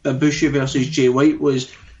 Ibushi versus Jay White, was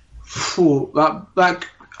that.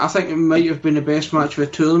 I think it might have been the best match of the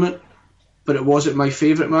tournament, but it wasn't my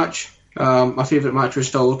favourite match. My favourite match was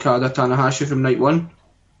still Okada Tanahashi from night one.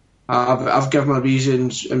 I've given my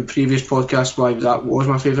reasons in previous podcasts why that was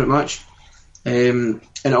my favourite match. And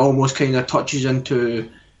it almost kind of touches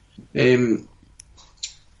into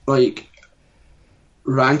like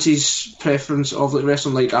Rance's preference of like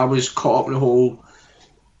wrestling. Like, I was caught up in the whole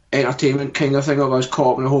entertainment kind of thing. I was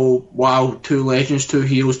caught up in the whole, wow, two legends, two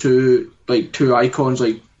heroes, two icons.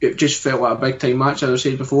 Like, it just felt like a big time match, as I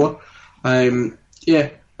said before. G1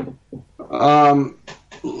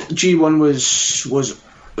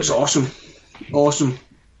 was awesome.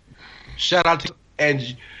 Shout out to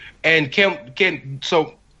and can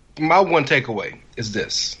so my one takeaway is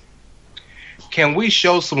this: can we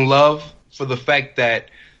show some love for the fact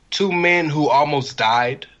that two men who almost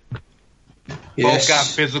died both got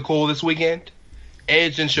physical this weekend?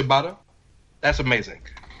 Edge and Shibata. That's amazing.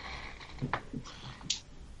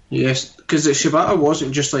 Yes, because Shibata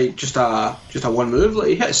wasn't just a one move. Like,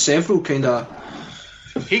 he hit several kind of.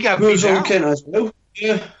 He got beat down kind of as well.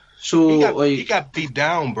 Yeah. So he got beat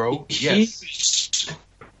down, bro. Yes.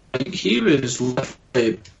 He was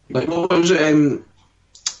like what was it?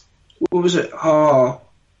 What was it? Oh,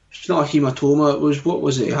 it's not a hematoma. It was, what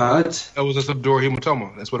was it he had? It was a subdural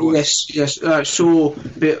hematoma. That's what it was. Yes. So,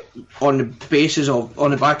 but on the basis of,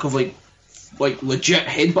 on the back of like legit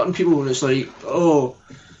headbutting people, and it's like, Clive,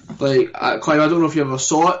 I don't know if you ever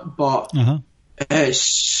saw it, but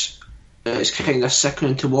it's kind of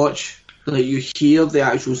sickening to watch. Like, you hear the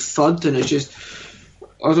actual thud, and it's just,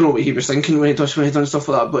 I don't know what he was thinking when he done stuff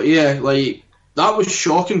like that. But yeah, like, that was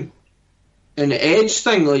shocking. And the Edge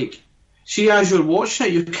thing, like, see, as you're watching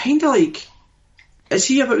it, you're kind of like, is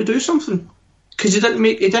he about to do something? Because he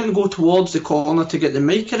didn't go towards the corner to get the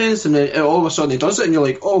mic or anything, and all of a sudden he does it, and you're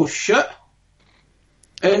like, oh shit.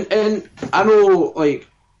 And I know, like,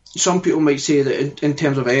 some people might say that in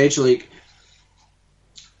terms of Edge, like,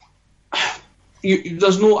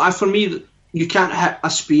 for me, you can't hit a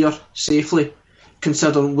spear safely,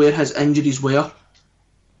 considering where his injuries were.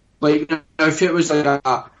 Like, if it was like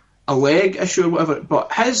a leg issue or whatever,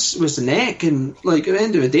 but his was the neck, and like, at the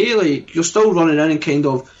end of the day, like, you're still running in and kind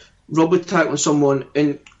of rubber tackling someone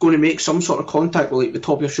and going to make some sort of contact with like the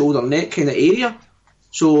top of your shoulder, neck kind of area.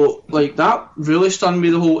 So, like, that really stunned me,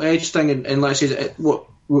 the whole Edge thing, and like I said, what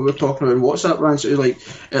we were talking about in WhatsApp, Rance, it was like,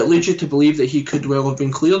 it leads you to believe that he could well have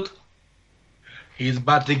been cleared. He's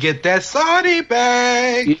about to get that Saudi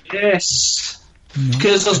bag. Yes,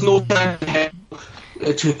 because there's no time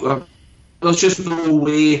there's just no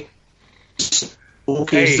way.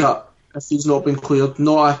 That if he's not been cleared,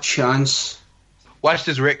 not a chance. Watch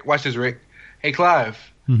this, Rick. Hey, Clive,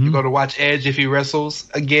 you going to watch Edge if he wrestles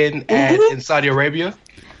again in Saudi Arabia?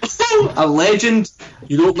 A legend.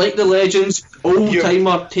 You don't like the legends. Old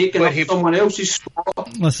timer taking up someone else's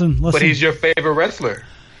spot. Listen. But he's your favorite wrestler.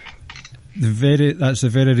 That's the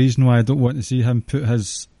very reason why I don't want to see him put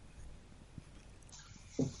his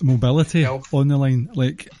mobility on the line.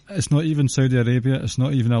 Like, it's not even Saudi Arabia, it's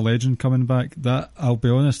not even a legend coming back. That, I'll be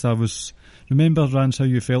honest, remember, Rance, how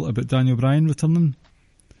you felt about Daniel Bryan returning?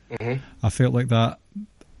 I felt like that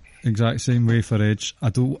exact same way for Edge.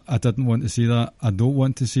 I didn't want to see that. I don't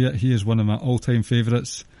want to see it. He is one of my all-time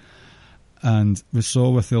favourites, and we saw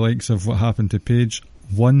with the likes of what happened to Paige,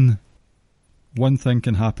 one thing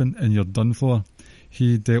can happen and you're done for.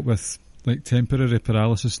 He dealt with like temporary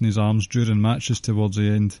paralysis in his arms during matches towards the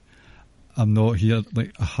end. I'm not here,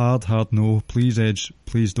 like, a hard no. Please, Edge,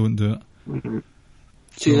 please don't do it.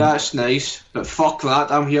 See, that's nice, but fuck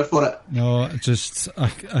that, I'm here for it. No, just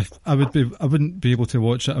I wouldn't be able to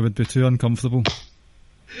watch it. I would be too uncomfortable.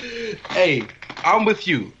 Hey, I'm with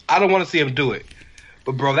you. I don't want to see him do it,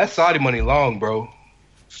 but bro, that Saudi money long, bro.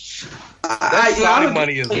 That Saudi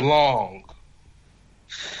money is long.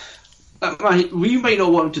 We might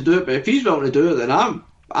not want him to do it, but if he's willing to do it, then I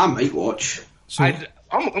might watch. So,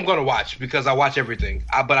 I'm gonna watch because I watch everything.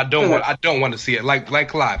 But I don't want to see it. Like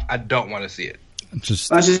Clive, I don't want to see it.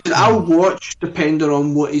 I'll watch depending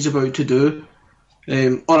on what he's about to do,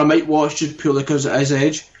 or I might watch just purely because it is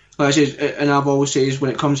Edge. Like I said, and I've always said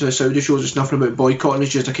when it comes to the Saudi shows, it's nothing about boycotting.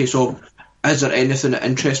 It's just a case of, is there anything that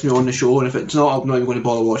interests me on the show? And if it's not, I'm not even going to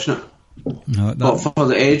bother watching it. No, but for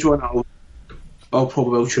the Edge one, I'll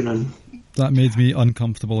probably tune in. That made me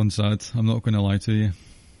uncomfortable and sad. I'm not going to lie to you.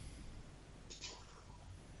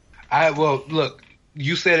 Well, look,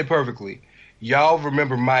 you said it perfectly. Y'all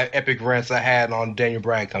remember my epic rants I had on Daniel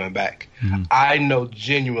Bryan coming back. Mm-hmm. I know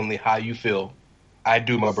genuinely how you feel. I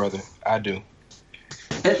do, my brother. I do.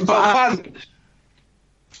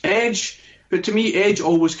 Edge, but to me, Edge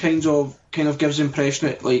always kind of gives the impression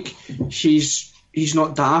that like he's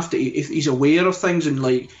not daft. He's aware of things, and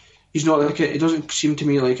like he's not like it doesn't seem to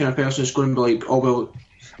me like kind of person who's going to be like, oh well,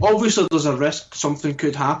 obviously there's a risk something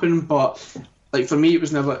could happen, but like for me it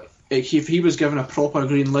was never. If he was given a proper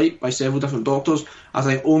green light by several different doctors, I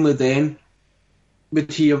think only then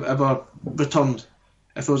would he have ever returned.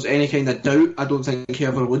 If there was any kind of doubt, I don't think he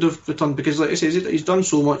ever would have returned, because like I said, he's done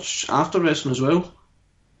so much after wrestling as well.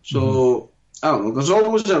 So, I don't know, there's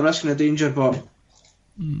always a risk and a danger, but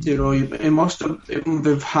you know, he must have,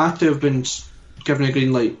 they've had to have been given a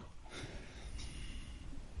green light.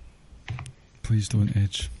 Please don't,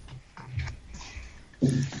 Edge.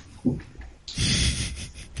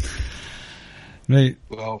 Right.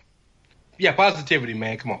 Well, yeah, positivity,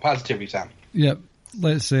 man. Come on, positivity time. Yep.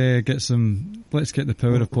 Let's get the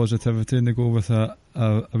power of positivity and go with a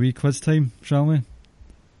wee quiz time, shall we?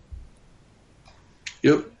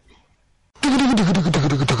 Yep.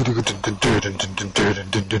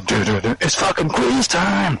 It's fucking quiz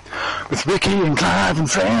time with Ricky and Clive and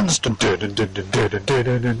friends. A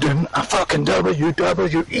fucking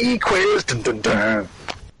WWE quiz.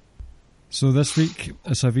 So this week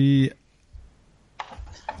it's a wee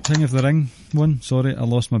King of the Ring one. Sorry, I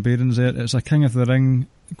lost my bearings there. It's a King of the Ring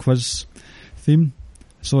quiz theme.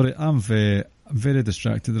 Sorry, I'm very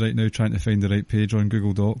distracted right now trying to find the right page on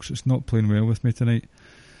Google Docs. It's not playing well with me tonight.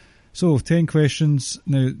 So, 10 questions.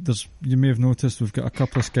 Now, you may have noticed we've got a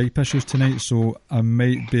couple of Skype issues tonight, so I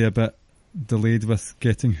might be a bit delayed with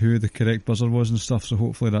getting who the correct buzzer was and stuff, so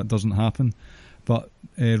hopefully that doesn't happen. But,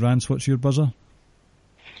 Rance, what's your buzzer?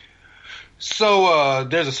 So,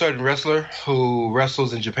 there's a certain wrestler who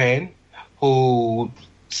wrestles in Japan who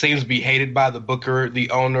seems to be hated by the booker,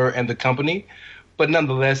 the owner, and the company. But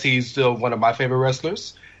nonetheless, he's still one of my favorite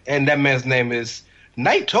wrestlers. And that man's name is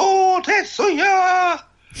Naito Tetsuya.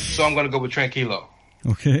 So I'm going to go with Tranquilo.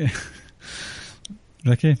 Okay.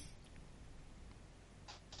 Ricky?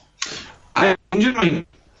 I injured mine.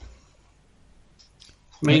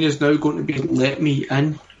 Mine is now going to be Let Me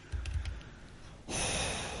In.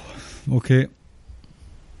 Okay.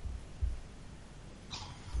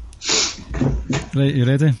 Right, you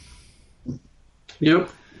ready? Yep.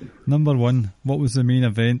 Number 1, what was the main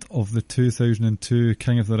event of the 2002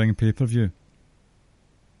 King of the Ring pay-per-view?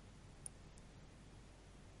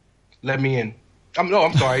 Let Me In. I'm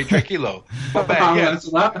sorry, Tranquilo. My bad,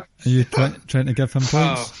 yes. Are you trying to give him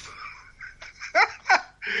points?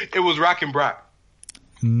 It was Rock and Brock.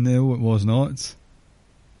 No, it was not.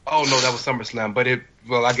 Oh, no, that was SummerSlam, but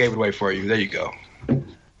I gave it away for you. There you go.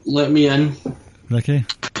 Let Me In. Ricky?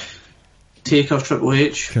 Taker Triple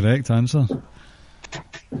H. Correct answer.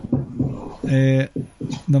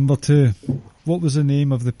 Number 2, what was the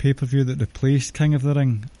name of the pay-per-view that replaced King of the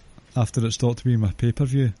Ring after it stopped being a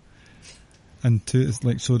pay-per-view? And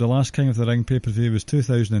so the last King of the Ring pay-per-view was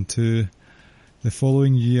 2002. The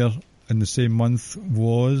following year, in the same month,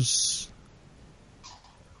 was...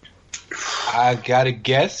 I gotta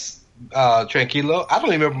guess, Tranquilo. I don't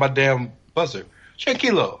even remember my damn buzzer.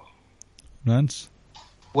 Tranquilo. Rance?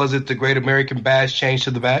 Was it the Great American Bash changed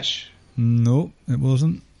to the Bash? No, it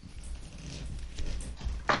wasn't.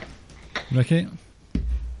 Ricky?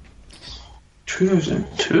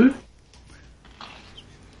 2002?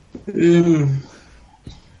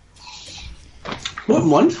 What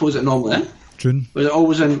month was it normally in? June. Was it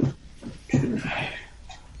always in...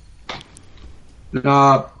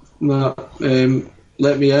 Nah,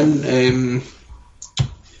 Let Me In.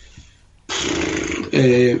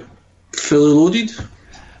 Fully Loaded.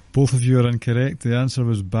 Both of you are incorrect. The answer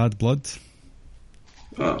was Bad Blood.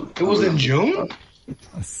 It was in June?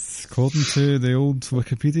 According to the old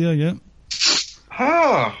Wikipedia, yeah.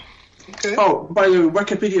 Huh. Okay. Oh, by the way,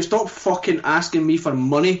 Wikipedia, stop fucking asking me for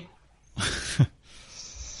money.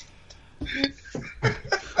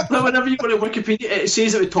 Now, whenever you go to Wikipedia, it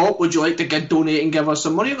says at the top, "Would you like to donate and give us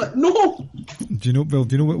some money?" I'm like, no. Do you know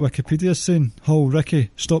what Wikipedia is saying? Oh, Ricky,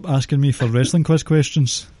 stop asking me for wrestling quiz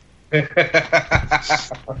questions.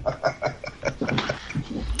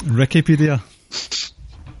 Wikipedia.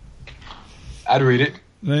 I'd read it.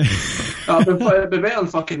 Right. It'd be better than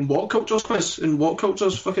fucking What Culture's quiz and What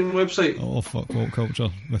Culture's fucking website. Oh, fuck What Culture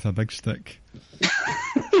with a big stick.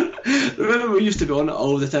 Remember we used to be on it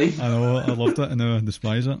all the time? I know, I loved it and now I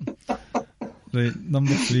despise it. Right,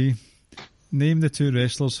 number 3. Name the 2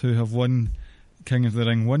 wrestlers who have won King of the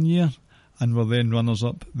Ring 1 year and were then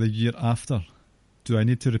runners-up the year after. Do I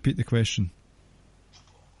need to repeat the question?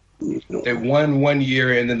 They won 1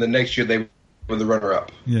 year and then the next year they were the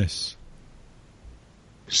runner-up. Yes.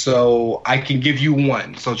 So I can give you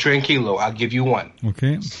one. So Tranquilo, I'll give you one.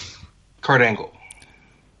 Okay. Kurt Angle.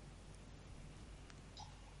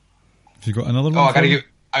 Have you got another one? Oh, I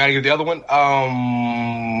gotta give the other one.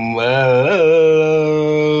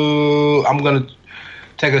 I'm gonna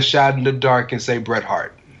take a shot in the dark and say Bret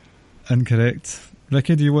Hart. Incorrect.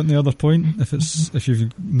 Ricky, do you want the other point if you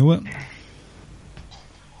know it?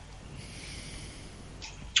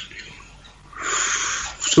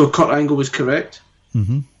 So Kurt Angle was correct.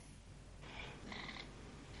 Mm-hmm.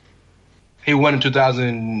 He won in 2000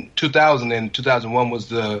 and 2001 was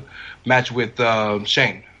the match with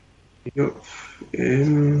Shane. Yep.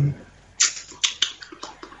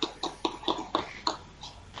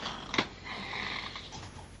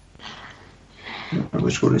 I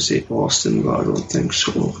was going to say Austin, but I don't think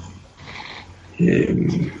so.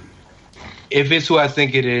 If it's who I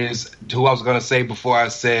think it is, who I was going to say before I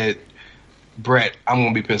said Brett, I'm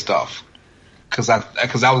going to be pissed off because I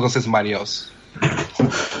was going to say somebody else.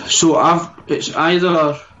 So it's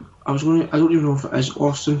either I don't even know if it is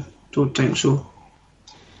Austin. Don't think so.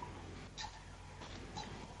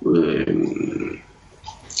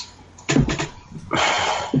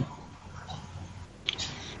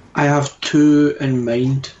 I have 2 in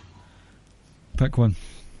mind. Pick one.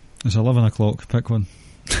 It's 11 o'clock. Pick one.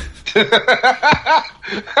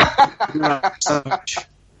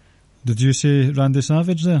 Did you say Randy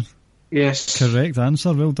Savage there? Yes. Correct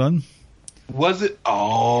answer. Well done. Was it?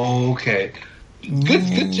 Oh, okay.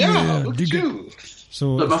 Good job. Look at you.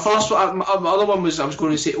 So, Look, my first one, my other one was I was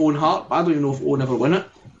going to say Owen Hart, but I don't even know if Owen ever won it.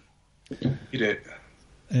 You did.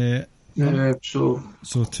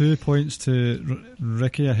 So 2 points to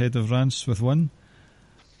Ricky ahead of Rance with 1.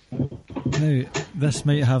 Now, this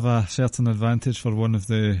might have a certain advantage for one of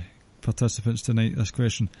the participants tonight, this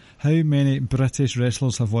question. How many British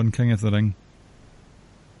wrestlers have won King of the Ring?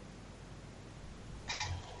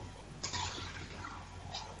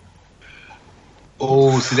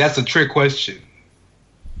 Oh, see, that's a trick question.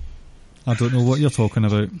 I don't know what you're talking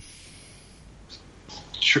about.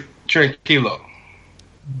 Tranquilo.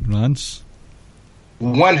 Rance?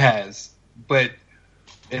 One has, but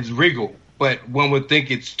it's Regal. But one would think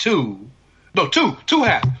it's 2. No, 2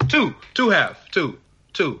 have. 2 have. 2.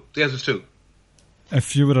 The answer's 2.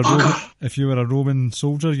 If you were a Roman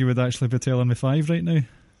soldier, you would actually be telling me 5 right now.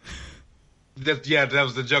 That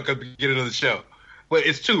was the joke at the beginning of the show. Well,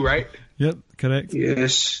 it's 2, right? Yep, correct.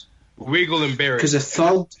 yes, Regal and Barrett. because the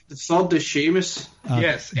third is Sheamus.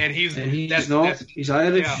 Yes, and he's not. He's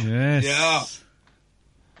Irish. Yeah. Yes.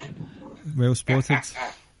 Well spotted.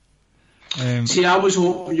 See, I was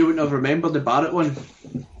hoping you wouldn't have remembered the Barrett one.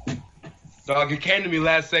 Dog, it came to me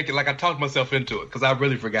last second, like I talked myself into it because I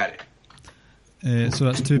really forgot it. So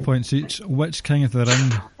that's 2 points each. Which King of the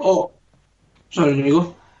Ring? Oh, sorry, there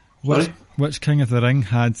you go. Which King of the Ring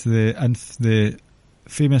had the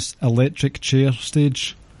famous electric chair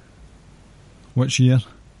stage? Which year?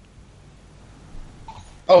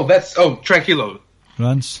 Tranquilo.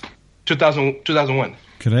 Rance? 2001.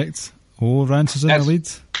 Correct. Oh, Rance is in the lead.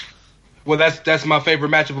 Well, that's my favorite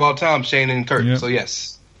match of all time, Shane and Kurt. Yep. So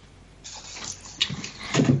yes.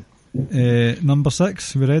 Number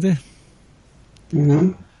 6. We ready?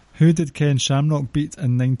 Mm-hmm. Who did Ken Shamrock beat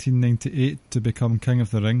in 1998 to become King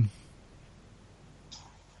of the Ring?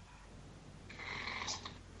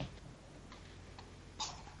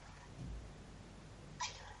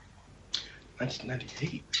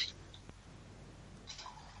 $1998.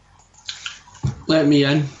 Let me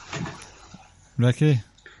in. Ricky?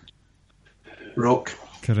 Rock.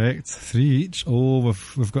 Correct. 3 each. Oh,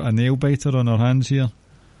 we've got a nail biter on our hands here.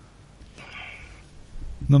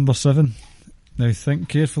 Number 7. Now think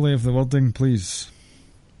carefully of the wording, please.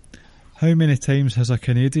 How many times has a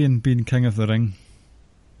Canadian been King of the Ring?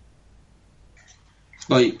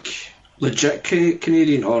 Like, legit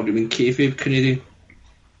Canadian, or you mean kayfabe Canadian?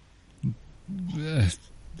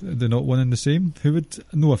 They're not one and the same. Who would,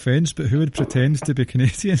 no offence, but who would pretend to be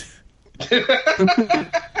Canadian?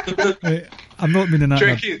 Right, I'm not meaning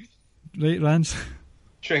that. Right, Rance?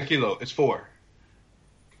 Tranquilo, it's 4.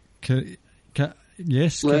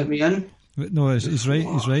 Yes. Let me in. No, he's right.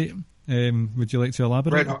 He's right. Would you like to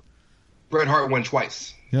elaborate? Bret Hart won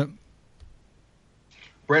twice. Yep.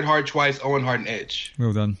 Bret Hart twice, Owen Hart and Edge.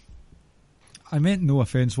 Well done. I meant no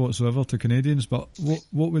offence whatsoever to Canadians, but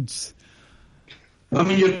what would... I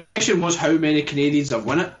mean, your question was how many Canadians have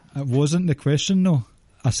won it. It wasn't the question, no.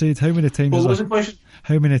 I said how many times... What was the question?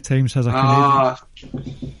 How many times has a Canadian...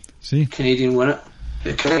 See? Canadian won it.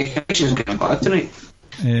 The connection's getting bad tonight.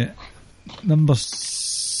 Number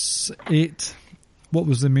 8. What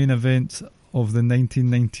was the main event of the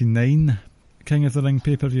 1999 King of the Ring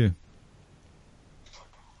pay-per-view?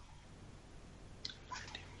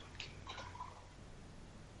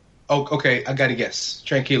 Oh, okay, I got to guess.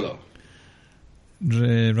 Tranquilo.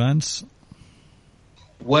 Rance?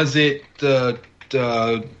 Was it the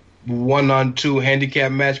 1-on-2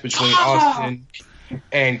 handicap match between Austin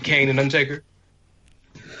and Kane and Undertaker?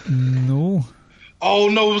 No. Oh,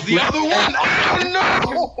 no, it was the other one.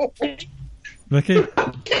 Oh, no. Ricky?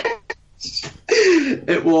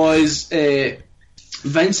 It was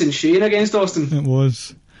Vince and Shane against Austin. It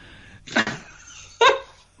was.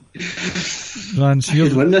 Rance, your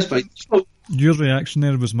reaction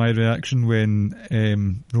there was my reaction when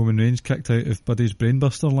Roman Reigns kicked out of Buddy's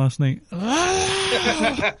Brainbuster last night. Oh,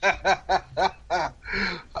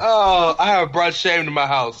 I have brought shame to my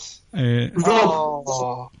house.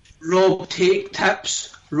 Rob, take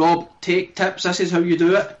tips. This is how you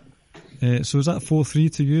do it. So is that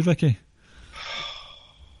 4-3 to you, Ricky?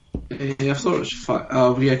 I thought it was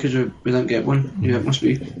yeah, because we didn't get one. Yeah, it must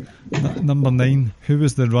be. Number 9. Who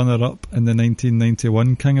was the runner-up in the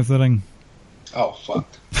 1991 King of the Ring? Oh, fuck.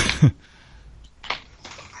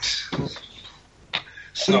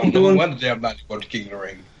 So, no wonder I'm not going to King of the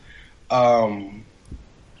Ring. Oh,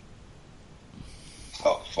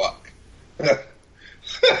 fuck.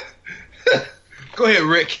 Go ahead,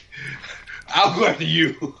 Rick. I'll go after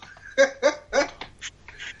you.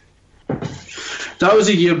 That was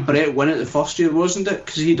the year Brett won it the first year, wasn't it?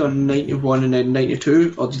 Because he done 91 and then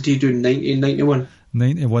 92, or did he do 90 and 91?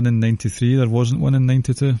 91 and 93, there wasn't one in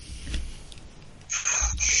 92.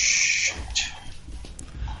 Shit.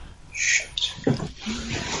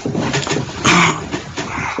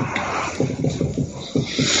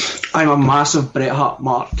 I'm a massive Bret Hart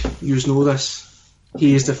mark. You know this.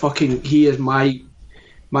 He is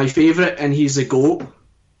my favourite, and he's the GOAT.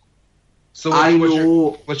 So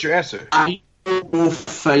what's your answer? I know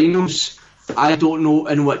finals. I don't know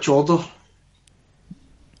in which order.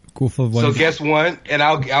 Go for one. So guess one, and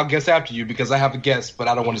I'll guess after you because I have a guess, but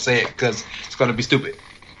I don't want to say it because it's going to be stupid.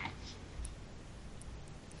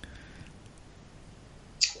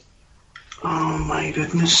 Oh my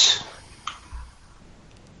goodness.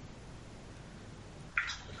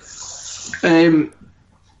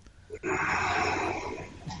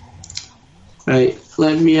 Right,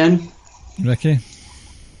 let me in. Ricky?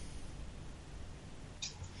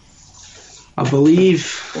 I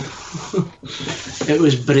believe it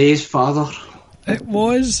was Bray's father. It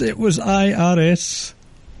was IRS.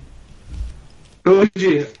 Oh,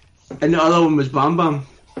 gee. And the other one was Bam Bam.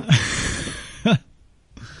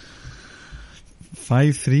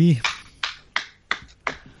 5-3.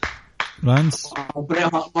 Rance?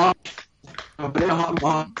 Bret Hart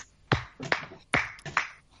mark.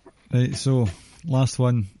 Right, so, last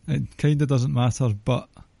one. It kinda doesn't matter, but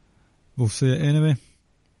we'll say it anyway.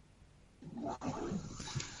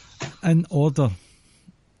 In order.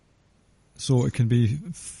 So it can be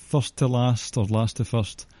first to last or last to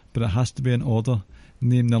first, but it has to be in order.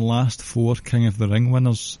 Name the last 4 King of the Ring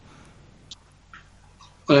winners.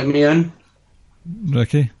 Let me in.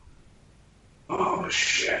 Ricky? Oh,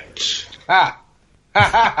 shit. Ha! Ha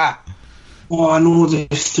ha ha! Oh, I know the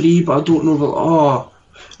 3, but I don't know the... Oh.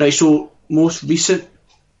 Right, so, most recent,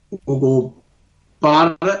 we'll go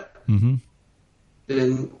Barrett,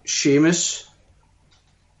 then Sheamus,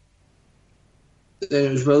 then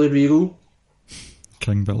it was Willie Regal.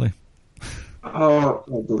 King Billy. Oh,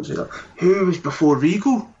 no, don't say that. Who was before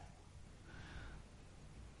Regal?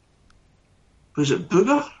 Was it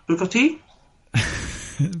Booger? Booker T?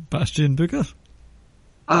 Bastion Booger?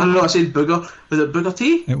 I don't know, I said Booger. Was it Booker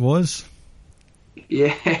T? It was.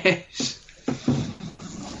 Yes.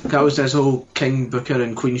 That was this whole King Booker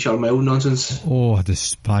and Queen Sharmell nonsense. Oh, I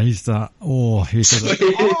despised that. Oh, I hated it.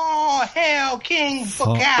 Oh, hell, King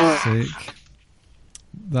Booker. Fuck's sake.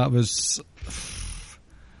 That was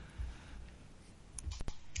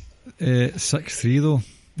 6-3 though.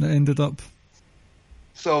 It ended up.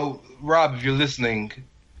 So, Rob, if you're listening,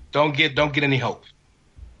 don't get any hope.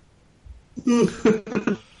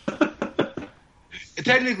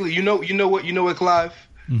 Technically, you know what, Clive?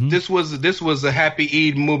 Mm-hmm. This was a happy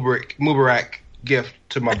Eid Mubarak gift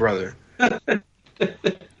to my brother.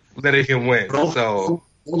 Letting him win. So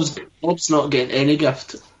Bob's not getting any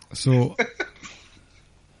gift. So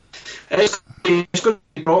it's going to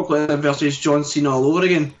be Brock Lesnar versus John Cena all over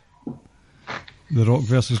again. The Rock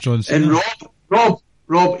versus John Cena. And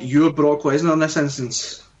Rob, you're Brock Lesnar in this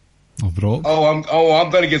instance. Oh, Brock.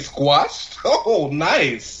 I'm gonna get squashed. Oh,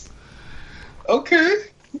 nice. Okay.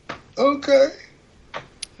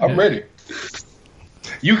 I'm ready.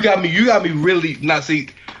 You got me really. Now, see,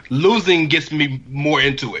 losing gets me more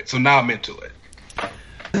into it. So now I'm into it.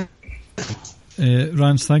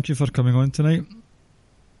 Rance, thank you for coming on tonight.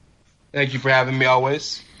 Thank you for having me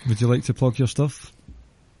always. Would you like to plug your stuff?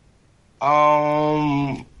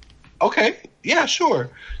 Okay. Yeah, sure.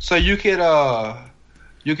 So you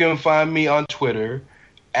can find me on Twitter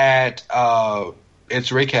at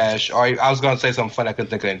it's Ray Cash. I was gonna say something funny, I couldn't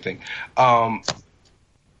think of anything.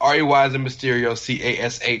 REY as in Mysterio,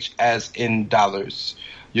 CASH as in dollars.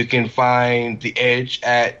 You can find The Edge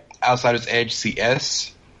at Outsiders Edge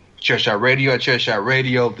CS. Chairshot Radio at Chairshot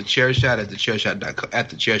Radio. The Chairshot at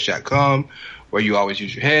thechairshot.com, where you always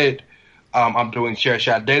use your head. I'm doing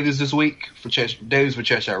Chairshot dailies this week for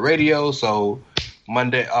Chairshot Radio. So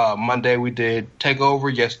Monday we did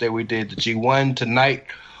Takeover. Yesterday we did the G1. Tonight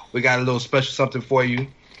we got a little special something for you.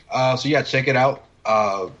 So yeah, check it out.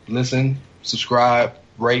 Listen, subscribe,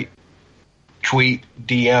 rate, tweet,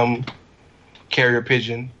 DM, carrier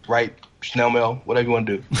pigeon, write, snail mail, whatever you want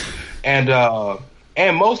to do. And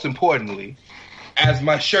most importantly, as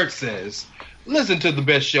my shirt says, listen to the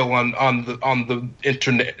best show on the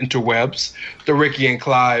interwebs, the Ricky and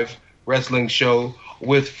Clive Wrestling Show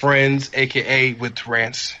with friends, aka with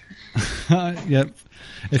Rance. Yep.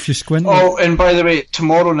 If you squint. Oh, and by the way,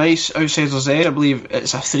 tomorrow night, Outsiders Edge, I believe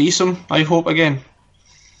it's a threesome. I hope again.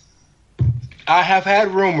 I have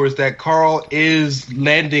had rumors that Carl is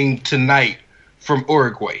landing tonight from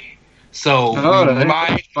Uruguay, so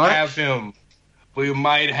we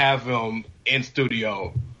might have him in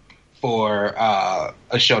studio for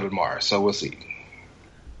a show tomorrow. So we'll see.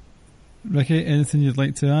 Ricky, anything you'd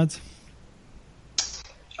like to add?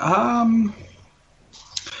 I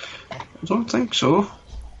don't think so.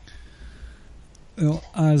 Well,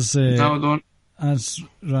 as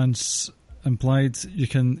Rance implied, you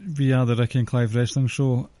can, via the Ricky and Clive Wrestling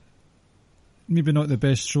Show, maybe not the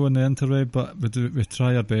best show on the interweb, but we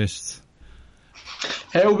try our best.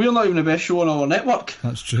 Hell, we're not even the best show on our network.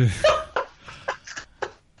 That's true.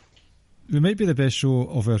 We might be the best show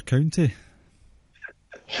of our county.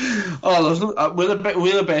 Oh, there's no. We're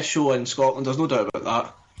the best show in Scotland. There's no doubt about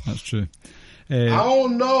that. That's true. I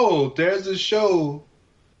don't know. There's a show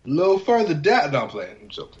a little further down. No, I'm playing. I'm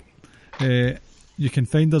joking. You can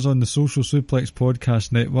find us on the Social Suplex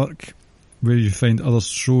Podcast Network, where you find other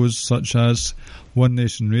shows such as One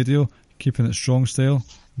Nation Radio, Keeping It Strong Style,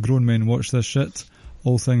 Grown Men Watch This Shit,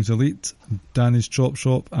 All Things Elite, Danny's Chop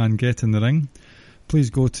Shop, and Get in the Ring. Please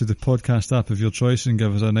go to the podcast app of your choice and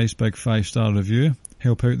give us a nice big 5-star review.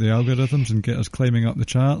 Help out the algorithms and get us climbing up the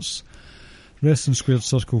charts. Wrestling Squared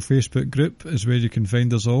Circle Facebook group is where you can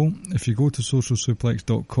find us all. If you go to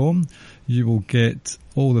socialsuplex.com, you will get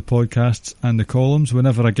all the podcasts and the columns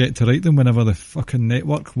whenever I get to write them, whenever the fucking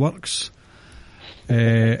network works.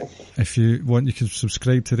 If you want, you can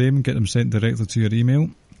subscribe to them and get them sent directly to your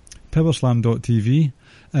email. Powerslam.tv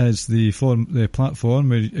is the platform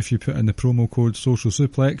where if you put in the promo code Social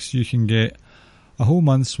Suplex, you can get a whole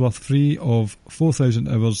month's worth free of 4,000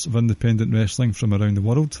 hours of independent wrestling from around the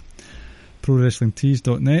world.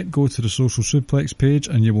 ProWrestlingTees.net, go to the Social Suplex page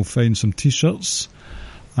and you will find some t-shirts.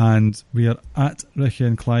 And we are at Ricky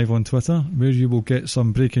and Clive on Twitter, where you will get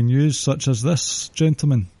some breaking news such as this,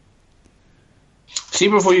 gentlemen. See,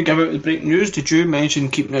 before you give out the breaking news, did you mention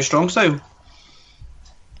Keeping It Strong Style?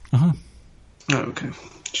 Uh-huh. Oh, okay.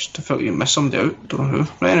 Just I felt you missed somebody out. Don't know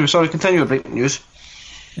who. Right, anyway, sorry, continue with breaking news.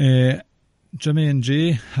 Jimmy and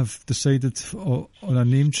Jay have decided on a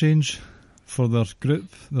name change for their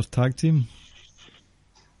group, their tag team.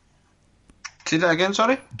 Say that again,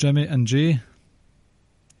 sorry? Jimmy and Jay.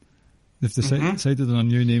 They've decided on a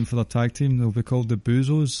new name for their tag team. They'll be called the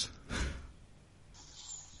Boozos.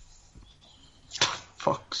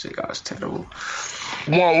 fuck's sake, that's terrible.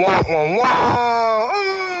 Wah, wah, wah, wah.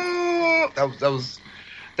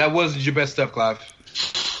 That wasn't your best stuff, Clive.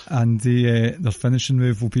 And their finishing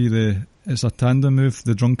move will be it's a tandem move,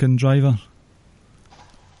 the drunken driver.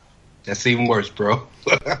 That's even worse, bro.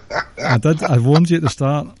 I warned you at the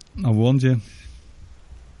start. I warned you.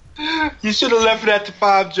 You should have left it at the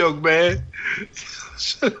 5 joke, man.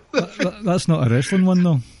 That's not a wrestling one,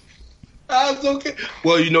 though. That's okay.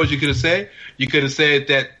 Well, you know what you could have said? You could have said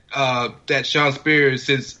that Sean Spears,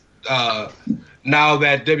 since now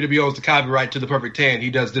that WWE owns the copyright to the Perfect 10, he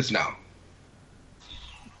does this now.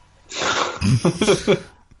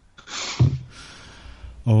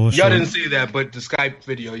 Y'all didn't see that, but the Skype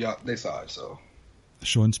video, they saw it. So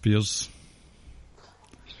Sean Spears.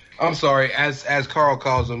 I'm sorry, as Carl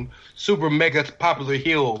calls him, super mega popular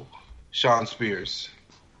heel Sean Spears.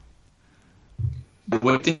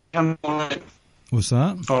 What's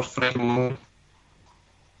that? For Friday.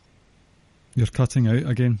 You're cutting out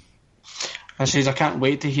again. I says I can't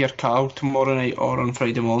wait to hear Carl tomorrow night or on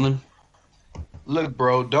Friday morning. Look,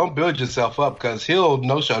 bro, don't build yourself up, because he'll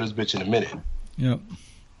no-show this bitch in a minute. Yep.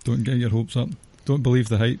 Don't get your hopes up. Don't believe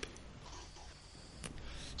the hype.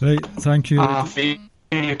 Right, thank you.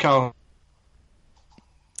 Carl.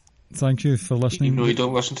 Thank you for listening. You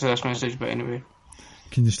don't listen to this message, but anyway.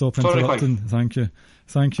 Can you stop interrupting? Thank you.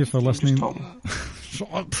 Thank you for listening. Shut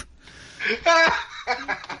up.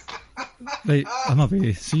 Right, I'm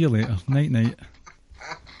away. See you later. Night, night.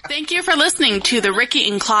 Thank you for listening to the Ricky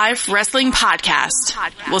and Clive Wrestling Podcast.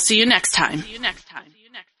 We'll see you next time.